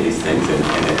many of these things, and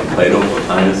Plato,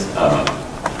 Plotinus,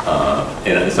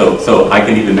 and so I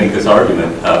can even make this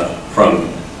argument from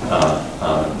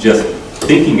just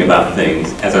thinking about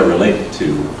things as I relate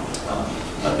to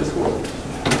this world.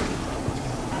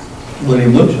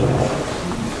 William Luke.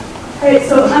 All right,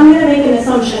 so I'm going to make an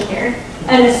assumption here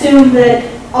and assume that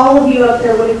all of you up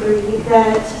there would agree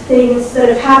that things that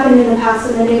have happened in the past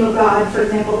in the name of God, for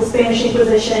example, the Spanish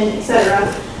Inquisition,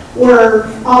 etc., were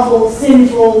awful,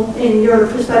 sinful, in your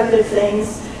perspective,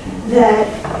 things that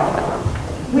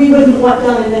we wouldn't want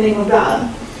done in the name of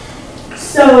God.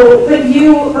 So, but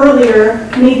you earlier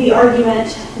made the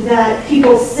argument that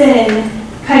people's sin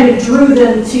kind of drew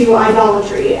them to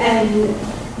idolatry and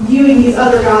viewing these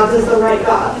other gods as the right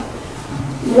God.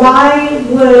 Why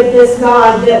would this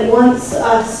God that wants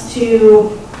us to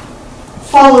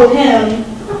follow him,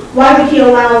 why would he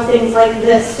allow things like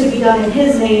this to be done in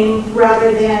his name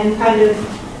rather than kind of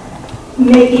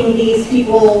making these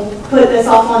people put this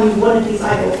off on one of these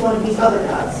idols, one of these other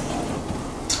gods?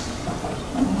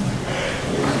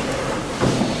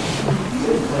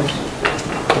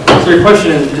 So your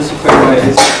question is, just to clarify,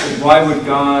 is why would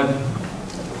God,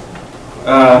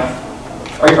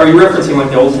 are you referencing like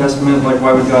the Old Testament, like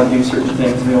why would God do certain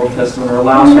things in the Old Testament or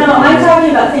allow certain things? No, I'm talking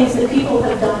about things that people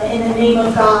have done in the name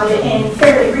of God in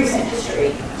fairly recent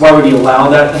history. Why would he allow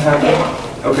that to happen?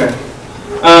 Okay.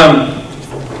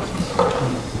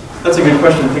 That's a good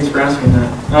question. Thanks for asking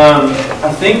that.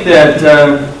 I think that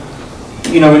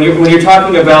when you're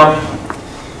talking about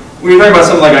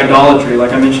something like idolatry,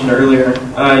 like I mentioned earlier,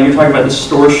 you're talking about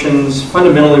distortions.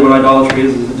 Fundamentally, what idolatry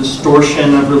is a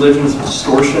distortion of religion. It's a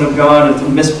distortion of God. It's a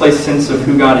misplaced sense of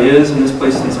who God is, a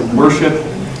misplaced sense of worship.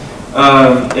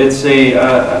 It's a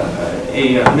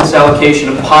misallocation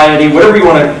of piety, whatever you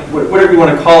want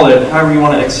to call it, however you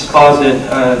want to exposit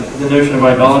the notion of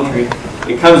idolatry.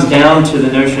 It comes down to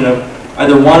the notion of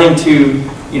either wanting to,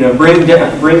 bring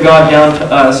God down to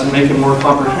us and make Him more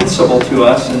comprehensible to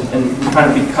us, and kind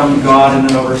of become God in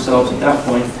and of ourselves at that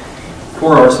point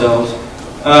for ourselves,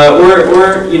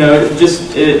 or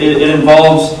it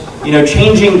involves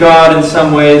changing God in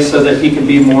some ways so that He can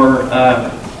be more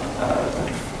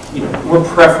more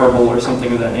preferable or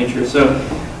something of that nature. So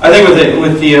I think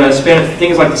with the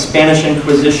things like the Spanish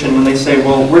Inquisition, when they say,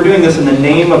 well, we're doing this in the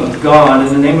name of God,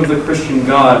 in the name of the Christian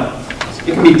God,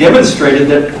 it can be demonstrated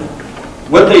that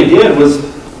what they did was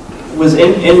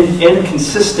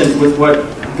inconsistent with what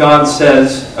God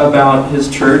says about His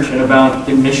church and about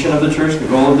the mission of the church, the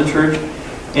goal of the church,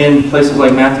 in places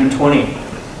like Matthew 20.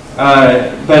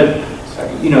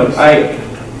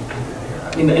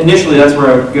 Initially, that's where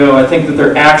I would go. I think that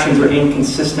their actions are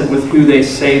inconsistent with who they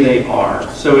say they are.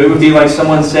 So it would be like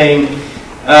someone saying,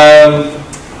 I'm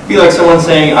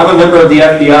a member of the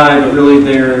FBI, but really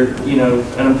they're,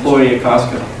 an employee at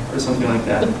Costco or something like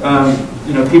that.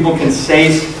 People can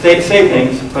say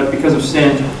things, but because of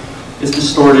sin, it's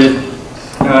distorted.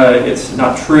 It's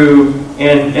not true,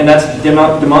 and that's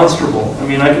demonstrable. I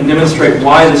mean, I can demonstrate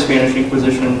why the Spanish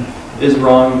Inquisition is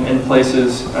wrong in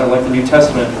places like the New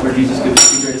Testament, where Jesus gives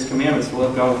us the greatest commandments: to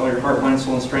love God with all your heart, mind,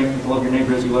 soul, and strength, and to love your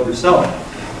neighbor as you love yourself.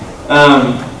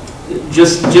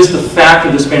 Just the fact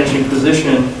of the Spanish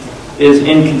Inquisition is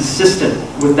inconsistent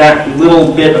with that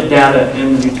little bit of data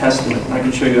in the New Testament. And I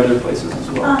can show you other places as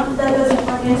well. That doesn't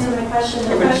quite answer my question.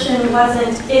 The question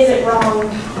wasn't, is it wrong?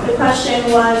 The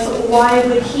question was, why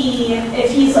would He,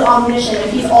 if He's omniscient,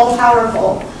 if He's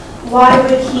all-powerful, why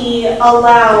would He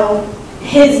allow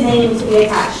His name to be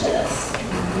attached to this?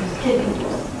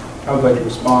 I would like to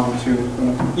respond to.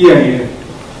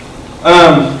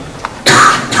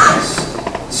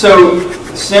 So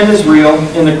sin is real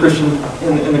in the Christian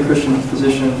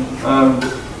position.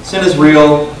 Sin is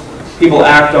real. People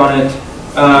act on it,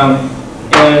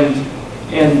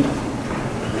 and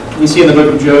we see in the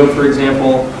book of Job, for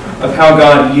example, of how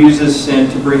God uses sin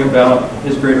to bring about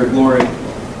His greater glory.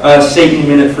 Satan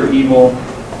meant it for evil.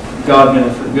 God meant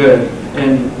it for good.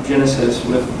 In Genesis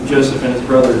with Joseph and his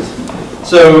brothers.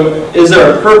 So is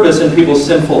there a purpose in people's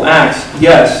sinful acts?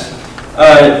 Yes.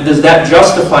 Does that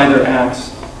justify their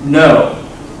acts? No.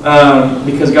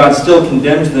 Because God still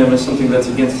condemns them as something that's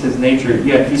against His nature,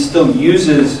 yet He still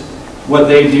uses what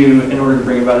they do in order to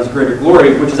bring about His greater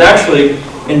glory, which is actually,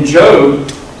 in Job,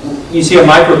 you see a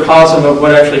microcosm of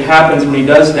what actually happens when he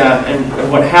does that. And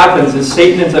what happens is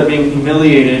Satan ends up being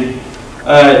humiliated,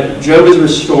 Job is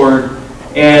restored,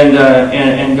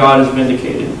 and God is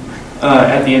vindicated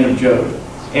at the end of Job.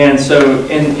 And so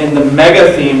in the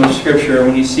mega theme of Scripture,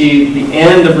 when you see the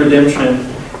end of redemption,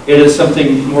 it is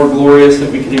something more glorious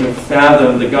than we could even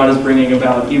fathom that God is bringing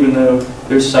about. Even though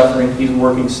there's suffering, He's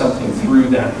working something through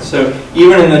that. So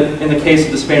even in the case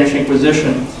of the Spanish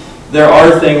Inquisition, there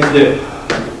are things that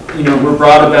were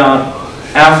brought about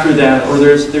after that, or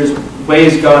there's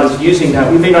ways God is using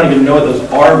that. We may not even know what those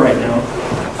are right now.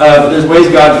 But there's ways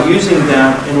God's using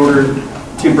that in order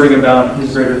to bring about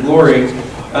His greater glory,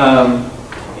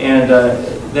 and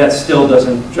that still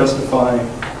doesn't justify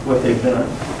what they've done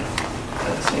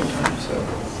at the same time. So,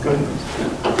 go ahead.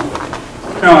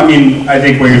 No, I mean, I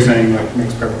think what you're saying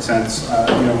makes perfect sense.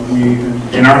 We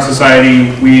in our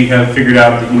society we have figured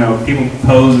out that people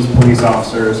pose as police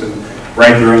officers and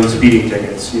write their own speeding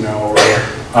tickets, or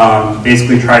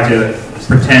basically try to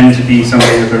pretend to be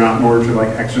something that they're not in order to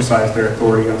exercise their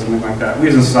authority on something like that. We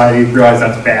as a society realize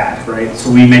that's bad, right? So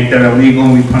we make that illegal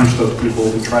and we punish those people.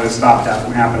 We try to stop that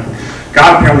from happening.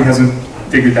 God apparently hasn't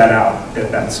figured that out,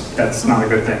 that's not a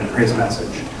good thing for His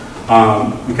message,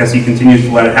 because He continues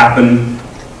to let it happen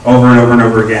over and over and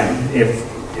over again if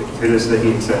it is that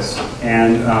He exists.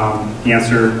 And the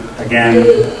answer, again,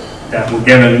 that we're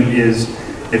given is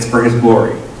it's for His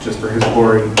glory, just for His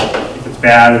glory. If it's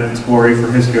bad, if it's glory,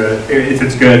 for His good. If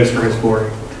it's good, it's for His glory.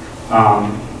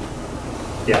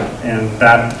 And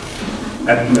that,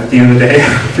 at the end of the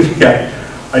day,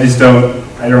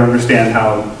 I don't understand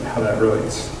how that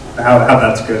relates, how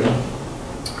that's good.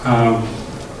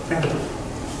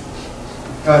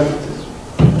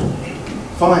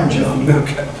 Fine, John.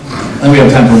 Okay. And we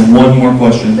have time for one more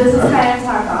question. This is kind of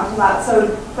talked on about, so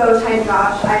bow tie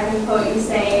Josh, I can quote you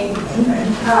saying,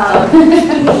 I'm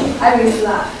used to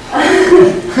that.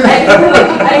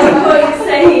 I can quote you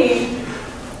saying,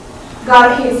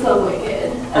 God hates the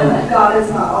wicked, and that God is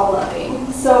not all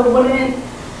loving. So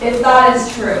if that is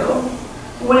true,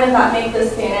 wouldn't that make the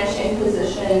Spanish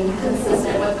Inquisition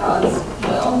consistent with God's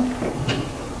will?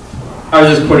 I was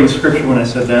just quoting scripture when I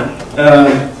said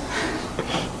that.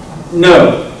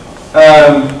 No.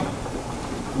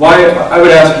 Why? I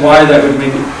would ask why that would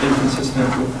make it inconsistent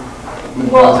with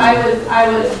well, I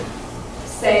would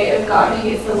say if God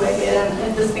hates the wicked, and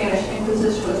if the Spanish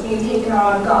Inquisition was being taken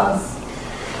on God's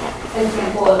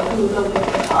example of who the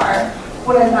wicked are,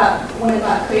 wouldn't that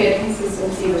create a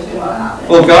consistency between what happened?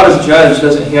 Well, if God is judge,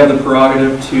 doesn't he have the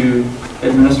prerogative to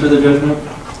administer the judgment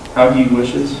how he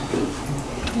wishes?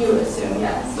 You would assume,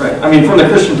 yes. Right. I mean, from the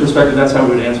Christian perspective, that's how we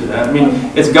would answer that. I mean,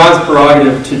 it's God's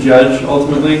prerogative to judge,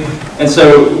 ultimately. And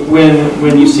so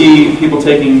when you see people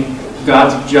taking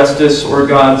God's justice or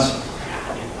God's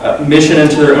mission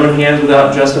into their own hands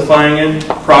without justifying it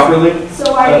properly.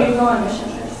 So why do you go on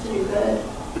mission trips to do good?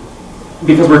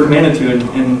 Because we're commanded to.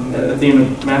 At the end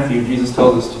of Matthew, Jesus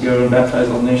tells us to go and baptize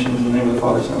all nations in the name of the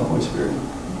Father, Son, and the Holy Spirit.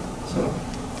 So.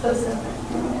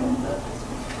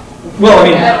 Well, I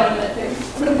mean.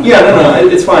 Yeah, no,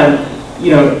 it's fine.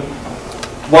 You know,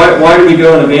 why do we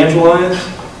go and evangelize?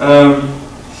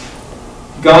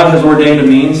 God has ordained a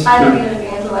means. I don't mean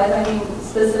evangelize. I mean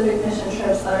specific mission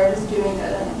trips that are just doing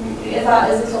good in the community. Is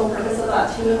the sole purpose of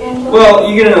that to evangelize? Well,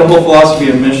 you get into the whole philosophy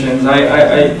of missions.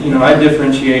 I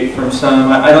differentiate from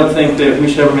some. I don't think that we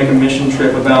should ever make a mission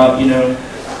trip about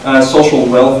social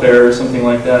welfare or something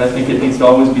like that. I think it needs to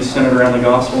always be centered around the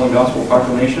gospel and gospel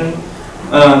proclamation.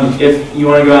 If you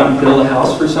want to go out and build a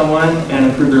house for someone and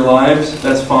improve their lives,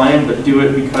 that's fine, but do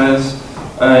it because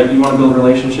you want to build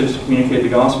relationships to communicate the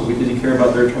gospel because you care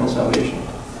about their eternal salvation.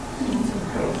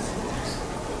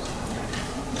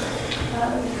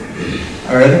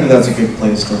 All right, I think that's a good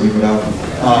place to leave it out.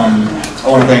 I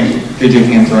want to thank JJ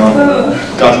Cantrell,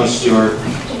 Joshua Stewart,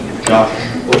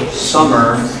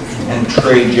 Sommer and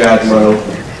Trey Jadlow,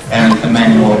 and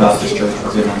Emmanuel Baptist Church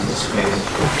for giving us this space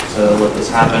to let this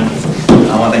happen.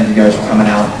 I want to thank you guys for coming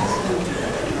out.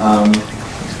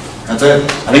 That's it.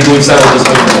 I think we've settled this.